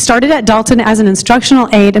returned, she started at Dalton as an instructional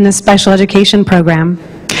aide in the special education program.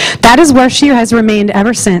 That is where she has remained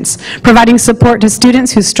ever since, providing support to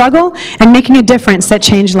students who struggle and making a difference that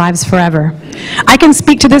changed lives forever. I can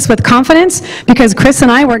speak to this with confidence because Chris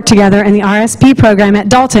and I worked together in the RSP program at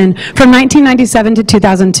Dalton from 1997 to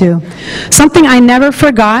 2002. Something I never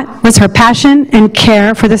forgot was her passion and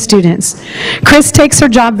care for the students. Chris takes her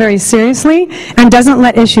job very seriously and doesn't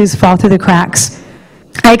let issues fall through the cracks.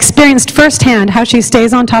 I experienced firsthand how she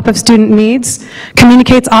stays on top of student needs,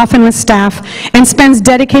 communicates often with staff, and spends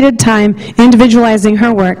dedicated time individualizing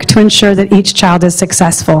her work to ensure that each child is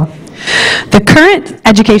successful. The current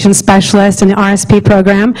education specialist in the RSP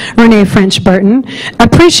program, Renee French-Burton,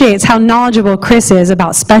 appreciates how knowledgeable Chris is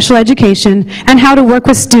about special education and how to work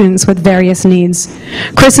with students with various needs.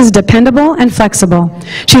 Chris is dependable and flexible.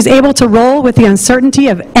 She's able to roll with the uncertainty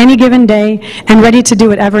of any given day and ready to do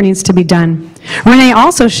whatever needs to be done. Renee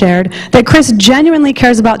also shared that Chris genuinely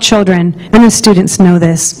cares about children, and the students know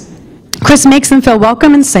this. Chris makes them feel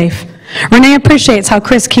welcome and safe. Renee appreciates how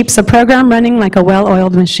Chris keeps the program running like a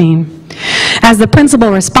well-oiled machine. As the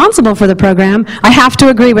principal responsible for the program, I have to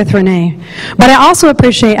agree with Renee. But I also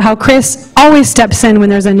appreciate how Chris always steps in when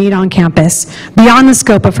there's a need on campus, beyond the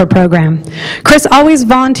scope of her program. Chris always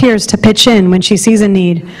volunteers to pitch in when she sees a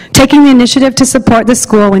need, taking the initiative to support the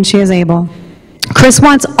school when she is able. Chris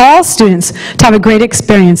wants all students to have a great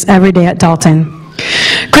experience every day at Dalton.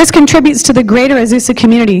 Chris contributes to the greater Azusa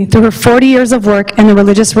community through her 40 years of work in the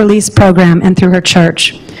Religious Release Program and through her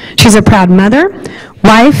church. She's a proud mother,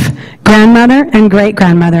 wife, grandmother, and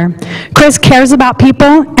great-grandmother. Chris cares about people,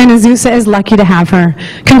 and Azusa is lucky to have her.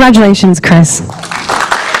 Congratulations, Chris.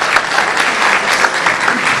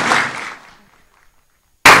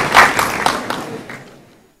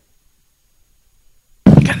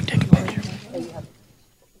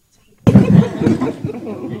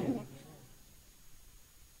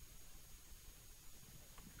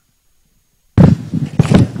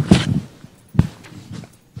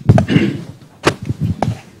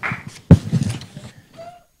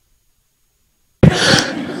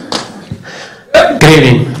 Good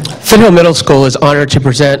evening. Foothill Middle School is honored to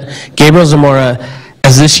present Gabriel Zamora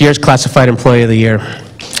as this year's Classified Employee of the Year.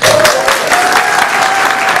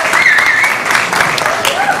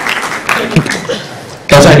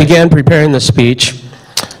 As I began preparing the speech,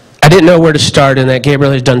 I didn't know where to start in that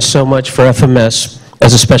Gabriel has done so much for FMS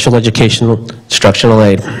as a special educational instructional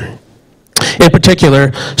aid. In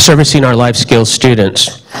particular, servicing our life skills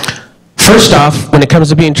students. First off, when it comes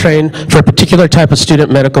to being trained for a particular type of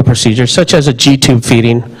student medical procedure, such as a G-tube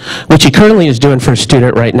feeding, which he currently is doing for a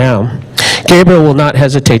student right now, Gabriel will not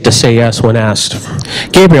hesitate to say yes when asked.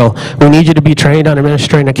 Gabriel, we need you to be trained on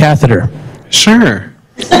administering a catheter. Sure.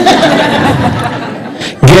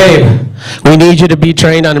 Gabe, we need you to be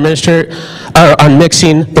trained on on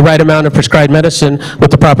mixing the right amount of prescribed medicine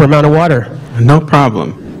with the proper amount of water. No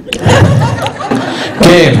problem.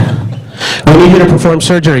 Gabe, we need you to perform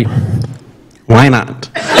surgery. Why not?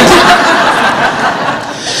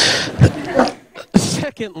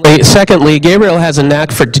 Secondly, Gabriel has a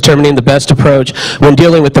knack for determining the best approach when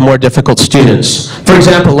dealing with the more difficult students. For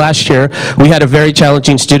example, last year, we had a very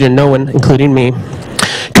challenging student, no one, including me,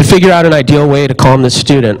 could figure out an ideal way to calm this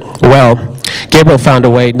student. Well, Gabriel found a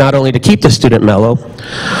way not only to keep the student mellow,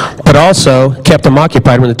 but also kept him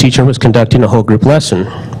occupied when the teacher was conducting a whole group lesson.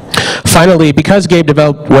 Finally, because Gabe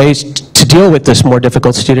developed ways to deal with this more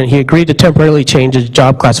difficult student, he agreed to temporarily change his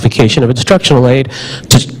job classification of instructional aid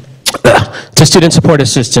to student support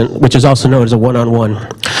assistant, which is also known as a one-on-one.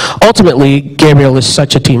 Ultimately, Gabriel is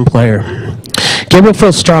such a team player. Gabriel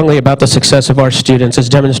feels strongly about the success of our students, as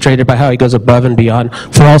demonstrated by how he goes above and beyond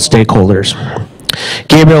for all stakeholders.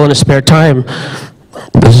 Gabriel, in his spare time,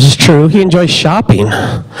 this is true, he enjoys shopping.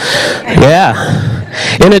 Yeah.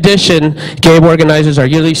 In addition, Gabe organizes our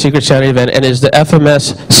yearly Secret Santa event and is the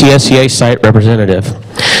FMS CSEA site representative.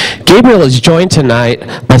 Gabriel is joined tonight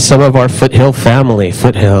by some of our Foothill family.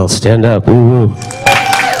 Foothill, stand up. Woo-woo.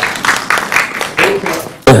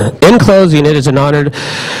 In closing, it is an honor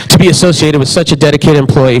to be associated with such a dedicated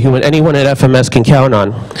employee who anyone at FMS can count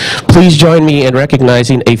on. Please join me in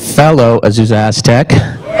recognizing a fellow Azusa Aztec.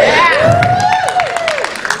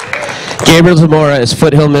 Gabriel Zamora is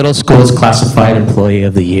Foothill Middle School's Classified Employee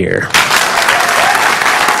of the Year.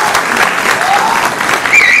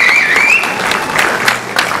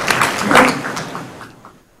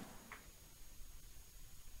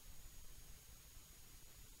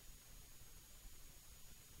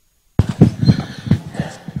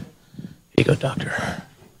 Here you go, doctor.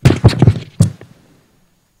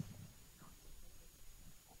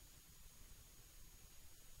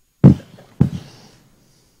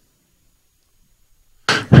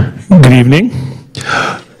 Good evening.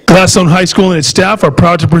 Gladstone High School and its staff are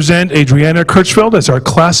proud to present Adriana Kirchfeld as our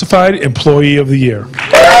Classified Employee of the Year.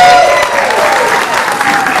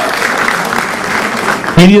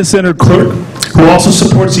 Media Center clerk, who also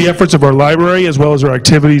supports the efforts of our library as well as our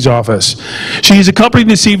activities office. She is accompanied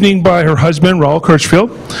this evening by her husband, Raul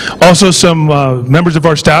Kirchfeld, also some members of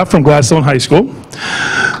our staff from Gladstone High School.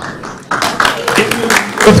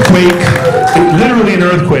 Literally an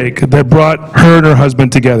earthquake that brought her and her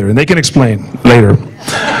husband together, and they can explain later.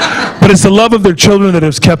 But it's the love of their children that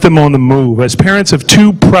has kept them on the move. As parents of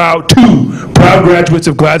two proud graduates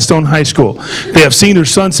of Gladstone High School, they have seen their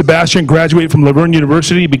son Sebastian graduate from Laverne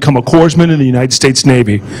University and become a corpsman in the United States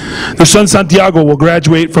Navy. Their son Santiago will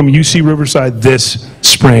graduate from UC Riverside this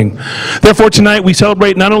spring. Therefore, tonight we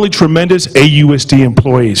celebrate not only tremendous AUSD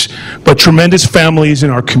employees, but tremendous families in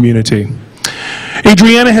our community.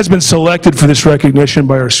 Adriana has been selected for this recognition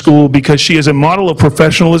by our school because she is a model of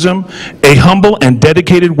professionalism, a humble and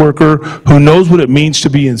dedicated worker who knows what it means to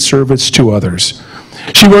be in service to others.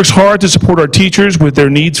 She works hard to support our teachers with their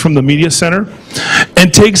needs from the Media Center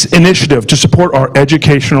and takes initiative to support our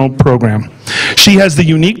educational program. She has the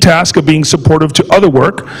unique task of being supportive to other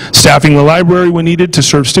work, staffing the library when needed to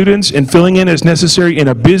serve students, and filling in as necessary in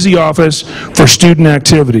a busy office for student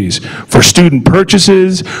activities, for student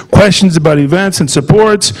purchases, questions about events and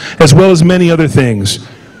supports, as well as many other things.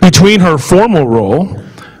 Between her formal role,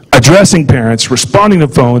 addressing parents, responding to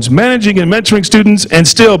phones, managing and mentoring students, and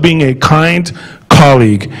still being a kind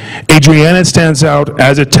colleague, Adriana stands out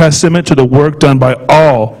as a testament to the work done by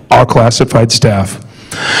all our classified staff.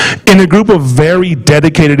 In a group of very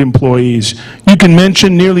dedicated employees, you can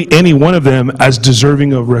mention nearly any one of them as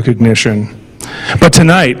deserving of recognition. But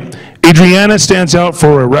tonight, Adriana stands out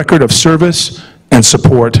for a record of service and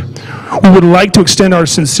support. We would like to extend our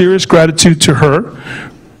sincerest gratitude to her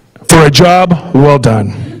for a job well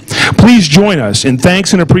done. Please join us in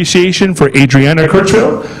thanks and appreciation for Adriana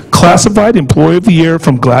Kirchville, Classified Employee of the Year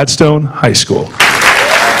from Gladstone High School.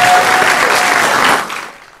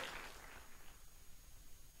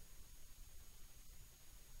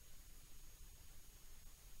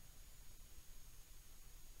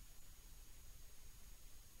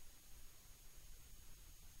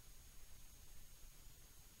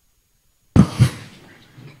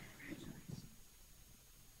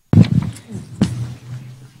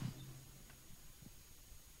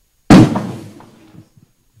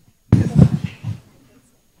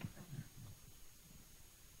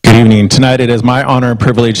 Good evening. Tonight it is my honor and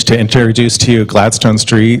privilege to introduce to you Gladstone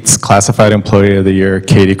Street's Classified Employee of the Year,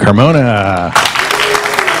 Katie Carmona.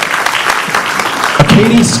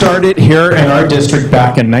 Katie started here in our district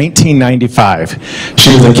back in 1995.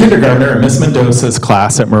 She was a kindergartner in Miss Mendoza's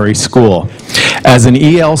class at Murray School. As an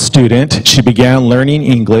EL student, she began learning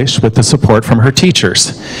English with the support from her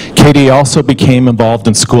teachers. Katie also became involved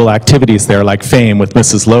in school activities there, like Fame with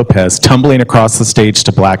Mrs. Lopez, tumbling across the stage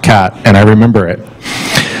to Black Cat, and I remember it.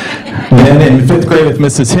 Then in 5th grade with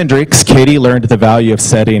Mrs. Hendricks, Katie learned the value of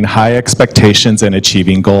setting high expectations and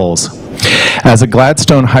achieving goals. As a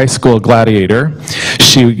Gladstone High School gladiator,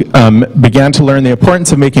 she began to learn the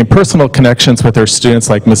importance of making personal connections with her students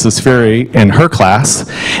like Mrs. Fury in her class,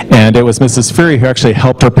 and it was Mrs. Fury who actually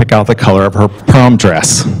helped her pick out the color of her prom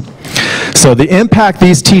dress. So the impact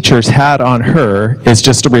these teachers had on her is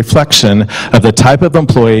just a reflection of the type of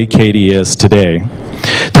employee Katie is today.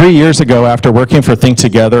 3 years ago, after working for Think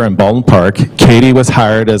Together in Baldwin Park, Katie was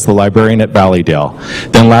hired as the librarian at Valleydale.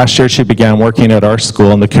 Then last year, she began working at our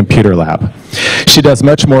school in the computer lab. She does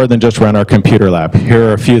much more than just run our computer lab. Here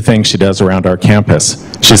are a few things she does around our campus.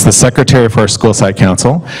 She's the secretary for our school site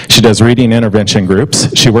council. She does reading intervention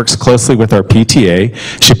groups. She works closely with our PTA.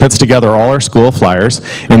 She puts together all our school flyers.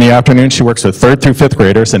 In the afternoon, she works with 3rd through 5th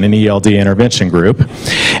graders in an ELD intervention group.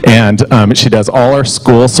 And she does all our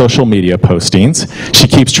school social media postings. She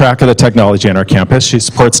keeps track of the technology on our campus. She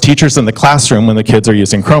supports teachers in the classroom when the kids are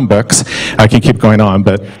using Chromebooks. I can keep going on,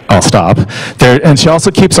 but I'll stop. And she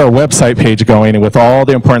also keeps our website page going with all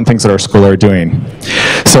the important things that our school are doing.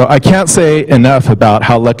 So I can't say enough about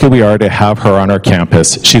how lucky we are to have her on our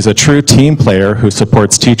campus. She's a true team player who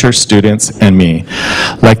supports teachers, students, and me.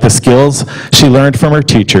 Like the skills she learned from her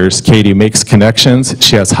teachers, Katie makes connections.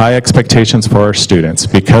 She has high expectations for our students.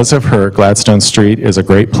 Because of her, Gladstone Street is a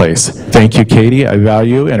great place. Thank you, Katie. I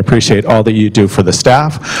value and appreciate all that you do for the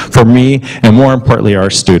staff, for me, and more importantly, our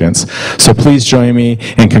students. So please join me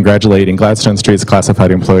in congratulating Gladstone Street's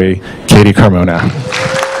classified employee, Katie Carmona.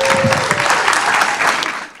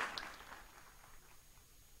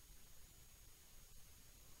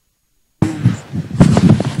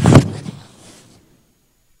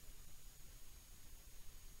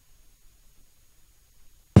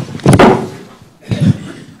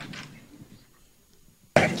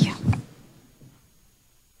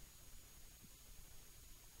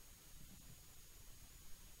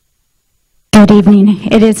 Good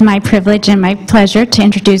evening. It is my privilege and my pleasure to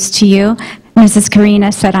introduce to you Mrs.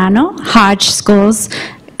 Karina Serrano, Hodge School's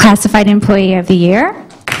Classified Employee of the Year.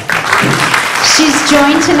 She's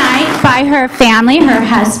joined tonight by her family, her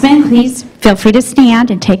husband, please feel free to stand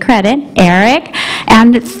and take credit, Eric,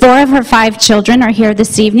 and 4 of her 5 children are here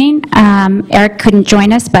this evening. Eric couldn't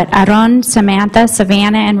join us, but Aaron, Samantha,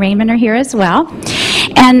 Savannah, and Raymond are here as well.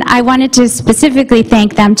 And I wanted to specifically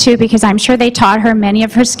thank them too, because I'm sure they taught her many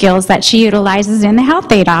of her skills that she utilizes in the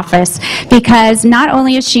health aid office, because not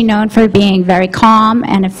only is she known for being very calm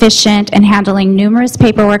and efficient and handling numerous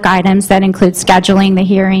paperwork items that include scheduling the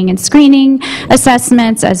hearing and screening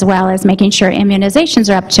assessments, as well as making sure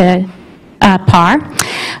immunizations are up to par,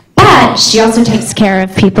 but But she also takes care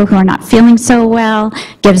of people who are not feeling so well,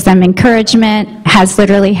 gives them encouragement, has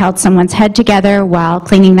literally held someone's head together while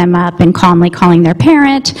cleaning them up and calmly calling their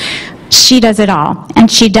parent. She does it all. And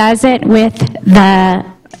she does it with the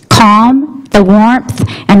calm, the warmth,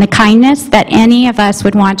 and the kindness that any of us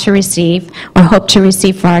would want to receive or hope to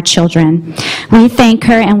receive for our children. We thank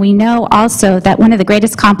her, and we know also that one of the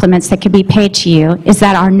greatest compliments that could be paid to you is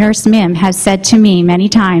that our nurse Mim has said to me many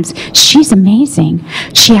times, she's amazing.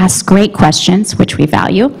 She asks great questions, which we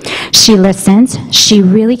value. She listens, she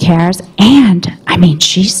really cares, and, I mean,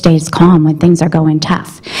 she stays calm when things are going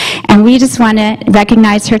tough. And we just want to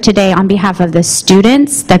recognize her today on behalf of the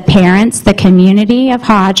students, the parents, the community of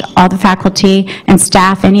Hodge, all the faculty and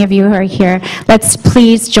staff, any of you who are here. Let's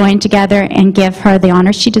please join together and give her the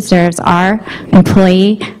honor she deserves, our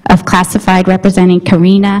employee of classified representing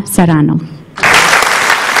Karina Serrano.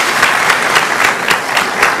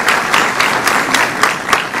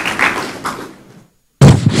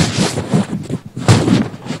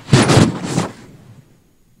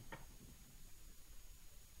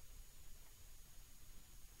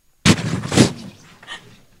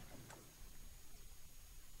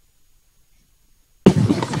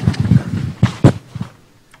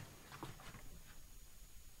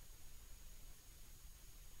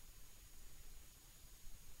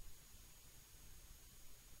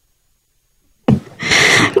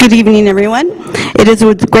 Good evening, everyone. It is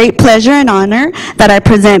with great pleasure and honor that I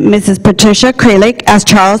present Mrs. Patricia Kralik as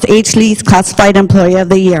Charles H. Lee's Classified Employee of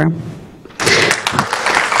the Year.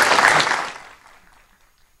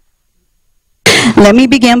 Let me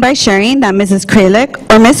begin by sharing that Mrs.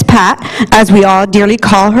 Kralik, or Miss Pat, as we all dearly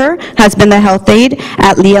call her, has been the health aide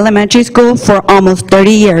at Lee Elementary School for almost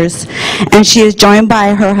 30 years. And she is joined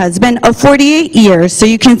by her husband of 48 years, so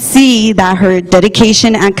you can see that her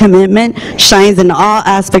dedication and commitment shines in all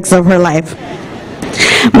aspects of her life.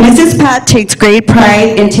 Mrs. Pat takes great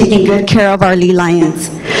pride in taking good care of our Lee Lions.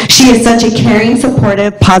 She is such a caring,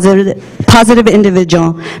 supportive, positive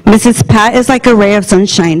individual. Mrs. Pat is like a ray of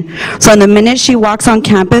sunshine. From the minute she walks on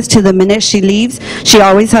campus to the minute she leaves, she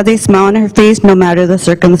always has a smile on her face no matter the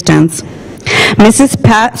circumstance. Mrs.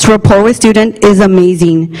 Pat's rapport with students is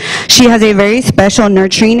amazing. She has a very special,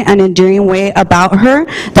 nurturing, and endearing way about her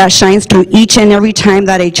that shines through each and every time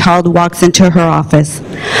that a child walks into her office.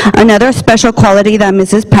 Another special quality that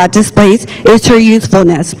Mrs. Pat displays is her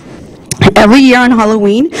youthfulness. Every year on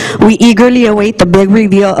Halloween, we eagerly await the big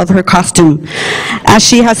reveal of her costume, as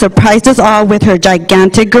she has surprised us all with her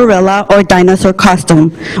gigantic gorilla or dinosaur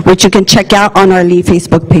costume, which you can check out on our Lee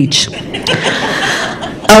Facebook page.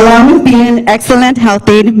 Along with being an excellent health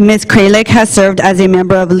aide, Ms. Kralik has served as a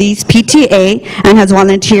member of Lee's PTA and has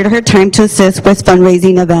volunteered her time to assist with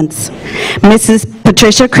fundraising events. Mrs.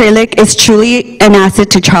 Patricia Kralik is truly an asset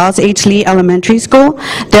to Charles H. Lee Elementary School.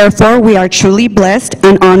 Therefore, we are truly blessed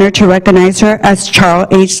and honored to recognize her as Charles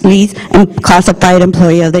H. Lee's Classified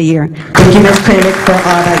Employee of the Year. Thank you, Ms. Kralik, for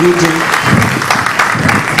all that you do.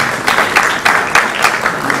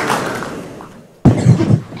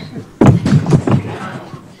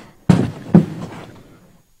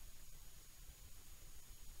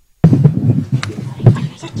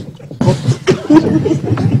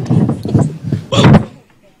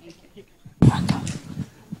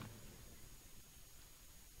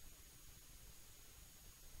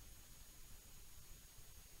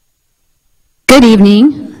 Good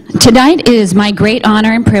evening. Tonight it is my great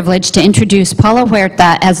honor and privilege to introduce Paula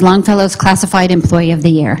Huerta as Longfellow's Classified Employee of the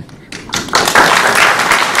Year.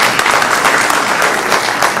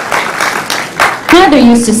 Mother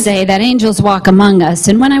used to say that angels walk among us,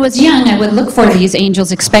 and when I was young, I would look for these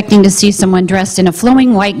angels expecting to see someone dressed in a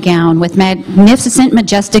flowing white gown with magnificent,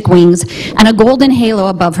 majestic wings and a golden halo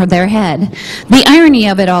above their head. The irony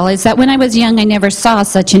of it all is that when I was young, I never saw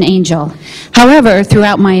such an angel. However,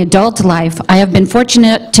 throughout my adult life, I have been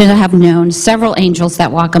fortunate to have known several angels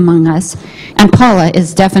that walk among us, and Paula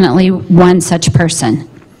is definitely one such person.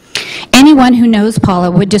 Anyone who knows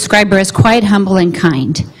Paula would describe her as quite humble and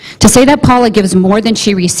kind. To say that Paula gives more than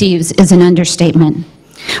she receives is an understatement.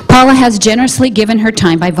 Paula has generously given her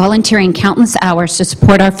time by volunteering countless hours to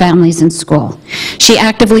support our families in school. She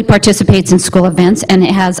actively participates in school events and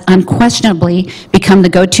has unquestionably become the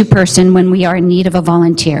go-to person when we are in need of a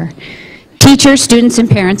volunteer. Teachers, students, and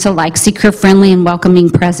parents alike seek her friendly and welcoming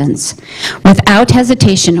presence. Without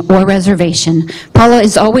hesitation or reservation, Paula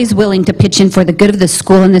is always willing to pitch in for the good of the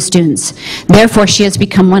school and the students. Therefore, she has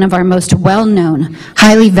become one of our most well-known,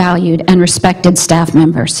 highly valued, and respected staff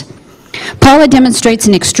members. Paula demonstrates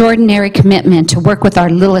an extraordinary commitment to work with our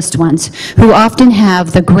littlest ones, who often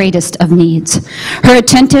have the greatest of needs. Her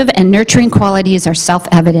attentive and nurturing qualities are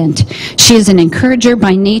self-evident. She is an encourager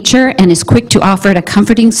by nature and is quick to offer a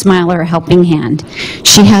comforting smile or a helping hand.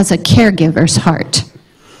 She has a caregiver's heart.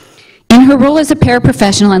 In her role as a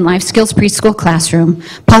paraprofessional in Life Skills Preschool classroom,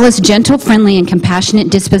 Paula's gentle, friendly, and compassionate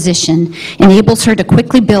disposition enables her to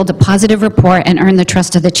quickly build a positive rapport and earn the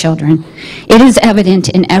trust of the children. It is evident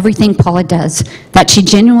in everything Paula does that she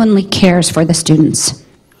genuinely cares for the students.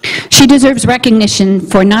 She deserves recognition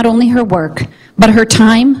for not only her work, but her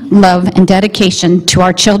time, love, and dedication to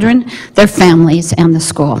our children, their families, and the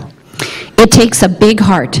school. It takes a big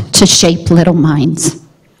heart to shape little minds.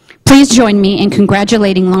 Please join me in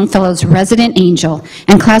congratulating Longfellow's resident angel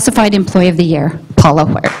and classified employee of the year, Paula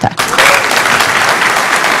Huerta.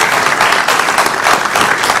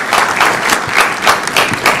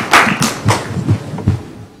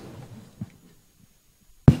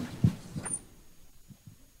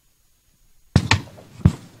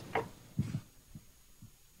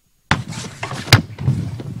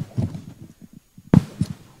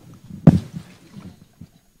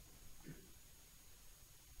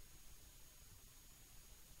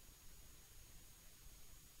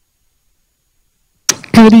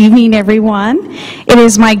 Good evening, everyone. It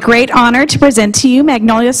is my great honor to present to you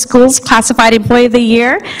Magnolia Schools Classified Employee of the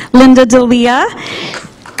Year, Linda D'Elia.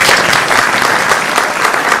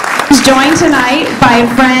 She's joined tonight by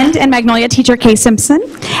a friend and Magnolia teacher, Kay Simpson,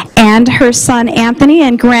 and her son, Anthony,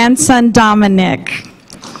 and grandson, Dominic.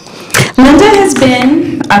 Linda has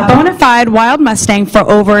been a bona fide wild Mustang for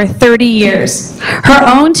over 30 years. Her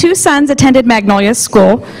own two sons attended Magnolia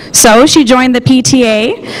School, so she joined the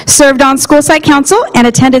PTA, served on school site council, and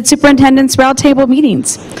attended superintendent's roundtable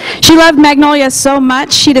meetings. She loved Magnolia so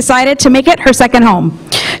much, she decided to make it her second home.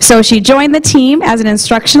 So she joined the team as an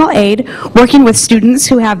instructional aide, working with students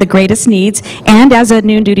who have the greatest needs, and as a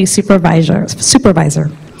noon duty supervisor.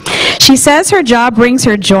 She says her job brings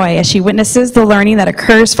her joy as she witnesses the learning that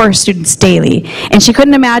occurs for her students daily, and she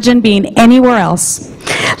couldn't imagine being anywhere else.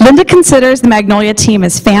 Linda considers the Magnolia team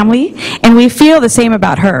as family, and we feel the same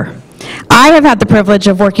about her. I have had the privilege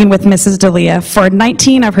of working with Mrs. D'Elia for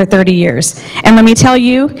 19 of her 30 years, and let me tell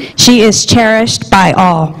you, she is cherished by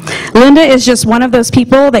all. Linda is just one of those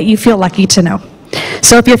people that you feel lucky to know.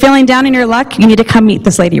 So if you're feeling down in your luck, you need to come meet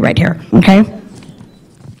this lady right here, okay?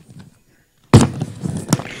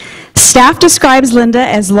 Staff describes Linda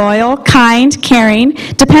as loyal, kind, caring,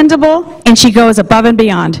 dependable, and she goes above and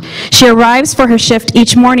beyond. She arrives for her shift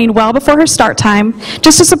each morning well before her start time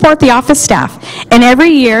just to support the office staff. And every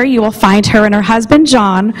year you will find her and her husband,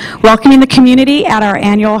 John, welcoming the community at our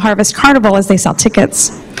annual Harvest Carnival as they sell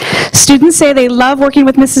tickets. Students say they love working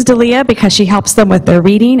with Mrs. D'Elia because she helps them with their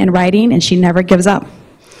reading and writing, and she never gives up.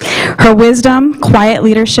 Her wisdom, quiet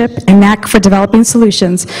leadership, and knack for developing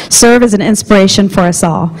solutions serve as an inspiration for us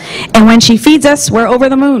all. And when she feeds us, we're over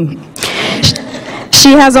the moon.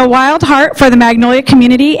 She has a wild heart for the Magnolia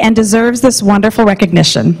community and deserves this wonderful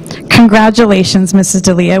recognition. Congratulations, Mrs.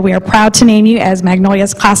 D'Elia. We are proud to name you as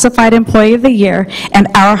Magnolia's Classified Employee of the Year, and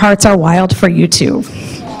our hearts are wild for you too.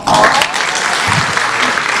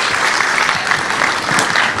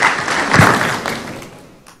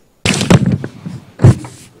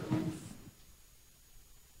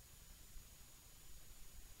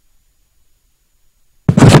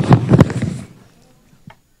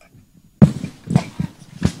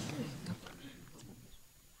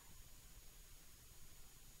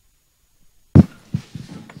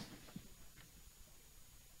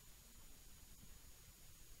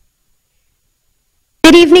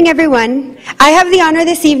 Good evening, everyone. I have the honor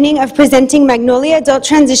this evening of presenting Magnolia Adult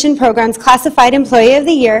Transition Program's Classified Employee of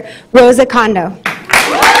the Year, Rosa Kondo.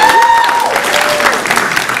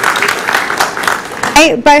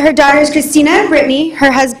 By her daughters Christina and Brittany,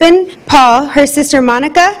 her husband Paul, her sister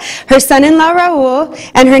Monica, her son-in-law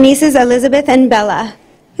Raul, and her nieces Elizabeth and Bella.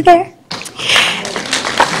 You there?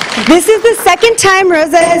 This is the second time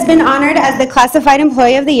Rosa has been honored as the Classified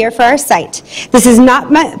Employee of the Year for our site. This is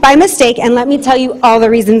not by mistake, and let me tell you all the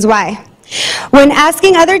reasons why. When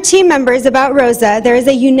asking other team members about Rosa, there is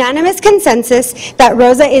a unanimous consensus that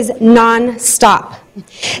Rosa is non-stop.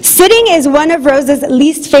 Sitting is one of Rosa's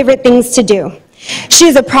least favorite things to do. She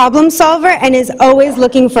is a problem solver and is always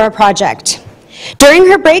looking for a project. During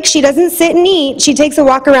her break, she doesn't sit and eat, she takes a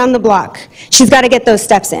walk around the block. She's got to get those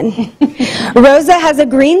steps in. Rosa has a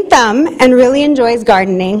green thumb and really enjoys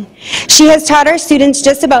gardening. She has taught our students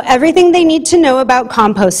just about everything they need to know about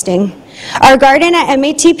composting. Our garden at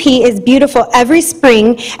MATP is beautiful every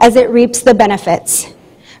spring as it reaps the benefits.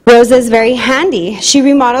 Rosa is very handy. She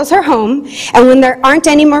remodels her home, and when there aren't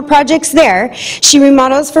any more projects there, she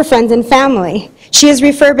remodels for friends and family. She has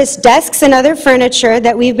refurbished desks and other furniture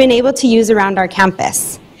that we've been able to use around our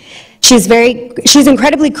campus. She's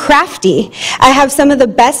incredibly crafty. I have some of the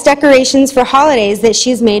best decorations for holidays that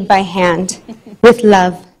she's made by hand, with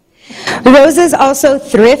love. Rosa's also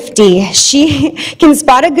thrifty. She can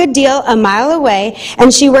spot a good deal a mile away,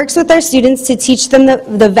 and she works with our students to teach them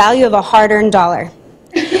the value of a hard-earned dollar.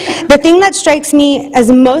 The thing that strikes me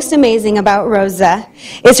as most amazing about Rosa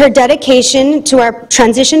is her dedication to our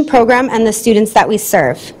transition program and the students that we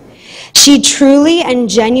serve. She truly and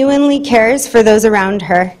genuinely cares for those around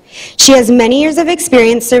her. She has many years of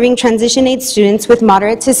experience serving transition aid students with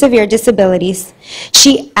moderate to severe disabilities.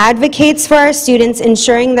 She advocates for our students,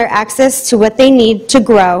 ensuring their access to what they need to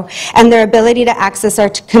grow and their ability to access our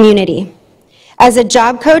community. As a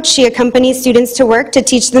job coach, she accompanies students to work to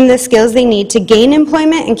teach them the skills they need to gain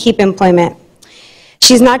employment and keep employment.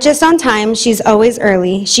 She's not just on time, she's always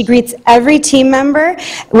early. She greets every team member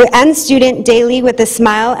and student daily with a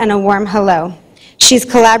smile and a warm hello. She's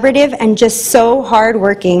collaborative and just so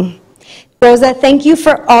hardworking. Rosa, thank you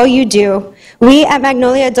for all you do. We at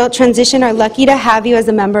Magnolia Adult Transition are lucky to have you as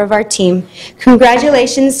a member of our team.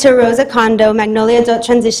 Congratulations to Rosa Kondo, Magnolia Adult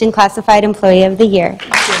Transition Classified Employee of the Year.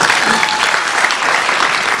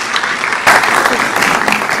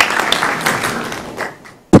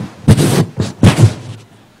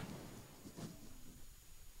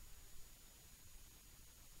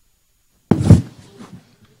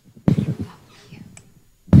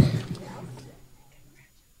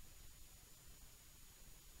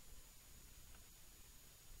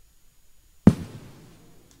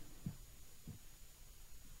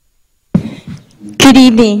 Good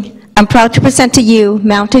evening. I'm proud to present to you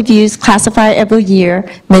Mountain View's Classified of the Year,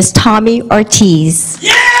 Ms. Tommy Ortiz.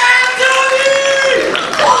 Yeah,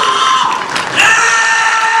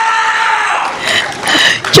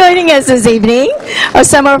 Joining us this evening are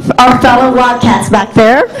some of our fellow Wildcats back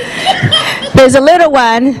there. There's a little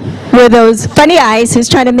one with those funny eyes who's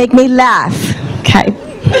trying to make me laugh. Okay.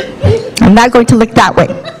 I'm not going to look that way.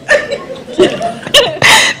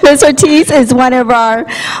 Ms. Ortiz is one of our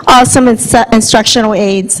awesome instructional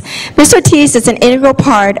aides. Ms. Ortiz is an integral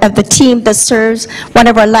part of the team that serves one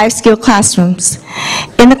of our life skill classrooms.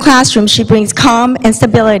 In the classroom, she brings calm and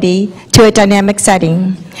stability to a dynamic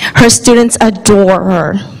setting. Her students adore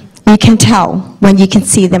her. You can tell when you can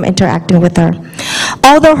see them interacting with her.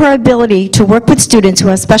 Although her ability to work with students who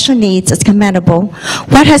have special needs is commendable,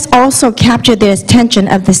 what has also captured the attention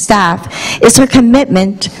of the staff is her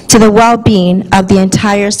commitment to the well-being of the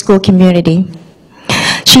entire school community.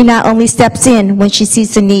 She not only steps in when she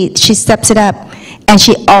sees the need, she steps it up, and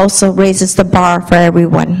she also raises the bar for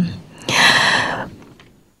everyone.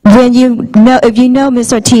 If you know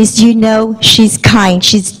Ms. Ortiz, you know she's kind,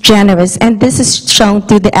 she's generous, and this is shown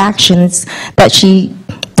through the actions that she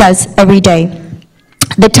does every day.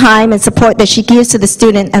 The time and support that she gives to the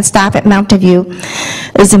student and staff at Mountain View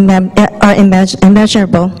is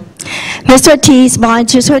immeasurable. Ms. Ortiz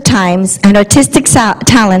volunteers her times and artistic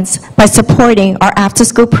talents by supporting our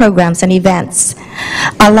after-school programs and events.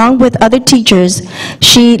 Along with other teachers,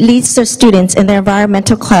 she leads their students in their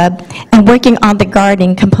environmental club and working on the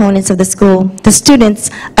gardening components of the school. The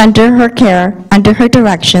students, under her care, under her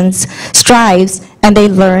directions, strives and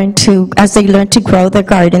as they learn to grow their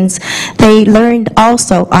gardens, they learn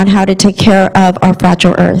also on how to take care of our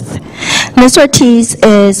fragile earth. Ms. Ortiz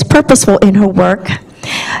is purposeful in her work.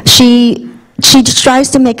 She strives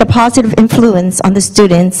to make a positive influence on the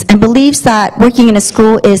students and believes that working in a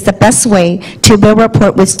school is the best way to build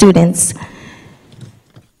rapport with students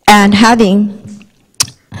and having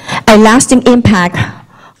a lasting impact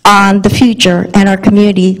on the future and our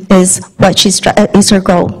community is her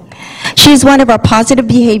goal. She is one of our positive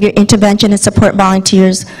behavior intervention and support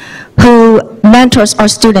volunteers who mentors our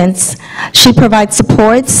students. She provides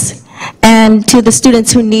supports and to the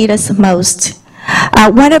students who need us most.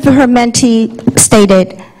 One of her mentees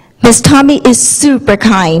stated, "Ms. Tommy is super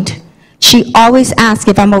kind. She always asks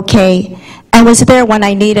if I'm okay and was there when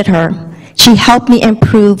I needed her. She helped me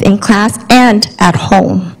improve in class and at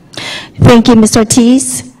home." Thank you, Ms.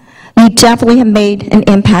 Ortiz. You definitely have made an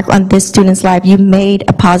impact on this student's life. You made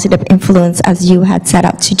a positive influence as you had set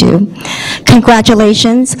out to do.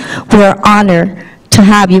 Congratulations. We're honored to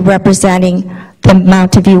have you representing the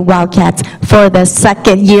Mountain View Wildcats for the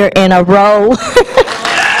second year in a row.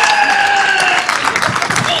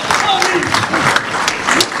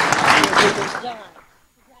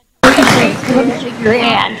 Your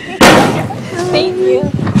hand. Thank you.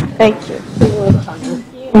 Thank you.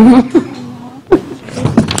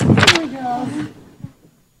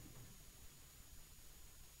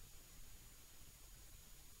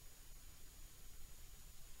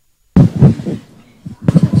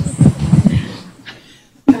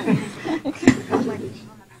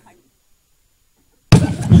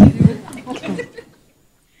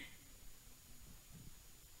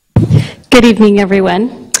 Good evening,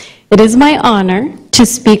 everyone. It is my honor to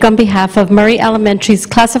speak on behalf of Murray Elementary's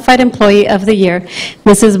Classified Employee of the Year,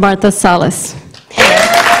 Mrs. Martha Salas.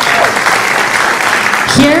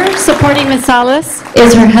 Here, supporting Ms. Salas,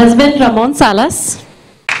 is her husband, Ramon Salas,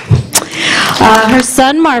 her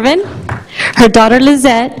son, Marvin, her daughter,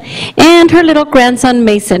 Lizette, and her little grandson,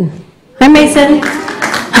 Mason. Hi, Mason.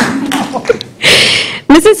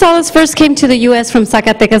 Mrs. Salas first came to the U.S. from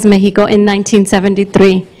Zacatecas, Mexico in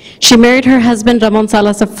 1973. She married her husband, Ramon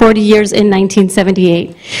Salas, of 40 years in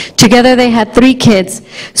 1978. Together, they had 3 kids,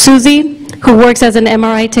 Susie, who works as an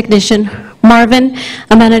MRI technician, Marvin,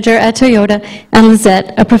 a manager at Toyota, and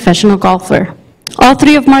Lizette, a professional golfer. All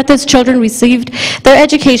 3 of Martha's children received their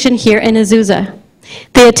education here in Azusa.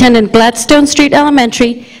 They attended Gladstone Street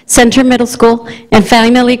Elementary, Center Middle School, and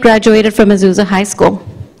finally graduated from Azusa High School.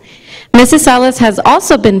 Mrs. Salas has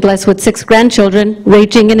also been blessed with 6 grandchildren,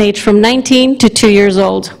 ranging in age from 19 to 2 years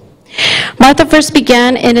old. Martha first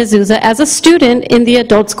began in Azusa as a student in the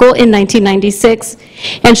adult school in 1996,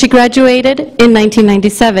 and she graduated in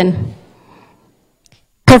 1997.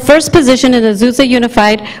 Her first position in Azusa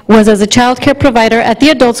Unified was as a child care provider at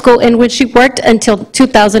the adult school, in which she worked until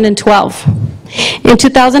 2012. In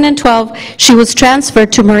 2012, she was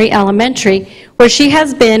transferred to Murray Elementary, where she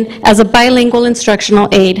has been as a bilingual instructional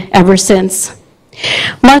aide ever since.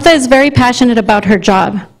 Martha is very passionate about her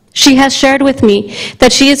job. She has shared with me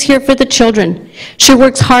that she is here for the children. She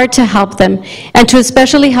works hard to help them, and to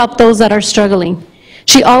especially help those that are struggling.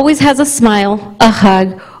 She always has a smile, a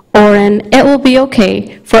hug, or an "it will be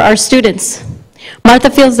okay" for our students. Martha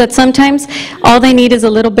feels that sometimes all they need is a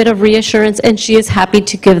little bit of reassurance, and she is happy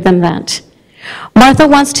to give them that. Martha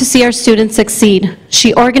wants to see our students succeed.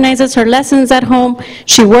 She organizes her lessons at home,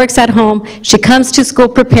 she works at home, she comes to school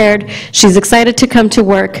prepared, she's excited to come to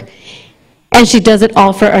work, and she does it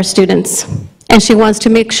all for our students. And she wants to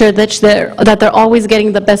make sure that they're always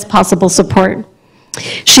getting the best possible support.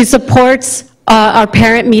 She supports our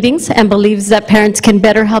parent meetings and believes that parents can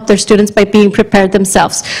better help their students by being prepared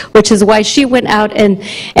themselves, which is why she went out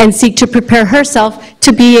and seek to prepare herself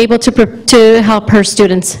to be able to help her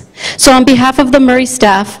students. So on behalf of the Murray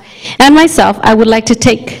staff and myself, I would like to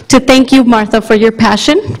thank you, Martha, for your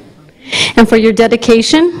passion and for your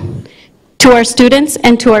dedication to our students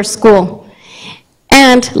and to our school.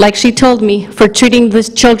 And, like she told me, for treating the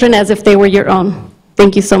children as if they were your own.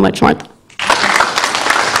 Thank you so much, Martha.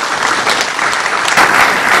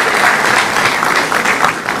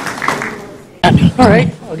 All right,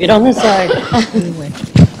 I'll get on this side.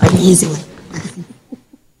 An easy one.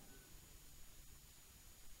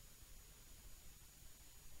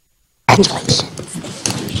 Congratulations.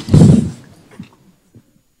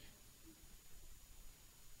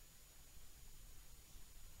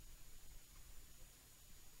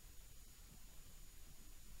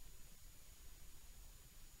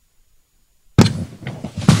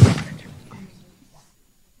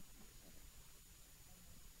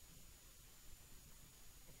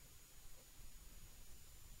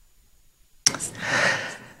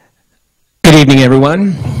 Good evening,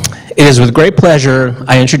 everyone. It is with great pleasure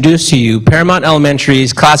I introduce to you Paramount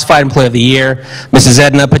Elementary's Classified Employee of the Year, Mrs.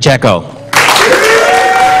 Edna Pacheco.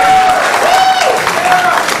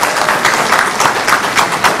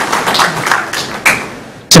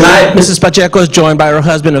 Tonight, Mrs. Pacheco is joined by her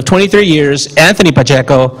husband of 23 years, Anthony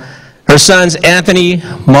Pacheco, her sons Anthony,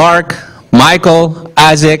 Mark, Michael,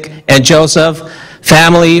 Isaac, and Joseph,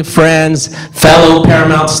 family, friends, fellow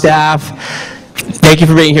Paramount staff. Thank you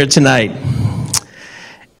for being here tonight.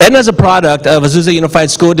 Edna is a product of Azusa Unified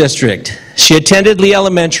School District. She attended Lee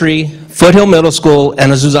Elementary, Foothill Middle School,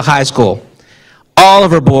 and Azusa High School. All of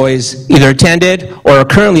her boys either attended or are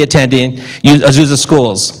currently attending Azusa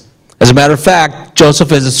schools. As a matter of fact,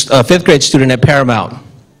 Joseph is a 5th grade student at Paramount.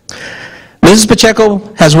 Mrs. Pacheco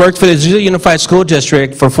has worked for the Azusa Unified School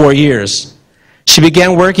District for 4 years. She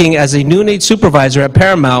began working as a new need supervisor at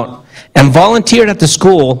Paramount and volunteered at the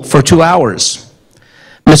school for 2 hours.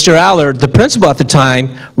 Mr. Allard, the principal at the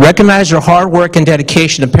time, recognized her hard work and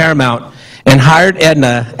dedication to Paramount and hired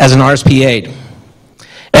Edna as an RSP aide.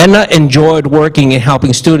 Edna enjoyed working and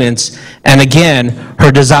helping students, and again,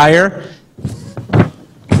 her desire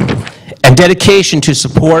and dedication to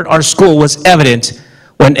support our school was evident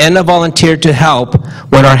when Edna volunteered to help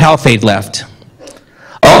when our health aide left.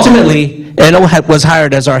 Ultimately, Edna was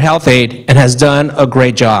hired as our health aide and has done a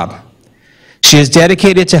great job. She is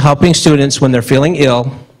dedicated to helping students when they're feeling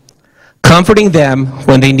ill, comforting them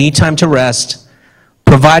when they need time to rest,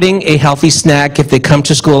 providing a healthy snack if they come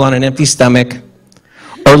to school on an empty stomach,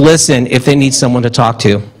 or listen if they need someone to talk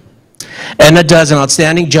to. Edna does an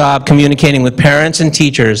outstanding job communicating with parents and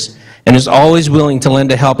teachers and is always willing to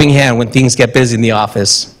lend a helping hand when things get busy in the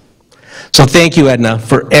office. So thank you, Edna,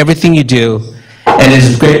 for everything you do, and it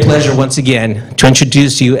is a great pleasure once again to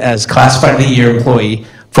introduce you as Classified of the Year employee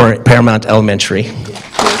for Paramount Elementary.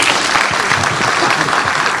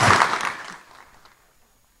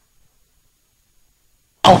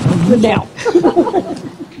 Oh, good now.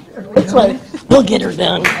 That's right. We'll get her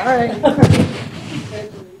done. All right.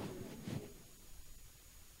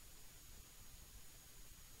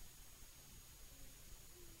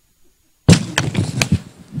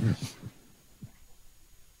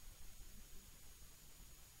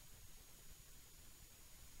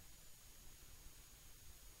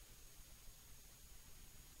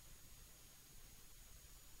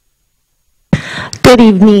 Good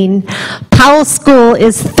evening. Powell School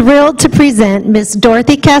is thrilled to present Miss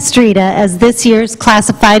Dorothy Castrita as this year's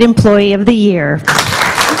Classified Employee of the Year.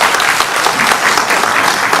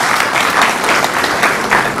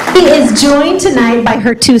 She is joined tonight by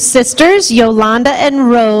her two sisters, Yolanda and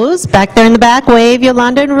Rose. Back there in the back, wave,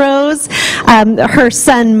 Yolanda and Rose. Her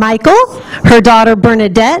son, Michael, her daughter,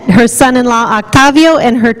 Bernadette, her son-in-law, Octavio,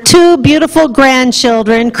 and her two beautiful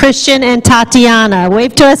grandchildren, Christian and Tatiana.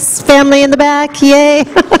 Wave to us, family in the back, yay.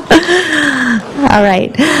 All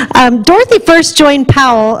right. Dorothy first joined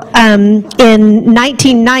Powell in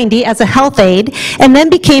 1990 as a health aide, and then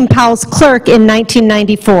became Powell's clerk in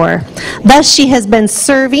 1994. Thus, she has been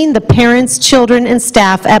serving the parents, children, and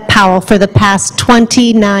staff at Powell for the past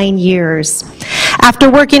 29 years. After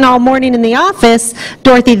working all morning in the office,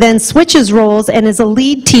 Dorothy then switches roles and is a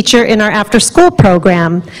lead teacher in our after-school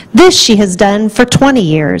program. This she has done for 20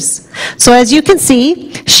 years. So as you can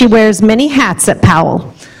see, she wears many hats at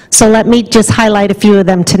Powell. So let me just highlight a few of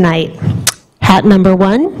them tonight. Hat number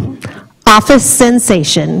 1, office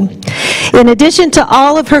sensation. In addition to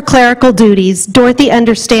all of her clerical duties, Dorothy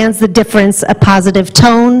understands the difference a positive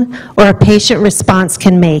tone or a patient response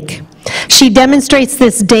can make. She demonstrates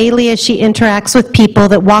this daily as she interacts with people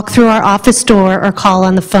that walk through our office door or call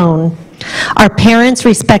on the phone. Our parents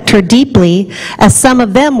respect her deeply, as some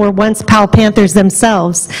of them were once Powell Panthers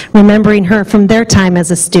themselves, remembering her from their time as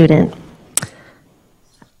a student.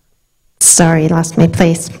 Sorry, lost my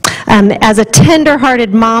place. As a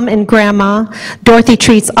tender-hearted mom and grandma, Dorothy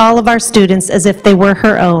treats all of our students as if they were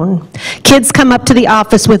her own. Kids come up to the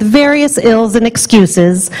office with various ills and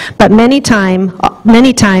excuses, but many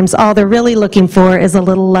times all they're really looking for is a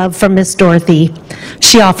little love from Miss Dorothy.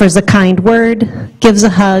 She offers a kind word, gives a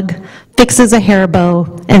hug, fixes a hair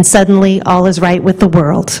bow, and suddenly all is right with the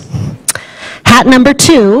world. Hat number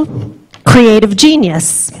 2, creative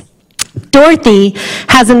genius. Dorothy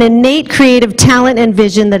has an innate creative talent and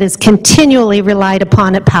vision that is continually relied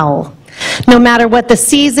upon at Powell. No matter what the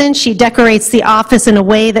season, she decorates the office in a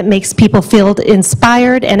way that makes people feel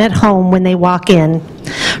inspired and at home when they walk in.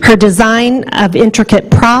 Her design of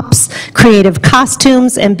intricate props, creative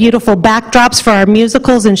costumes, and beautiful backdrops for our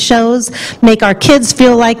musicals and shows make our kids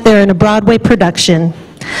feel like they're in a Broadway production.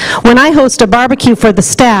 When I host a barbecue for the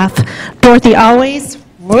staff, Dorothy always,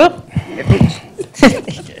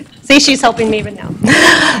 see, she's helping me even now.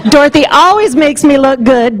 Dorothy always makes me look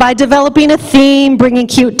good by developing a theme, bringing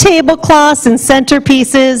cute tablecloths and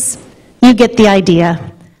centerpieces. You get the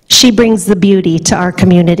idea. She brings the beauty to our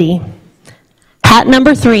community. Hat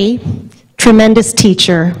number 3, tremendous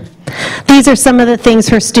teacher. These are some of the things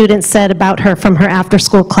her students said about her from her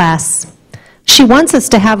after-school class. She wants us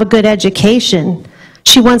to have a good education.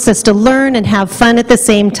 She wants us to learn and have fun at the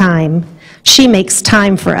same time. She makes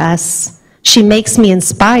time for us. She makes me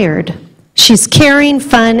inspired. She's caring,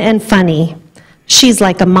 fun, and funny. She's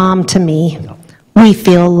like a mom to me. We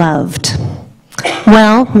feel loved.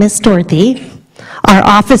 Well, Miss Dorothy, our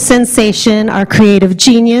office sensation, our creative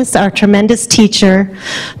genius, our tremendous teacher,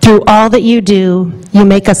 through all that you do, you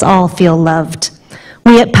make us all feel loved.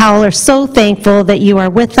 We at Powell are so thankful that you are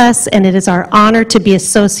with us, and it is our honor to be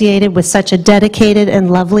associated with such a dedicated and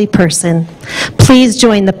lovely person. Please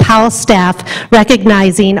join the Powell staff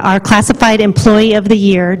recognizing our Classified Employee of the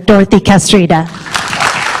Year, Dorothy Castrita.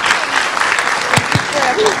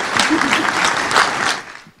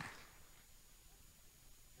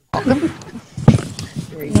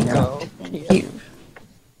 There you go. Thank you.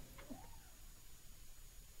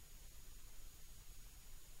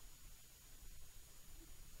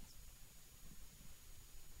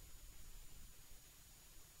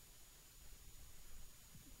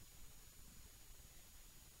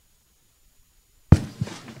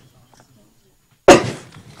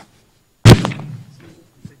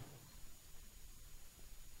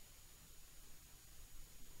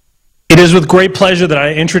 It is with great pleasure that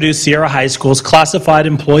I introduce Sierra High School's Classified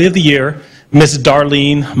Employee of the Year, Ms.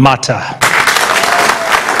 Darlene Mata.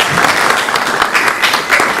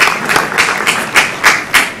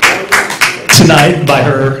 tonight by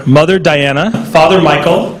her mother, Diana, father,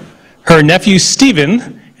 Michael, her nephew,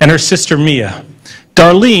 Stephen, and her sister, Mia.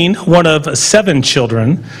 Darlene, one of 7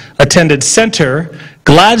 children, attended Center,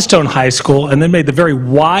 Gladstone High School, and then made the very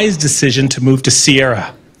wise decision to move to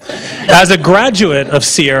Sierra. As a graduate of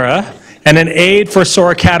Sierra and an aide for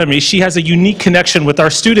SOAR Academy, she has a unique connection with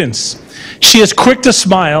our students. She is quick to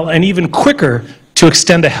smile and even quicker to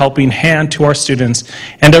extend a helping hand to our students,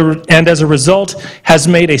 and as a result has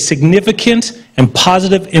made a significant and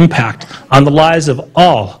positive impact on the lives of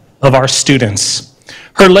all of our students.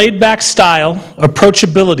 Her laid-back style,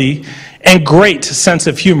 approachability, and great sense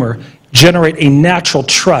of humor generate a natural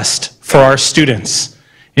trust for our students.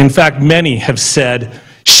 In fact, many have said,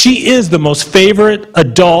 she is the most favorite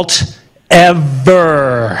adult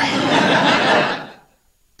ever.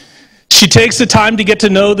 She takes the time to get to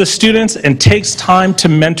know the students and takes time to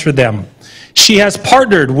mentor them. She has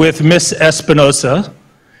partnered with Miss Espinosa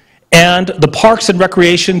and the Parks and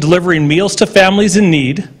Recreation, delivering meals to families in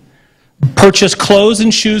need, purchased clothes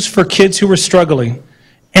and shoes for kids who were struggling,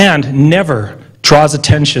 and never draws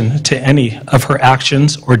attention to any of her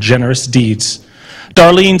actions or generous deeds.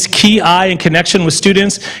 Darlene's key eye and connection with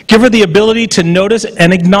students give her the ability to notice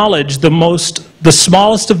and acknowledge the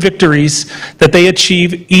smallest of victories that they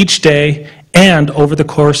achieve each day and over the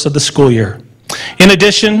course of the school year. In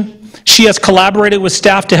addition, she has collaborated with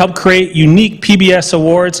staff to help create unique PBS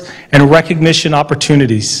awards and recognition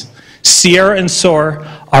opportunities. Sierra and SOAR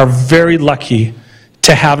are very lucky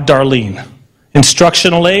to have Darlene,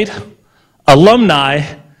 instructional aide,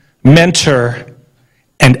 alumni, mentor,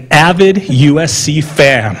 and avid USC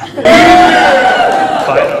fan.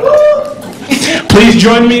 Please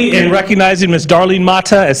join me in recognizing Ms. Darlene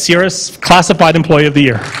Mata as Sierra's Classified Employee of the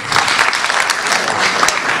Year.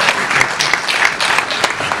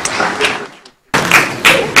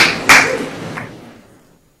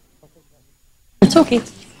 It's okay.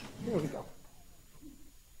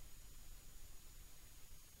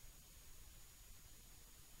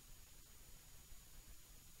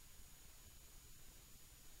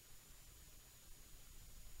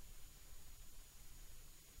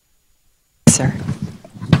 Sir.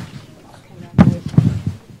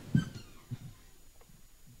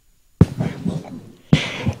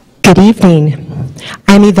 Good evening.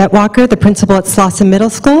 I'm Yvette Walker, the principal at Slauson Middle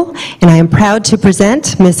School, and I am proud to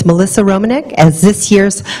present Ms. Melissa Romanek as this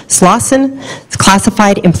year's Slauson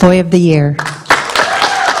Classified Employee of the Year.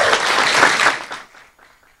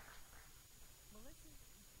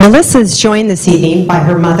 Melissa is joined this evening by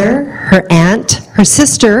her mother, her aunt, her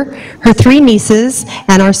sister, her 3 nieces,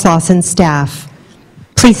 and our Slauson staff.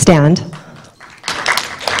 Please stand.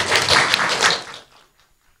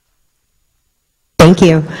 Thank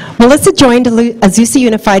you. Melissa joined Azusa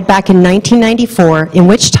Unified back in 1994, in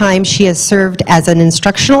which time she has served as an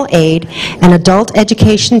instructional aide, an adult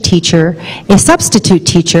education teacher, a substitute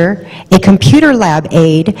teacher, a computer lab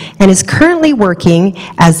aide, and is currently working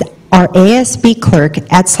as our ASB clerk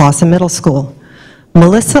at Slauson Middle School.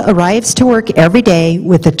 Melissa arrives to work every day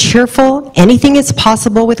with a cheerful, anything is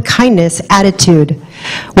possible with kindness attitude.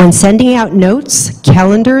 When sending out notes,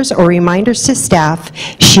 calendars, or reminders to staff,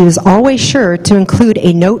 she is always sure to include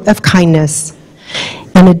a note of kindness.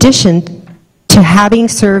 In addition to having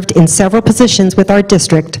served in several positions with our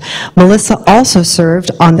district, Melissa also served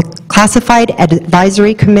on the Classified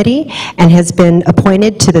Advisory Committee and has been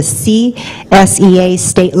appointed to the CSEA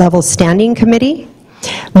State Level Standing Committee.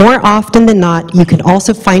 More often than not, you can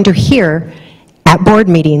also find her here at board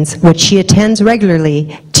meetings, which she attends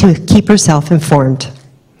regularly to keep herself informed.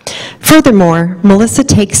 Furthermore, Melissa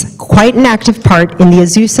takes quite an active part in the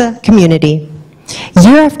Azusa community.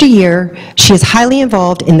 Year after year, she is highly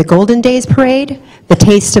involved in the Golden Days Parade, the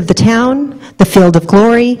Taste of the Town, the Field of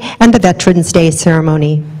Glory, and the Veterans Day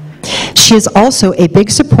ceremony. She is also a big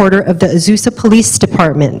supporter of the Azusa Police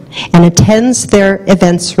Department and attends their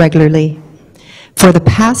events regularly. For the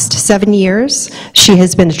past 7 years, she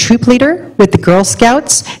has been a troop leader with the Girl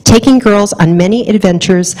Scouts, taking girls on many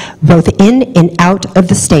adventures both in and out of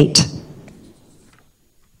the state.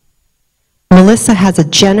 Melissa has a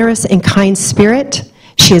generous and kind spirit.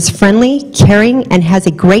 She is friendly, caring, and has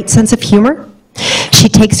a great sense of humor. She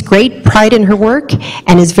takes great pride in her work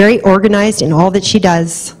and is very organized in all that she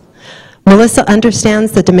does. Melissa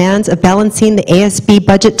understands the demands of balancing the ASB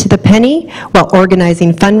budget to the penny while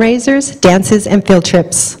organizing fundraisers, dances, and field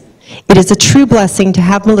trips. It is a true blessing to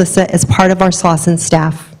have Melissa as part of our Slauson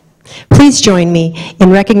staff. Please join me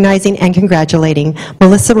in recognizing and congratulating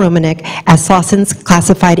Melissa Romanek as Slauson's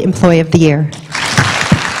Classified Employee of the Year.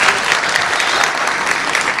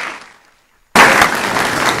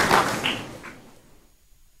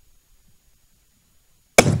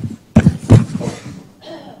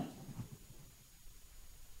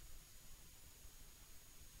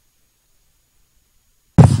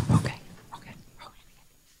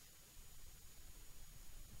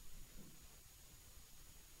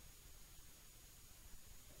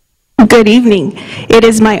 Good evening. It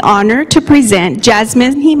is my honor to present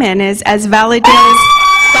Jasmine Jimenez as Validale's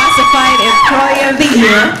Classified Employee of the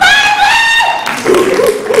Year.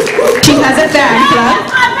 She has a fan club.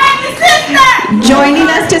 Joining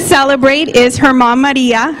us to celebrate is her mom,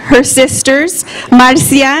 Maria, her sisters,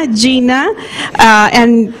 Marcia, Gina,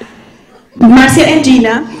 and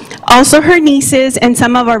Gina, also her nieces, and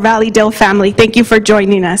some of our Valleydale family. Thank you for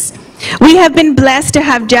joining us. We have been blessed to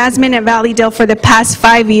have Jasmine at Valleydale for the past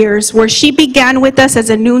 5 years, where she began with us as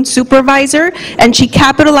a noon supervisor, and she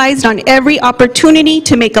capitalized on every opportunity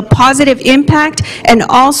to make a positive impact and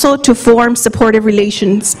also to form supportive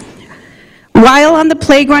relations. While on the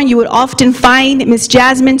playground, you would often find Miss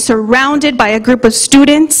Jasmine surrounded by a group of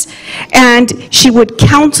students, and she would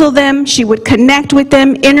counsel them, she would connect with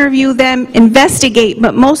them, interview them, investigate,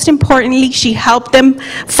 but most importantly, she helped them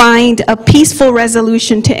find a peaceful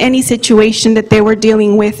resolution to any situation that they were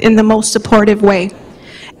dealing with in the most supportive way.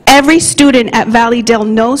 Every student at Valleydale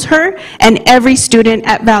knows her, and every student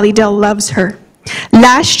at Valleydale loves her.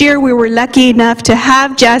 Last year, we were lucky enough to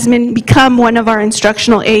have Jasmine become one of our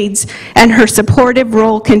instructional aides, and her supportive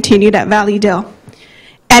role continued at Valleydale.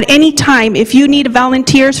 At any time, if you need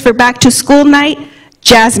volunteers for back to school night,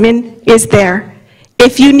 Jasmine is there.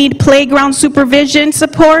 If you need playground supervision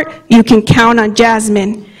support, you can count on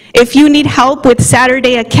Jasmine. If you need help with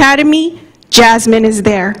Saturday Academy, Jasmine is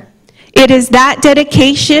there. It is that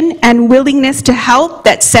dedication and willingness to help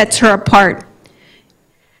that sets her apart.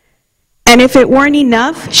 And if it weren't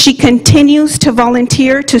enough, she continues to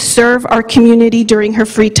volunteer to serve our community during her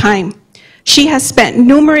free time. She has spent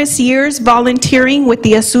numerous years volunteering with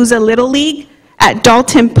the Azusa Little League at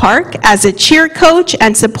Dalton Park as a cheer coach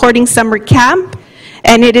and supporting summer camp.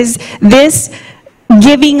 And it is this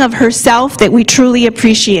giving of herself that we truly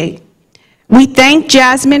appreciate. We thank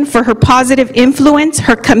Jasmine for her positive influence,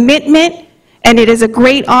 her commitment, and it is a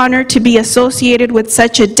great honor to be associated with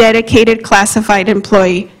such a dedicated classified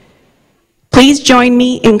employee. Please join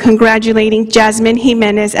me in congratulating Jasmine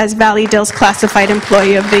Jimenez as Valleydale's Classified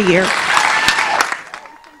Employee of the Year.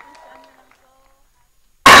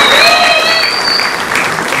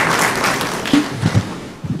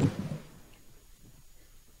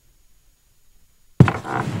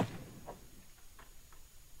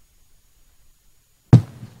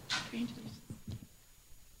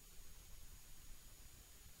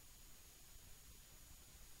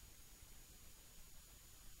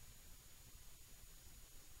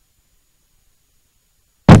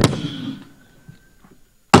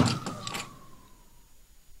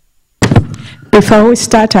 Before we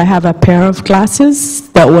start, I have a pair of glasses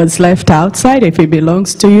that was left outside. If it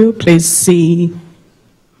belongs to you, please see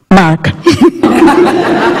Mark.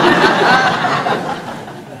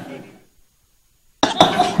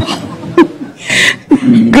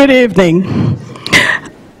 Good evening.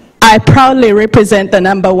 I proudly represent the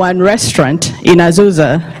 #1 restaurant in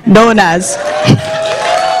Azusa, known as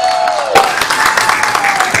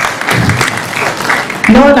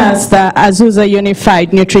the Azusa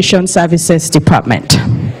Unified Nutrition Services Department.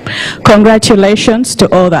 Congratulations to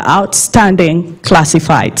all the outstanding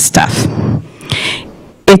classified staff.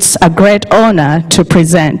 It's a great honor to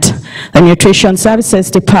present the Nutrition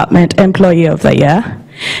Services Department Employee of the Year,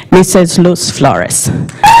 Mrs. Luz Flores.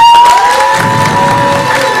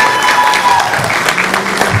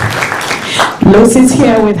 Luz is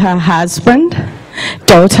here with her husband,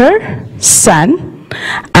 daughter, son,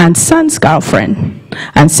 and son's girlfriend,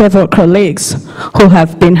 and several colleagues who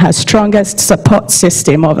have been her strongest support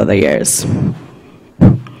system over the years.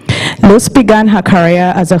 Luz began her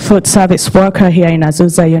career as a food service worker here in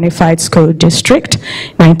Azusa Unified School District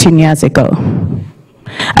 19 years ago.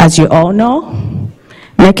 As you all know,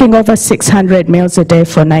 making over 600 meals a day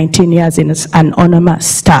for 19 years is an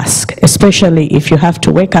enormous task, especially if you have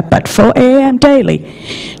to wake up at 4 a.m. daily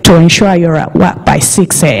to ensure you're at work by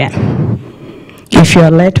 6 a.m. If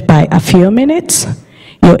you're late by a few minutes,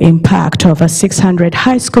 you impact over 600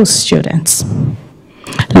 high school students.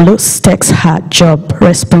 Luz takes her job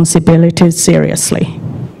responsibilities seriously.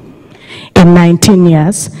 In 19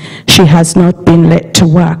 years, she has not been late to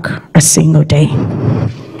work a single day.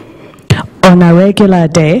 On a regular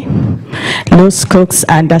day, Luz cooks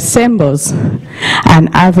and assembles an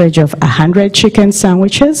average of 100 chicken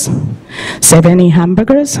sandwiches, 70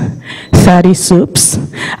 hamburgers, 30 soups,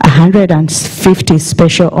 150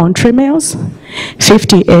 special entree meals,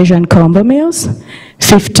 50 Asian combo meals,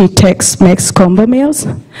 50 Tex-Mex combo meals,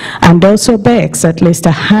 and also bakes at least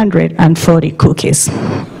 140 cookies.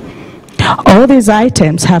 All these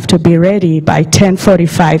items have to be ready by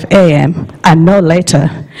 10:45 a.m. and no later,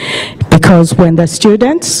 because when the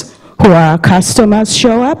students who are our customers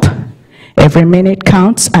show up, Every minute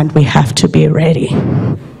counts, and we have to be ready.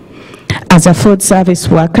 As a food service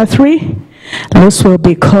worker 3, Luz will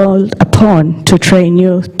be called upon to train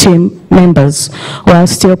new team members while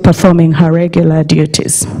still performing her regular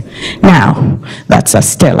duties. Now, that's a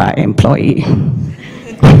stellar employee.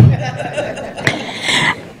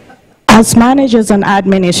 As managers and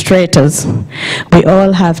administrators, we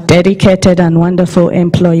all have dedicated and wonderful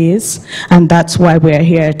employees, and that's why we're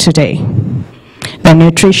here today. The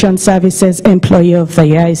Nutrition Services Employee of the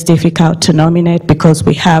Year is difficult to nominate because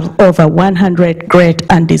we have over 100 great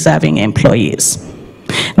and deserving employees.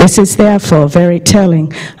 This is therefore very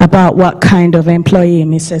telling about what kind of employee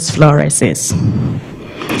Mrs. Flores is.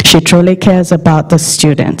 She truly cares about the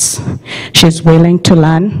students. She's willing to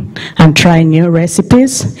learn and try new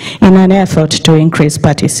recipes in an effort to increase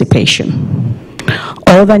participation.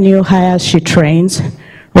 All the new hires she trains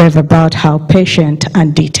rave about how patient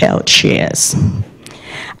and detailed she is.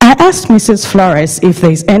 I asked Mrs. Flores if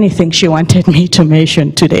there's anything she wanted me to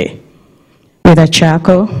mention today. With a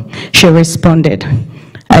chuckle, she responded,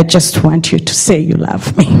 "I just want you to say you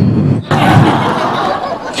love me."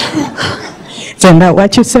 Isn't that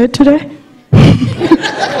what you said today?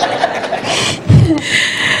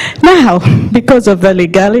 Now, because of the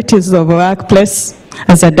legalities of workplace,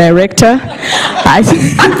 as a director,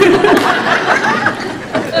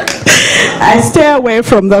 I stay away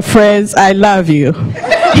from the phrase, "I love you."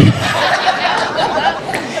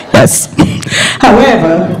 Yes.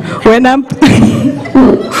 However, when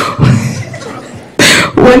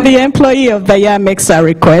the Employee of the Year makes a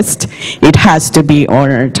request, it has to be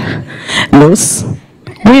honored. Luz,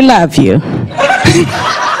 we love you.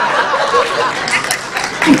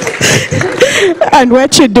 And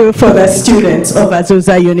what you do for the students of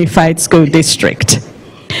Azusa Unified School District.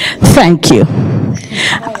 Thank you.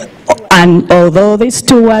 And although these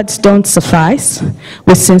 2 words don't suffice,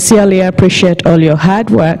 we sincerely appreciate all your hard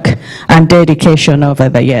work and dedication over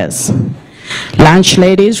the years. Lunch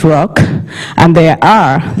ladies rock, and they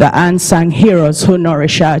are the unsung heroes who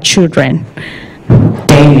nourish our children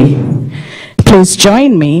daily. Please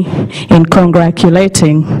join me in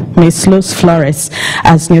congratulating Ms. Luz Flores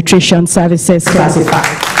as Nutrition Services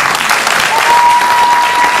Classified.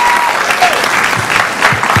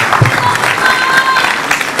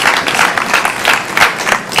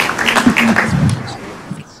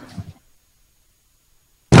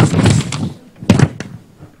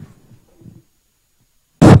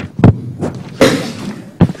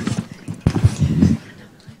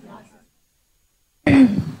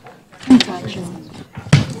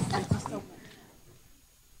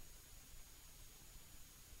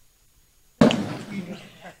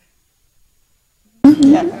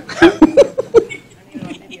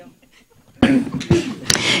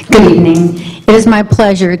 Good evening. It is my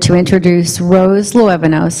pleasure to introduce Rose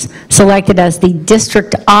Luevanos, selected as the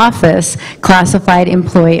District Office Classified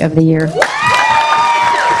Employee of the Year.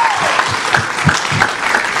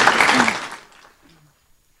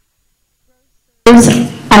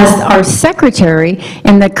 As our secretary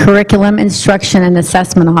in the Curriculum Instruction and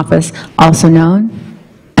Assessment Office, also known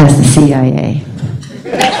as the CIA.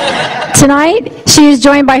 Tonight, she is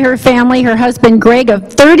joined by her family, her husband Greg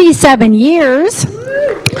of 37 years,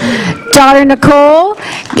 daughter Nicole,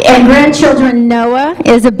 and grandchildren Noah,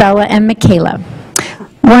 Isabella, and Michaela.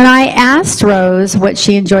 When I asked Rose what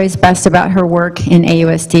she enjoys best about her work in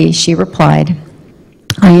AUSD, she replied,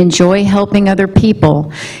 "I enjoy helping other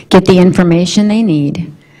people get the information they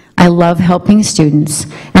need. I love helping students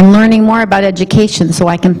and learning more about education so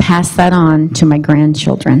I can pass that on to my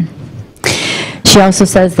grandchildren." She also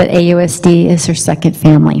says that AUSD is her second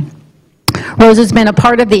family. Rose has been a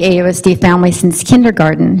part of the AUSD family since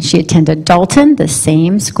kindergarten. She attended Dalton, the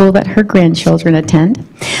same school that her grandchildren attend,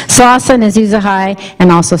 Azusa and Azusa High,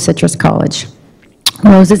 and also Citrus College.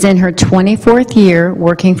 Rose is in her 24th year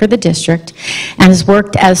working for the district and has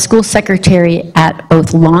worked as school secretary at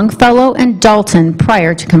both Longfellow and Dalton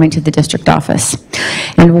prior to coming to the district office.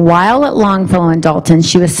 And while at Longfellow and Dalton,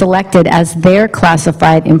 she was selected as their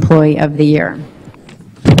classified employee of the year.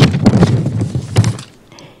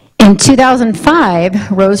 In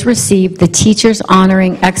 2005, Rose received the Teachers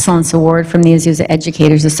Honoring Excellence Award from the Azusa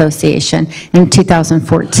Educators Association. In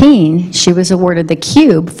 2014, she was awarded the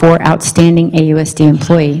Cube for Outstanding AUSD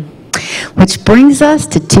Employee. Which brings us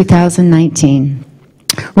to 2019.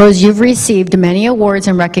 Rose, you've received many awards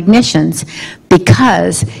and recognitions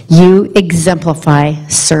because you exemplify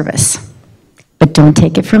service. But don't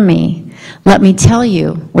take it from me. Let me tell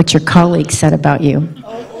you what your colleagues said about you.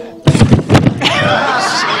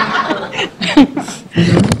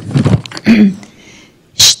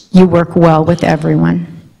 You work well with everyone.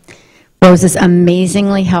 Rose is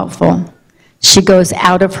amazingly helpful, She goes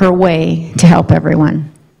out of her way to help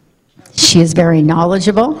everyone. She is very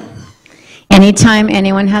knowledgeable. Anytime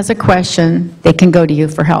anyone has a question, they can go to you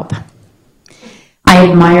for help. I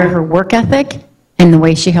admire her work ethic and the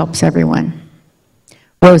way she helps everyone.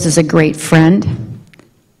 Rose is a great friend,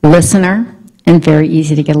 listener, and very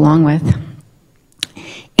easy to get along with.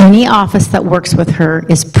 Any office that works with her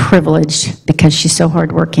is privileged because she's so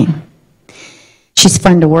hardworking. She's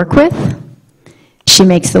fun to work with. She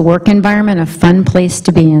makes the work environment a fun place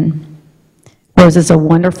to be in. Rose is a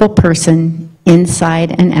wonderful person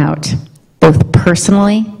inside and out, both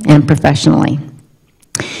personally and professionally.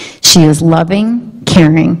 She is loving,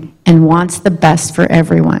 caring, and wants the best for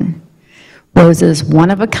everyone. Rose is one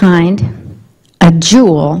of a kind, a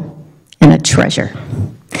jewel, and a treasure.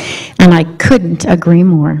 And I couldn't agree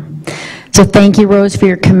more. So thank you, Rose, for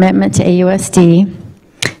your commitment to AUSD.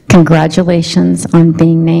 Congratulations on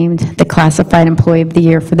being named the Classified Employee of the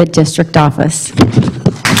Year for the district office.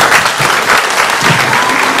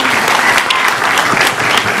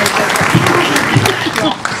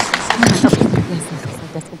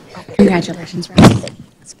 Congratulations, Rose.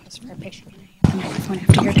 Let's pause for a picture. The microphone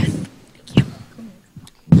after you're done. Thank you.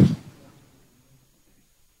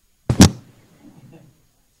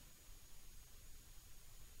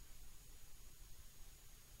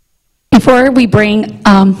 Before we bring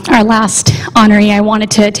our last honoree, I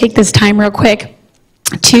wanted to take this time real quick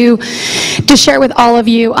to share with all of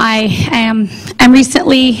you. I've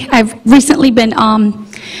recently been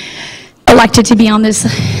elected to be on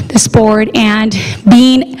this board, and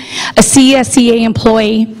being a CSEA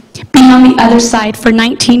employee, being on the other side for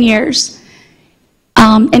 19 years,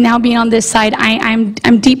 and now being on this side,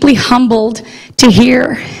 I'm deeply humbled to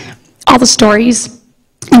hear all the stories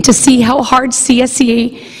and to see how hard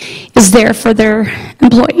CSEA is there for their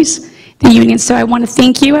employees, the union. So I want to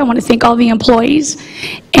thank you. I want to thank all the employees,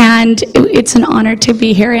 and it's an honor to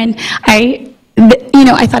be here. And I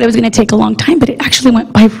thought it was going to take a long time, but it actually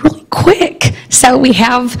went by really quick. So we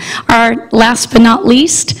have our last but not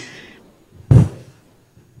least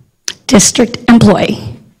district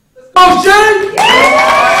employee.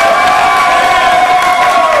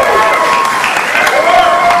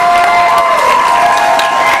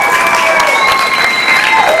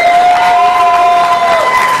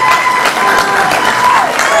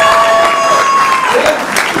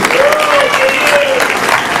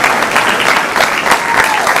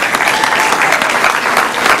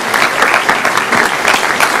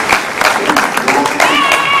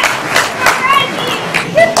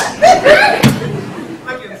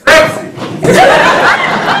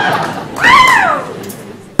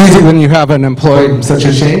 When you have an employee such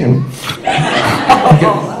as Shane.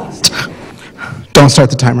 Don't start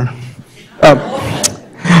the timer.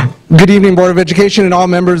 Good evening, Board of Education and all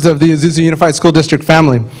members of the Azusa Unified School District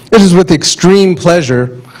family. It is with extreme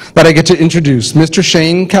pleasure that I get to introduce Mr.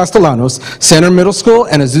 Shane Castellanos, Center Middle School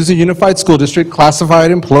and Azusa Unified School District Classified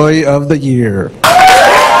Employee of the Year.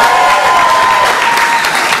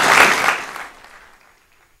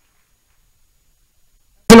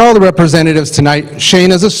 And all the representatives tonight, Shane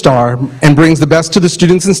is a star and brings the best to the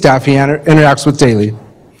students and staff he interacts with daily.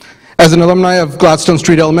 As an alumni of Gladstone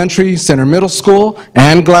Street Elementary, Center Middle School,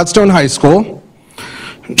 and Gladstone High School,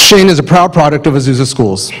 Shane is a proud product of Azusa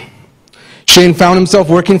Schools. Shane found himself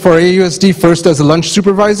working for AUSD first as a lunch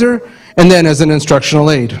supervisor and then as an instructional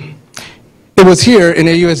aide. It was here in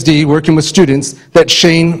AUSD working with students that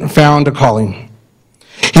Shane found a calling.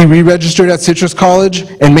 He re-registered at Citrus College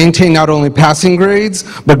and maintained not only passing grades,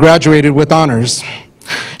 but graduated with honors.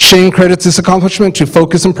 Shane credits this accomplishment to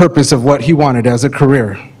focus and purpose of what he wanted as a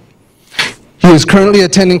career. He is currently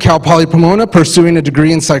attending Cal Poly Pomona, pursuing a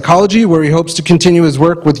degree in psychology, where he hopes to continue his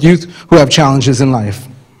work with youth who have challenges in life.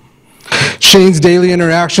 Shane's daily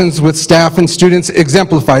interactions with staff and students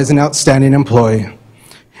exemplifies an outstanding employee.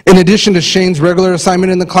 In addition to Shane's regular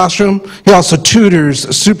assignment in the classroom, he also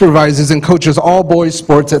tutors, supervises, and coaches all boys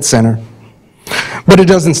sports at Center. But it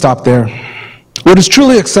doesn't stop there. What is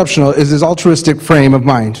truly exceptional is his altruistic frame of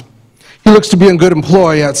mind. He looks to be a good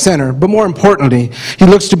employee at Center, but more importantly, he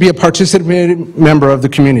looks to be a participating member of the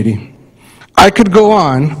community. I could go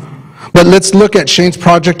on, but let's look at Shane's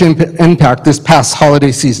project impact this past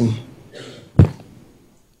holiday season.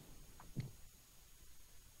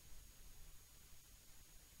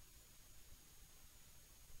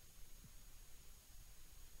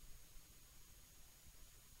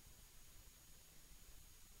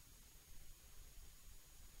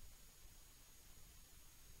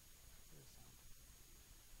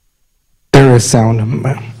 There is sound.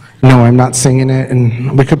 No, I'm not singing it,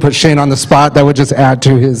 and we could put Shane on the spot. That would just add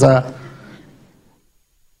to his.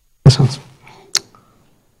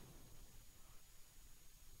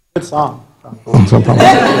 Good song. No problem.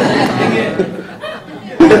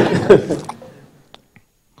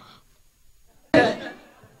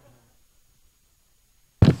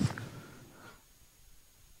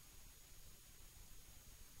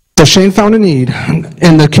 So Shane found a need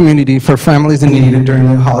in the community for families in need during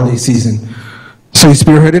the holiday season. So he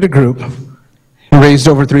spearheaded a group and raised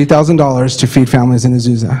over $3,000 to feed families in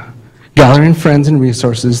Azusa. Gathering friends and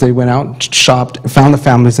resources, they went out, shopped, found the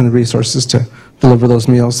families and the resources to deliver those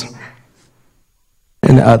meals.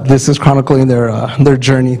 And this is chronicling their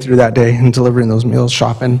journey through that day and delivering those meals,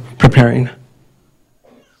 shopping, preparing.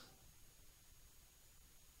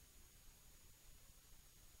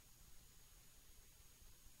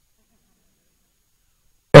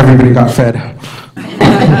 Everybody got fed.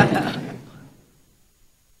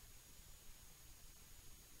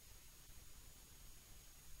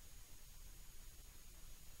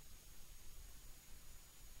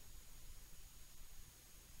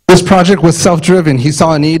 This project was self-driven. He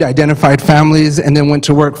saw a need, identified families, and then went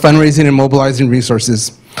to work fundraising and mobilizing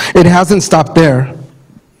resources. It hasn't stopped there.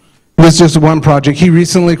 This is just one project. He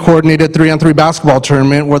recently coordinated a 3-on-3 basketball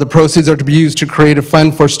tournament where the proceeds are to be used to create a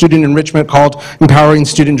fund for student enrichment called Empowering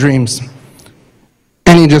Student Dreams.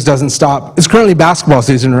 And he just doesn't stop. It's currently basketball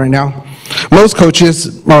season right now. Most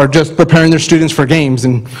coaches are just preparing their students for games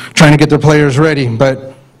and trying to get their players ready,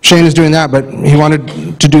 but Shane is doing that, but he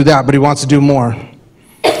wanted to do that, but he wants to do more.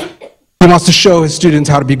 He wants to show his students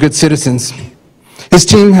how to be good citizens. His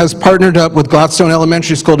team has partnered up with Gladstone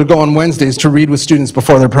Elementary School to go on Wednesdays to read with students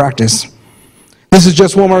before their practice. This is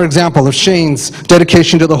just one more example of Shane's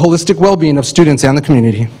dedication to the holistic well-being of students and the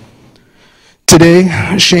community. Today,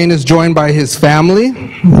 Shane is joined by his family.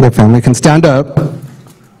 The family can stand up.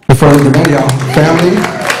 Before the video, family.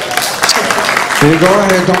 There you go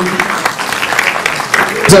ahead, don't.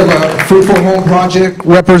 We have a Fruitful Home Project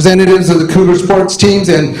representatives of the Cougar sports teams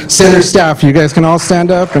and center staff. You guys can all stand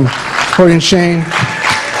up and supporting Shane.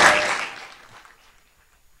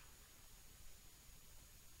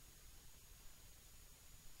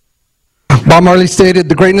 Bob Marley stated,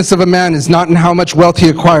 "The greatness of a man is not in how much wealth he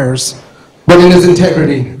acquires, but in his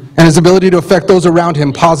integrity and his ability to affect those around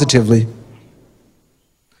him positively."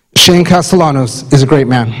 Shane Castellanos is a great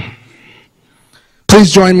man. Please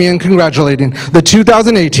join me in congratulating the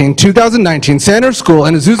 2018-2019 Center School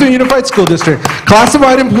and Azusa Unified School District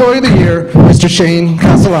Classified Employee of the Year, Mr. Shane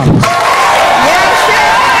Castellanos.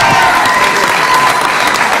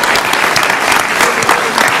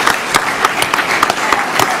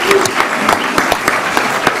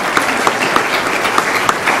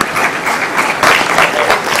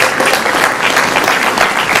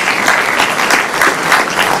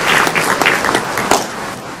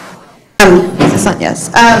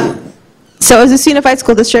 Yes. So Azusa Unified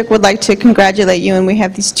School District would like to congratulate you, and we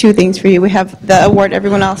have these two things for you. We have the award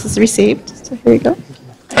everyone else has received, so here you go.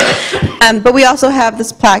 But we also have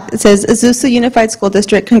this plaque that says, Azusa Unified School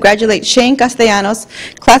District congratulates Shane Castellanos,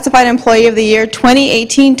 Classified Employee of the Year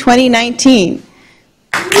 2018-2019.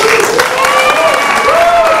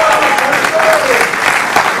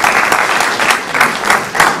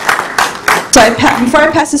 So before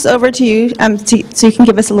I pass this over to you, so you can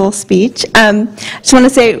give us a little speech, I just want to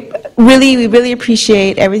say, we really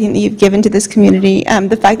appreciate everything that you've given to this community.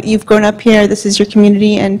 The fact that you've grown up here, this is your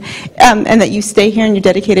community, and that you stay here and you're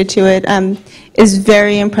dedicated to it is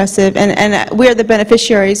very impressive. And we are the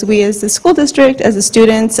beneficiaries. We as the school district, as the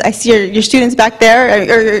students. I see your students back there,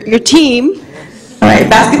 or your team. All right,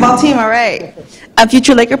 basketball team. All right,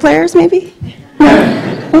 future Laker players, maybe.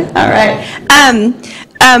 All right.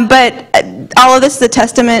 But all of this is a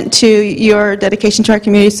testament to your dedication to our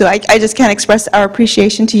community, so I just can't express our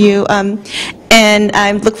appreciation to you, and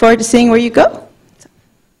I look forward to seeing where you go.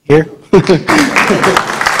 Here. Just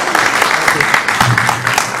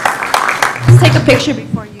take a picture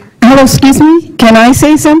before you. Hello, excuse me. Can I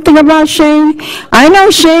say something about Shane? I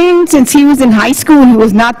know Shane since he was in high school. He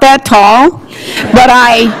was not that tall, but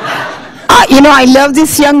I love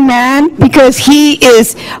this young man because he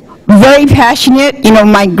is very passionate.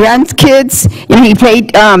 My grandkids,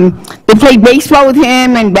 they played baseball with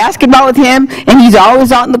him and basketball with him, and he's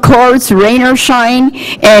always out in the courts, rain or shine,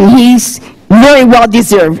 and he's very well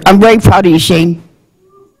deserved. I'm very proud of you, Shane.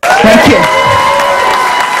 Thank you.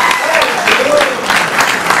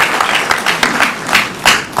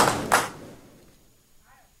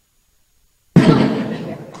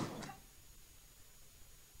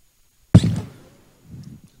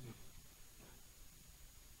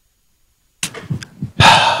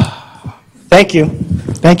 Thank you.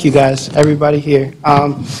 Thank you, guys, everybody here.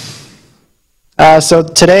 So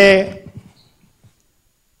today,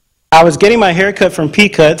 I was getting my hair cut from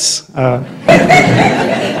P-Cuts.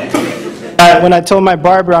 when I told my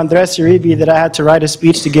barber, Andres Uribe, that I had to write a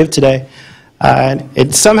speech to give today.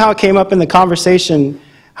 It somehow came up in the conversation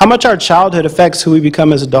how much our childhood affects who we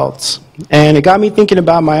become as adults. And it got me thinking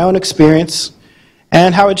about my own experience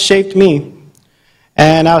and how it shaped me.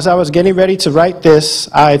 And as I was getting ready to write this,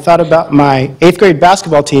 I thought about my 8th grade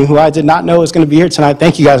basketball team, who I did not know was going to be here tonight.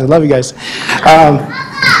 Thank you guys, I love you guys.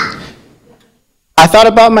 I thought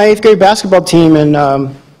about my 8th grade basketball team and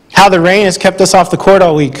how the rain has kept us off the court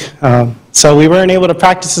all week. So we weren't able to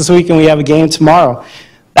practice this week and we have a game tomorrow.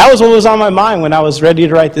 That was what was on my mind when I was ready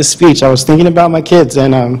to write this speech. I was thinking about my kids.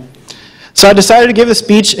 And so I decided to give a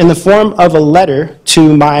speech in the form of a letter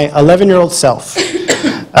to my 11-year-old self,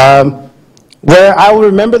 where I will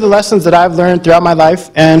remember the lessons that I've learned throughout my life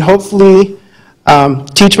and hopefully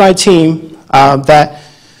teach my team that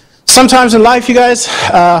sometimes in life, you guys,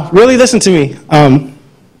 really listen to me.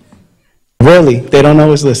 Really, they don't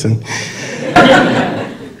always listen.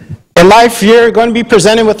 In life, you're going to be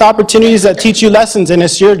presented with opportunities that teach you lessons, and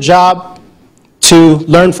it's your job to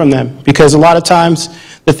learn from them, because a lot of times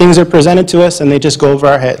the things are presented to us and they just go over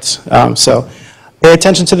our heads. So pay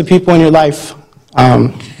attention to the people in your life.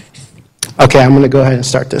 Okay, I'm going to go ahead and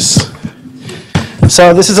start this.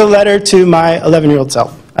 So this is a letter to my 11-year-old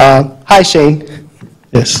self. Hi, Shane.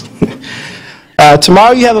 Yes.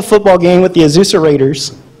 Tomorrow you have a football game with the Azusa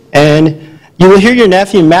Raiders, and you will hear your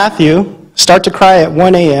nephew Matthew start to cry at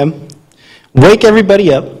 1 a.m., wake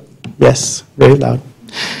everybody up. Yes, very loud.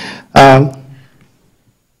 And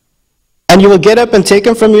you will get up and take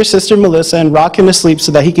him from your sister Melissa and rock him to sleep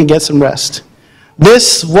so that he can get some rest.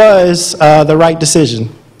 This was the right decision,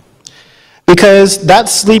 because that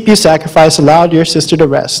sleep you sacrificed allowed your sister to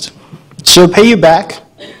rest. She'll pay you back.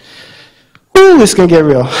 Ooh, it's going to get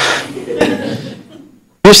real.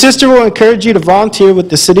 Your sister will encourage you to volunteer with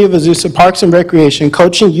the City of Azusa Parks and Recreation,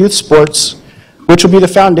 coaching youth sports, which will be the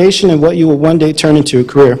foundation of what you will one day turn into a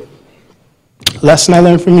career. Lesson I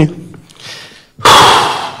learned from you.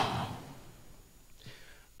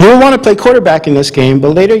 You will want to play quarterback in this game, but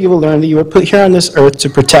later you will learn that you were put here on this earth to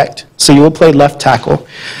protect, so you will play left tackle.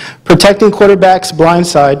 Protecting quarterback's blind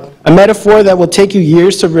side, a metaphor that will take you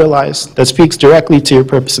years to realize, that speaks directly to your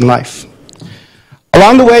purpose in life.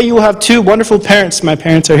 Along the way, you will have 2 wonderful parents. My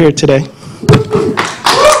parents are here today.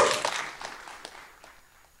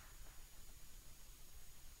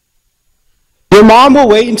 Your mom will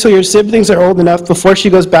wait until your siblings are old enough before she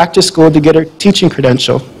goes back to school to get her teaching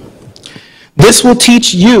credential. This will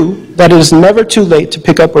teach you that it is never too late to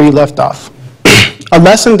pick up where you left off, a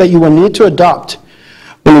lesson that you will need to adopt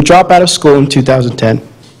when you drop out of school in 2010.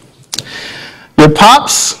 Your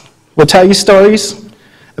pops will tell you stories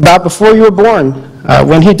about before you were born,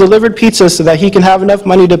 when he delivered pizza so that he can have enough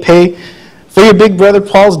money to pay for your big brother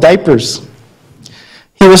Paul's diapers.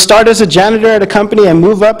 He will start as a janitor at a company and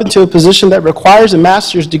move up into a position that requires a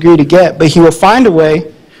master's degree to get, but he will find a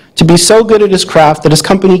way to be so good at his craft that his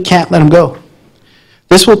company can't let him go.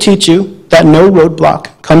 This will teach you that no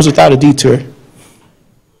roadblock comes without a detour.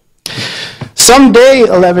 Someday,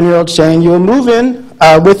 11-year-old Shane, you will move in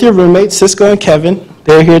with your roommates, Cisco and Kevin.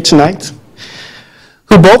 They're here tonight,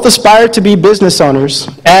 who both aspire to be business owners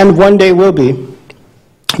and one day will be.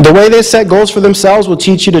 The way they set goals for themselves will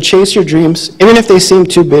teach you to chase your dreams, even if they seem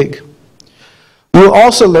too big. You will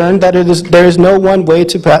also learn that there is no one way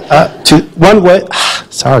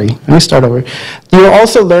sorry, let me start over. You will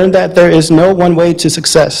also learn that there is no one way to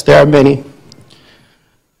success. There are many.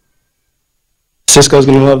 Cisco's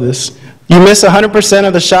going to love this. You miss 100%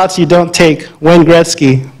 of the shots you don't take. Wayne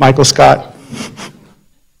Gretzky, Michael Scott.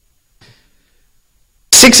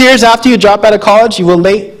 6 years after you drop out of college, you will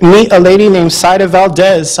meet a lady named Saida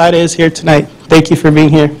Valdez. Saida is here tonight. Thank you for being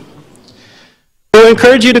here. We will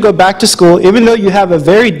encourage you to go back to school, even though you have a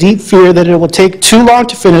very deep fear that it will take too long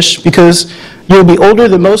to finish because you will be older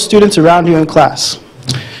than most students around you in class.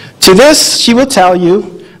 To this, she will tell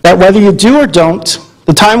you that whether you do or don't,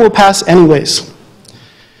 the time will pass anyways.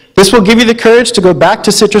 This will give you the courage to go back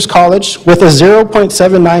to Citrus College with a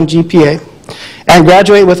 0.79 GPA and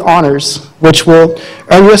graduate with honors, which will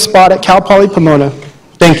earn you a spot at Cal Poly Pomona.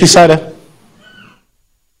 Thank you, Saida.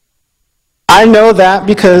 I know that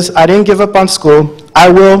because I didn't give up on school, I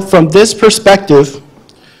will, from this perspective,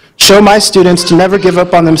 show my students to never give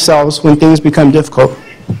up on themselves when things become difficult.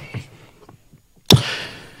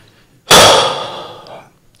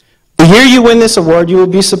 The year you win this award, you will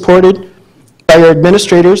be supported by your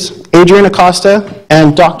administrators, Adrian Acosta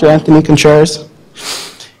and Dr. Anthony Contreras.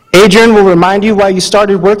 Adrian will remind you why you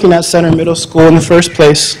started working at Center Middle School in the first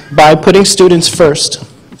place by putting students first.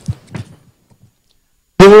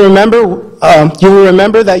 You will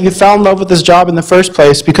remember that you fell in love with this job in the first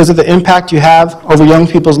place because of the impact you have over young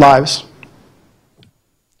people's lives.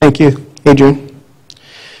 Thank you, Adrian.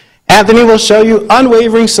 Anthony will show you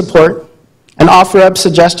unwavering support and offer up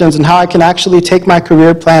suggestions on how I can actually take my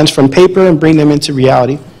career plans from paper and bring them into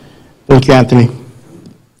reality. Thank you, Anthony.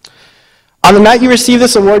 On the night you receive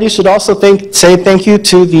this award, you should also say thank you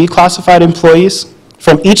to the classified employees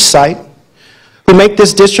from each site who make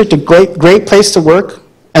this district a great place to work,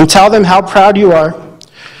 and tell them how proud you are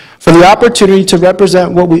for the opportunity to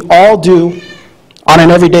represent what we all do on an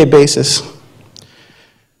everyday basis,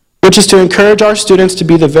 which is to encourage our students to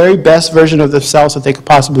be the very best version of themselves that they could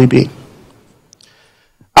possibly be.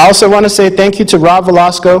 I also want to say thank you to Rob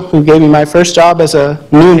Velasco, who gave me my first job as a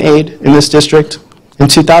noon aide in this district in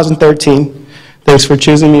 2013. Thanks for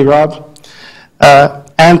choosing me, Rob.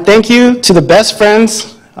 And thank you to the best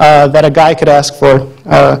friends that a guy could ask for.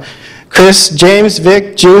 Chris, James,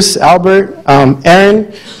 Vic, Juice, Albert,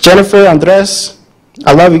 Aaron, Jennifer, Andres.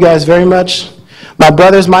 I love you guys very much. My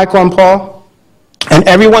brothers, Michael and Paul, and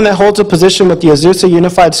everyone that holds a position with the Azusa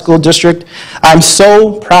Unified School District. I'm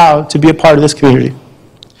so proud to be a part of this community.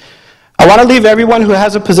 I want to leave everyone who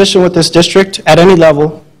has a position with this district at any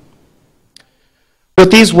level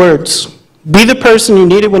with these words. Be the person you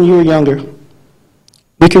needed when you were younger.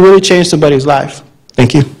 We can really change somebody's life.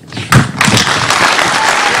 Thank you.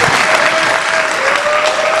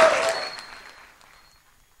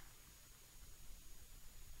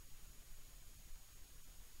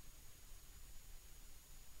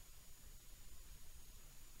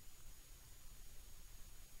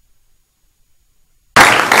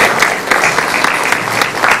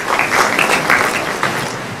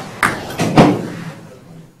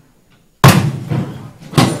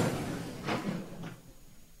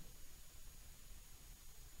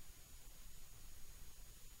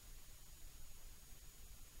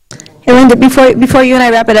 Hey, Linda, before you and I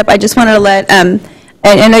wrap it up, I just wanted to let,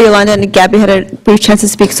 I know Yolanda and Gabby had a brief chance to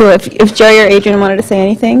speak, so if Jerry or Adrian wanted to say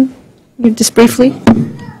anything, just briefly.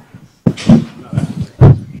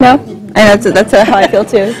 No? I know that's how I feel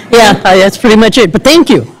too. Yeah, that's pretty much it, but thank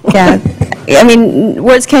you. Yeah. I mean,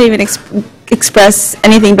 words can't even express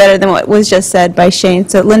anything better than what was just said by Shane.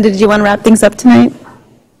 So, Linda, did you want to wrap things up tonight?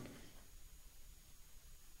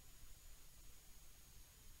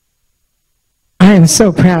 I am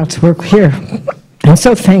so proud to work here. I'm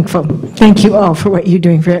so thankful. Thank you all for what you're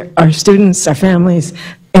doing for our students, our families,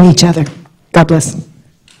 and each other. God bless.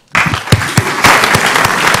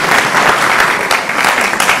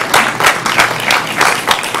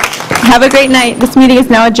 Have a great night. This meeting is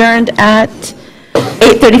now adjourned at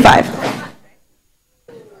 8:35.